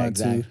put it Yeah, in front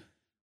exactly. too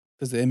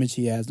because the image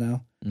he has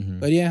now. Mhm.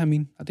 But yeah, I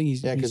mean, I think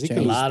he's Yeah, because he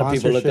changed. could A lot of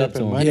people look up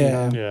to him.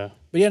 Yeah. yeah.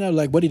 But yeah, no,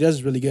 like what he does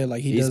is really good.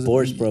 Like he does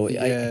Esports, bro.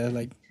 Yeah,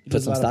 like he Put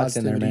does a some lot of stocks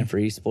in there, man,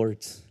 positivity. for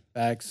esports.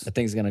 Facts. That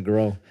thing's gonna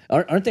grow.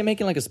 Aren't they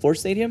making like a sports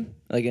stadium,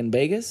 like in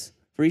Vegas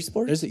for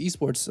esports? There's an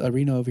esports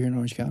arena over here in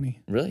Orange County.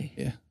 Really?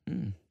 Yeah.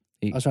 Hmm.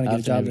 I was trying to get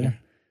a job there.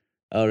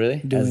 Oh, really?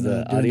 Doing As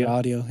the doing audio?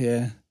 audio.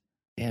 Yeah.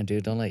 Damn,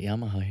 dude, don't let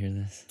Yamaha hear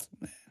this.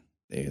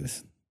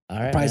 There's All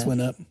right, price man.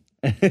 went up.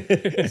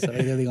 So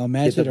either they gonna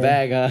match Get it the or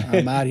bag, huh?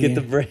 I'm out Get here.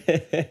 the bread.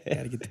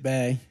 Gotta get the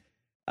bag.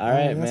 All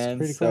right, that's man.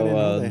 pretty cool. I didn't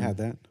know they had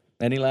that.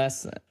 Any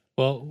last?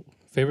 Well,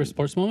 favorite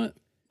sports moment?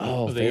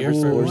 Oh, Of the favorite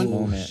year for sports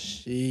everyone? moment.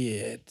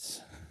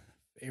 Shit.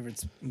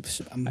 Favorites.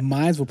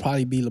 Mine will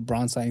probably be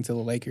LeBron signing to the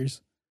Lakers.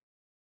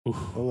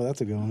 Oh,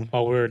 that's a good one.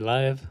 While we were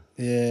live.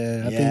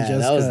 Yeah, I Yeah, think just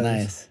that was 'cause-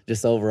 nice.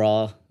 Just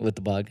overall with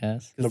the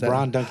podcast. Is that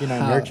LeBron dunking on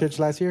how- Nurkic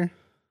last year.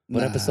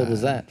 What episode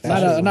was that? That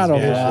shit was Not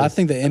overall. yeah. I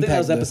think the I think impact. that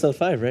was episode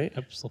 5, right?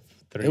 Episode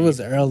 3. It was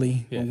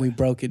early Yeah. when we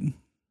broke it.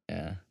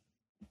 Yeah.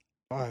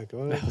 Fuck,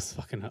 what? That was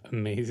fucking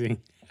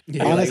amazing.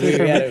 Yeah, Honestly, we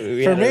for had me, it-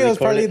 we for had me it it was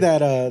probably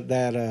recorded.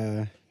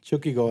 that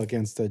Chucky goal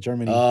against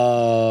Germany.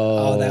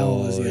 Oh, that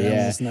one was- yeah,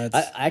 that was nuts.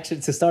 I,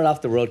 actually, to start off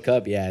the World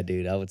Cup, yeah,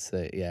 dude, I would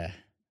say, yeah,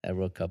 that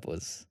World Cup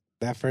was,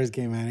 That first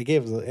game, man, it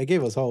gave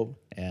us hope.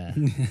 yeah.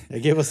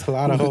 It gave us a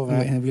lot of hope,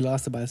 man. And we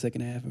lost it by the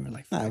second half, and we're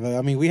like, Nah, but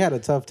I mean, we had a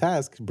tough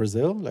task.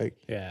 Brazil, like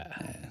Yeah.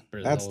 that's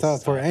Brazil's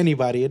tough for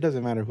anybody. It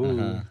doesn't matter who.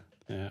 Uh-huh.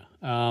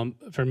 Yeah.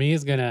 For me,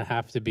 it's gonna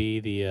have to be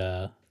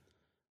the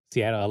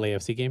Seattle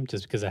LAFC game,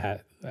 just because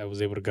I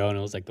was able to go and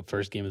it was like the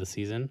first game of the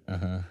season.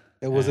 Uh-huh.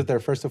 Was it their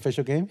first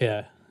official game?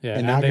 Yeah, yeah,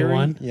 and they Inaugurating?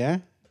 won. Yeah.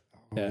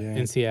 Oh, Yeah, yeah.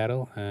 in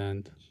Seattle,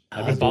 and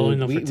I've Oh, been following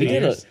them we, for we 2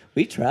 did years.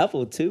 We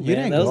traveled too, You man.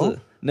 didn't That was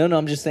go? no,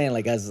 I'm just saying,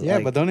 like, as Yeah,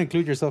 like, but don't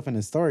include yourself in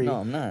the story. no,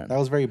 I'm not. That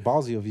was very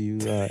ballsy of you,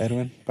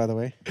 Edwin. By the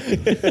way,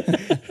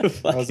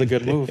 that was a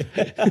good move.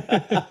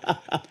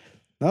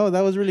 No,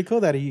 that was really cool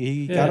that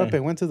he got Yeah. up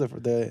and went to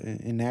the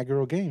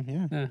inaugural game.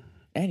 Yeah. Yeah.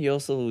 And you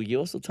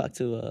also talked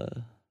to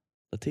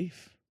Latif.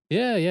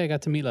 Yeah, I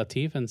got to meet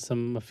Latif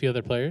and a few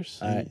other players.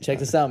 All right, check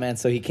this out, man.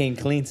 So he came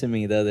clean to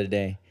me the other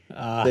day.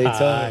 They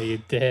told me.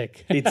 you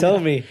dick. He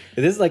told me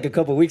this is like a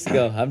couple weeks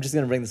ago. I'm just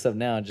gonna bring this up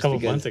now, just a couple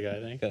because. months ago,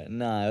 I think.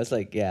 Nah, it was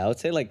like, yeah, I would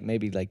say like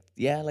maybe like,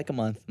 yeah, like a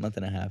month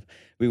and a half.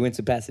 We went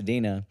to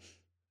Pasadena.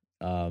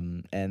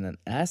 And then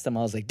I asked him,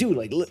 I was like, dude,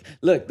 like,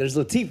 look, there's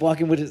Latif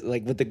walking with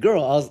with the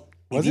girl. I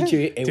was it?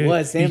 It Dude,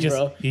 was him,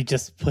 bro. He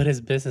just put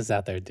his business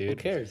out there, dude. Who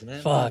cares,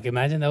 man? Fuck,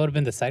 imagine that would have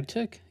been the side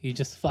chick. You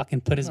just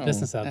fucking put his No.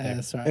 business out yeah, there.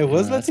 that's right. It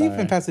was that's Latif all in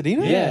right.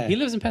 Pasadena. Yeah. He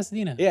lives in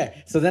Pasadena. Yeah.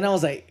 So then I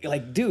was like,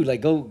 dude,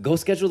 like go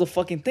schedule the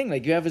fucking thing.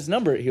 Like you have his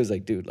number. He was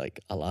like, dude, like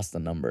I lost the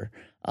number.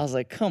 I was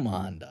like, come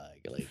on, dog.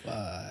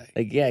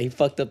 Like yeah, he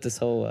fucked up this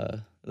whole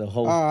the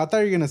whole. Oh, I thought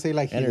you were gonna say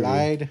like he Interview.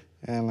 lied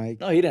and like.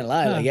 No, he didn't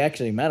lie. Huh. Like he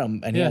actually met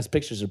him, and he Yeah. has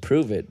pictures to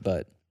prove it.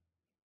 But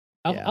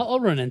yeah. I'll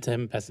run into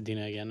him in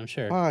Pasadena again, I'm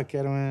sure. Fuck,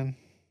 Edwin.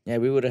 yeah,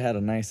 we would have had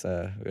a nice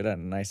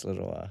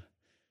little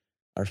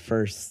our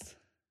first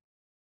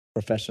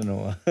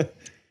professional.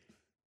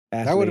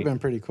 That would have been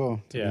pretty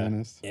cool, to be Yeah.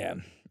 honest. Yeah.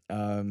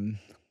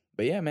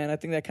 But yeah, man, I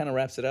think that kind of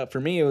wraps it up.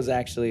 For me, it was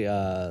actually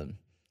I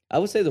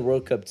would say the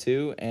World Cup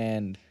too,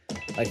 and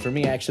like for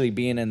me, actually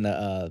being in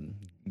the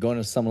going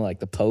to some of like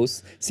the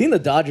posts, seeing the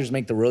Dodgers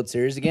make the World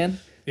Series again was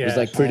Yeah.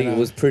 like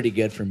pretty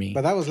good for me.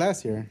 But that was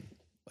last year.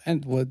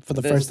 And for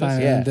the This first was-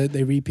 time, yeah. and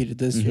they repeated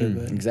this year. Mhm,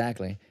 But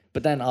exactly.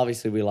 But then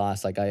obviously we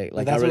lost. Like I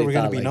But that's really what we're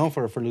gonna thought, be like, known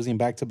for losing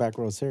back-to-back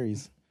World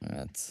Series.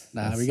 That's,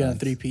 nah, that we're gonna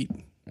sucks. three-peat.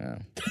 Yeah.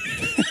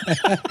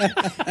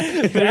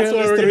 That's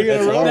what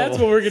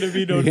we're gonna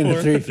be known We're gonna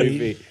for.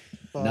 three-peat.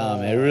 No,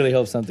 man, I really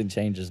hope something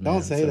changes, man.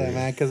 Don't say So- that,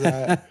 man, because I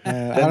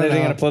Then don't they're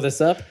know. gonna pull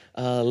this up.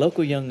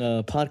 Local young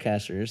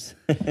podcasters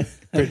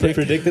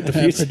predicted the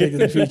future. Predicted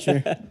the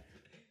future.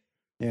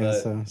 Yeah,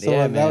 But, so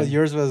yeah, that was man.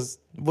 yours was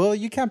well,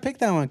 you can't pick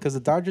that one because the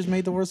Dodgers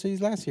made the World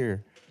Series last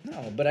year.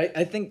 No, but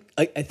I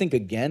think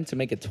again to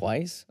make it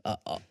twice.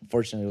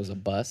 Fortunately, it was a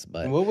bust,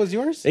 but And what was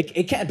yours?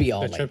 it can't be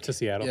all The like. trip to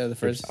Seattle. Yeah, the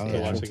first. Oh, to yeah,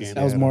 watch trip the to game.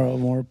 That was Seattle.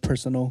 more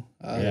personal.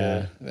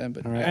 Yeah. Event,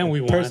 but All right. And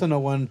we won.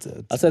 Personal one.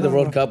 I'll say the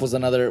World Cup was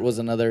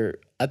another.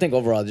 I think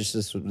overall,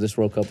 this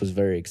World Cup was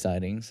very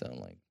exciting. So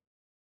like,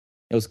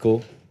 it was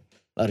cool.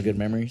 A lot of good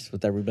memories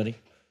with everybody,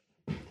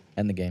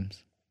 and the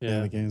games. Yeah, Yeah.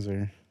 the games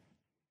are.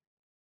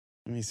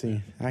 Let me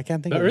see. I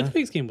can't think The of it.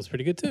 Earthquakes game was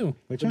pretty good too.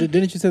 Which But one?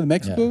 didn't you say the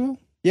Mexico? goal?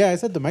 Yeah, I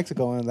said the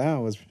Mexico one. That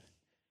one was.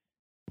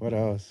 What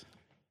else?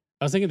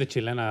 I was thinking the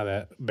Chilena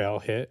that Bell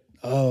hit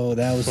Oh,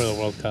 that was for the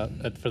World Cup.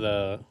 For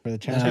the For the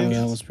that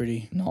champions? was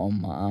pretty. No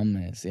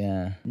mames,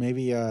 yeah.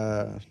 Maybe.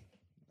 I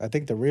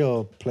think the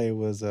real play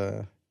was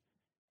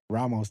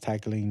Ramos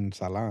tackling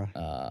Salah,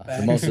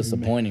 The most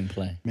disappointing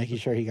play. making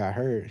sure he got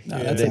hurt. No,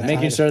 Yeah, that's they- an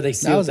Making accident. sure they That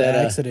sealed was an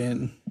that.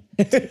 accident.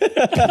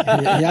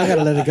 Y'all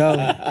gotta let it go.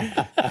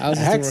 I was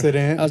just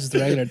Accident. I was just a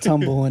regular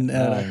tumble and Oh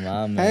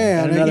mames, Hey,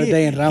 I mean, Another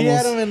day in he had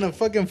Ramos. him in the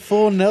fucking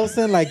full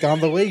Nelson, like on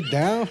the way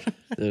down.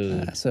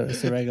 dude. so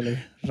it's a regular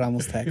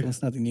Ramos tackle.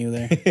 It's nothing new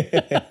there.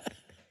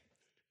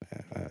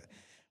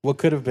 What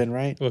could have been,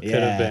 right? what could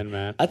Yeah. have been,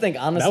 man. I think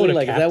honestly, would've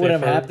like if capped that it would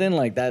have for- happened,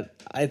 like that,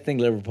 I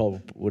think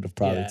Liverpool would have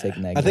probably Yeah.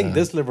 taken that. I think game.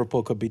 this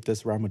Liverpool could beat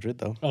this Real Madrid,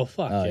 though. Oh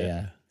fuck Oh yeah.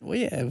 yeah. Well,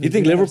 yeah. You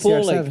think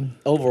Liverpool like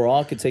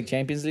overall could take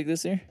Champions League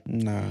this year?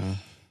 No,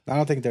 I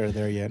don't think they're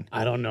there yet.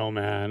 I don't know,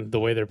 man. The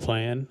way they're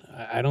playing,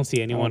 I don't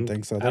see anyone.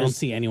 think so. I don't There's-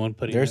 see anyone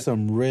putting. There's it,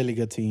 some really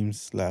good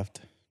teams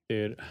left.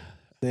 dude.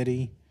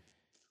 City.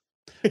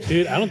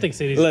 Dude, I don't think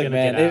City's Look, gonna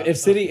man, get out.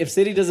 if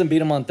City doesn't beat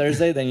them on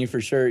Thursday, then you for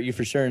sure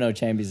know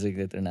Champions League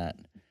that they're not.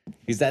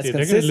 Because that's Dude,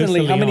 they're gonna lose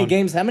consistently to how many Leon.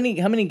 games? How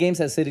many games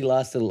has City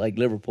lost to like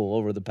Liverpool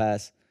over the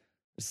past?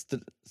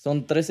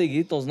 Son tres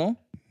seguidos, no?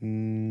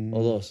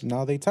 O dos.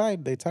 No, they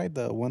tied. They tied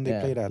the one they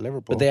Yeah. played at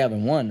Liverpool. But they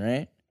haven't won,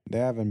 right? They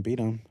haven't beat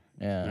them.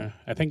 Yeah. Yeah,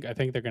 I think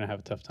they're gonna have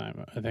a tough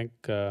time. I think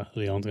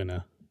Leon's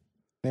gonna.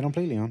 They don't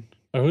play Leon.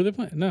 Or who they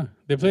play? No,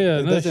 they play It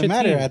another doesn't shit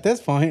matter team. at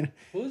this point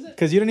Who is it?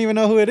 because you don't even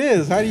know who it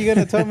is. How are you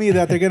gonna tell me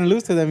that they're gonna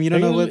lose to them? You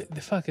don't know what? The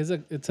fuck is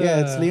it? It's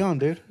Yeah, it's Leon,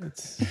 dude.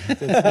 It's,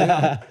 It's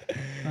Leon.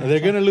 They're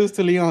gonna lose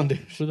to Leon, dude.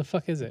 who the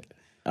fuck is it?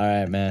 All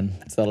right, man.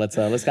 So let's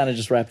kind of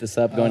just wrap this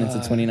up going into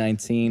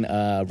 2019.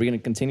 We're gonna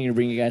continue to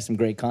bring you guys some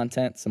great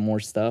content, some more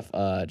stuff.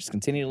 Just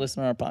continue to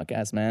listen to our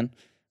podcast, man.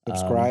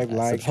 Subscribe,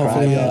 like,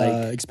 Hopefully,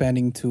 like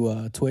expanding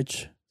to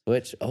Twitch.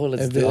 Twitch. Oh,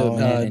 let's If do it,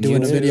 man. And doing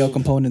a YouTube. video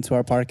component to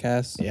our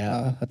podcast.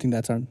 Yeah. I think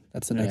that's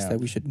the next Yeah. step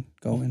we should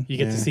go in. You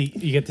get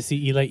to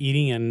see Eli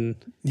eating and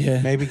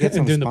Yeah. Maybe get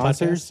some Doing the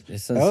sponsors.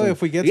 It's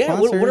If we get yeah,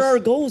 sponsors, what are our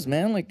goals,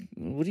 man? Like,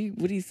 what do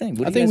you think?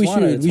 What I do you think guys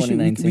want out of we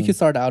 2019? could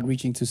start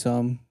outreaching to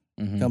some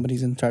Mhm.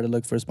 companies and try to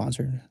look for a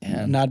sponsor.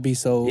 Yeah. Not be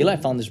so. Eli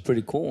found this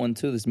pretty cool one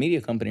too. This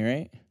media company,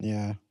 right?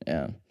 Yeah.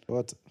 Yeah.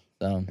 What?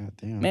 So, God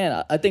damn.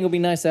 man, I think it'd be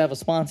nice to have a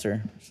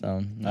sponsor.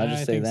 So I'll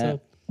just say think that.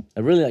 so.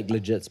 A really like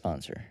legit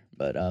sponsor.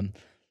 But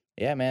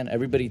yeah, man.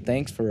 Everybody,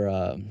 thanks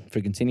for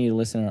continuing to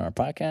listen to our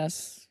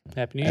podcast.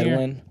 Happy New Year.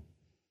 Edwin,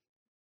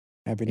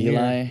 Happy New Year.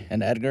 Eli,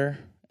 and Edgar,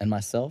 and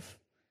myself,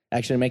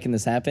 actually making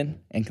this happen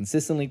and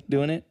consistently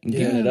doing it and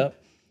keeping it Yeah. up.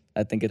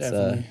 I think it's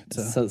Definitely.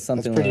 It's That's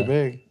something pretty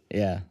big.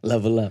 Yeah,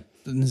 level up.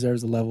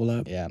 Deserves a level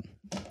up. Yeah.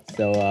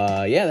 So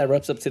yeah, that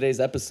wraps up today's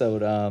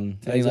episode. Any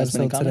Today's last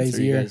minute episode, comments today's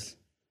for you year. guys?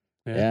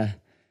 Yeah.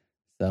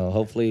 So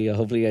hopefully you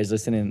guys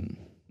listen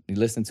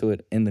to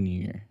it in the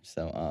new year.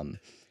 So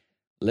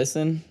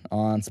listen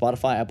on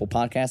Spotify, Apple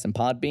Podcasts, and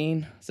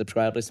Podbean.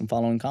 Subscribe, listen,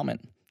 follow, and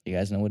comment. You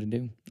guys know what to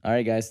do. All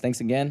right, guys. Thanks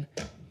again.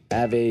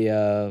 Have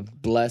a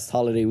blessed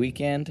holiday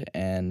weekend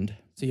and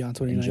See you on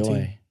 2019.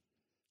 enjoy.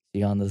 See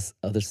you on this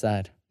other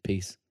side.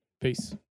 Peace. Peace.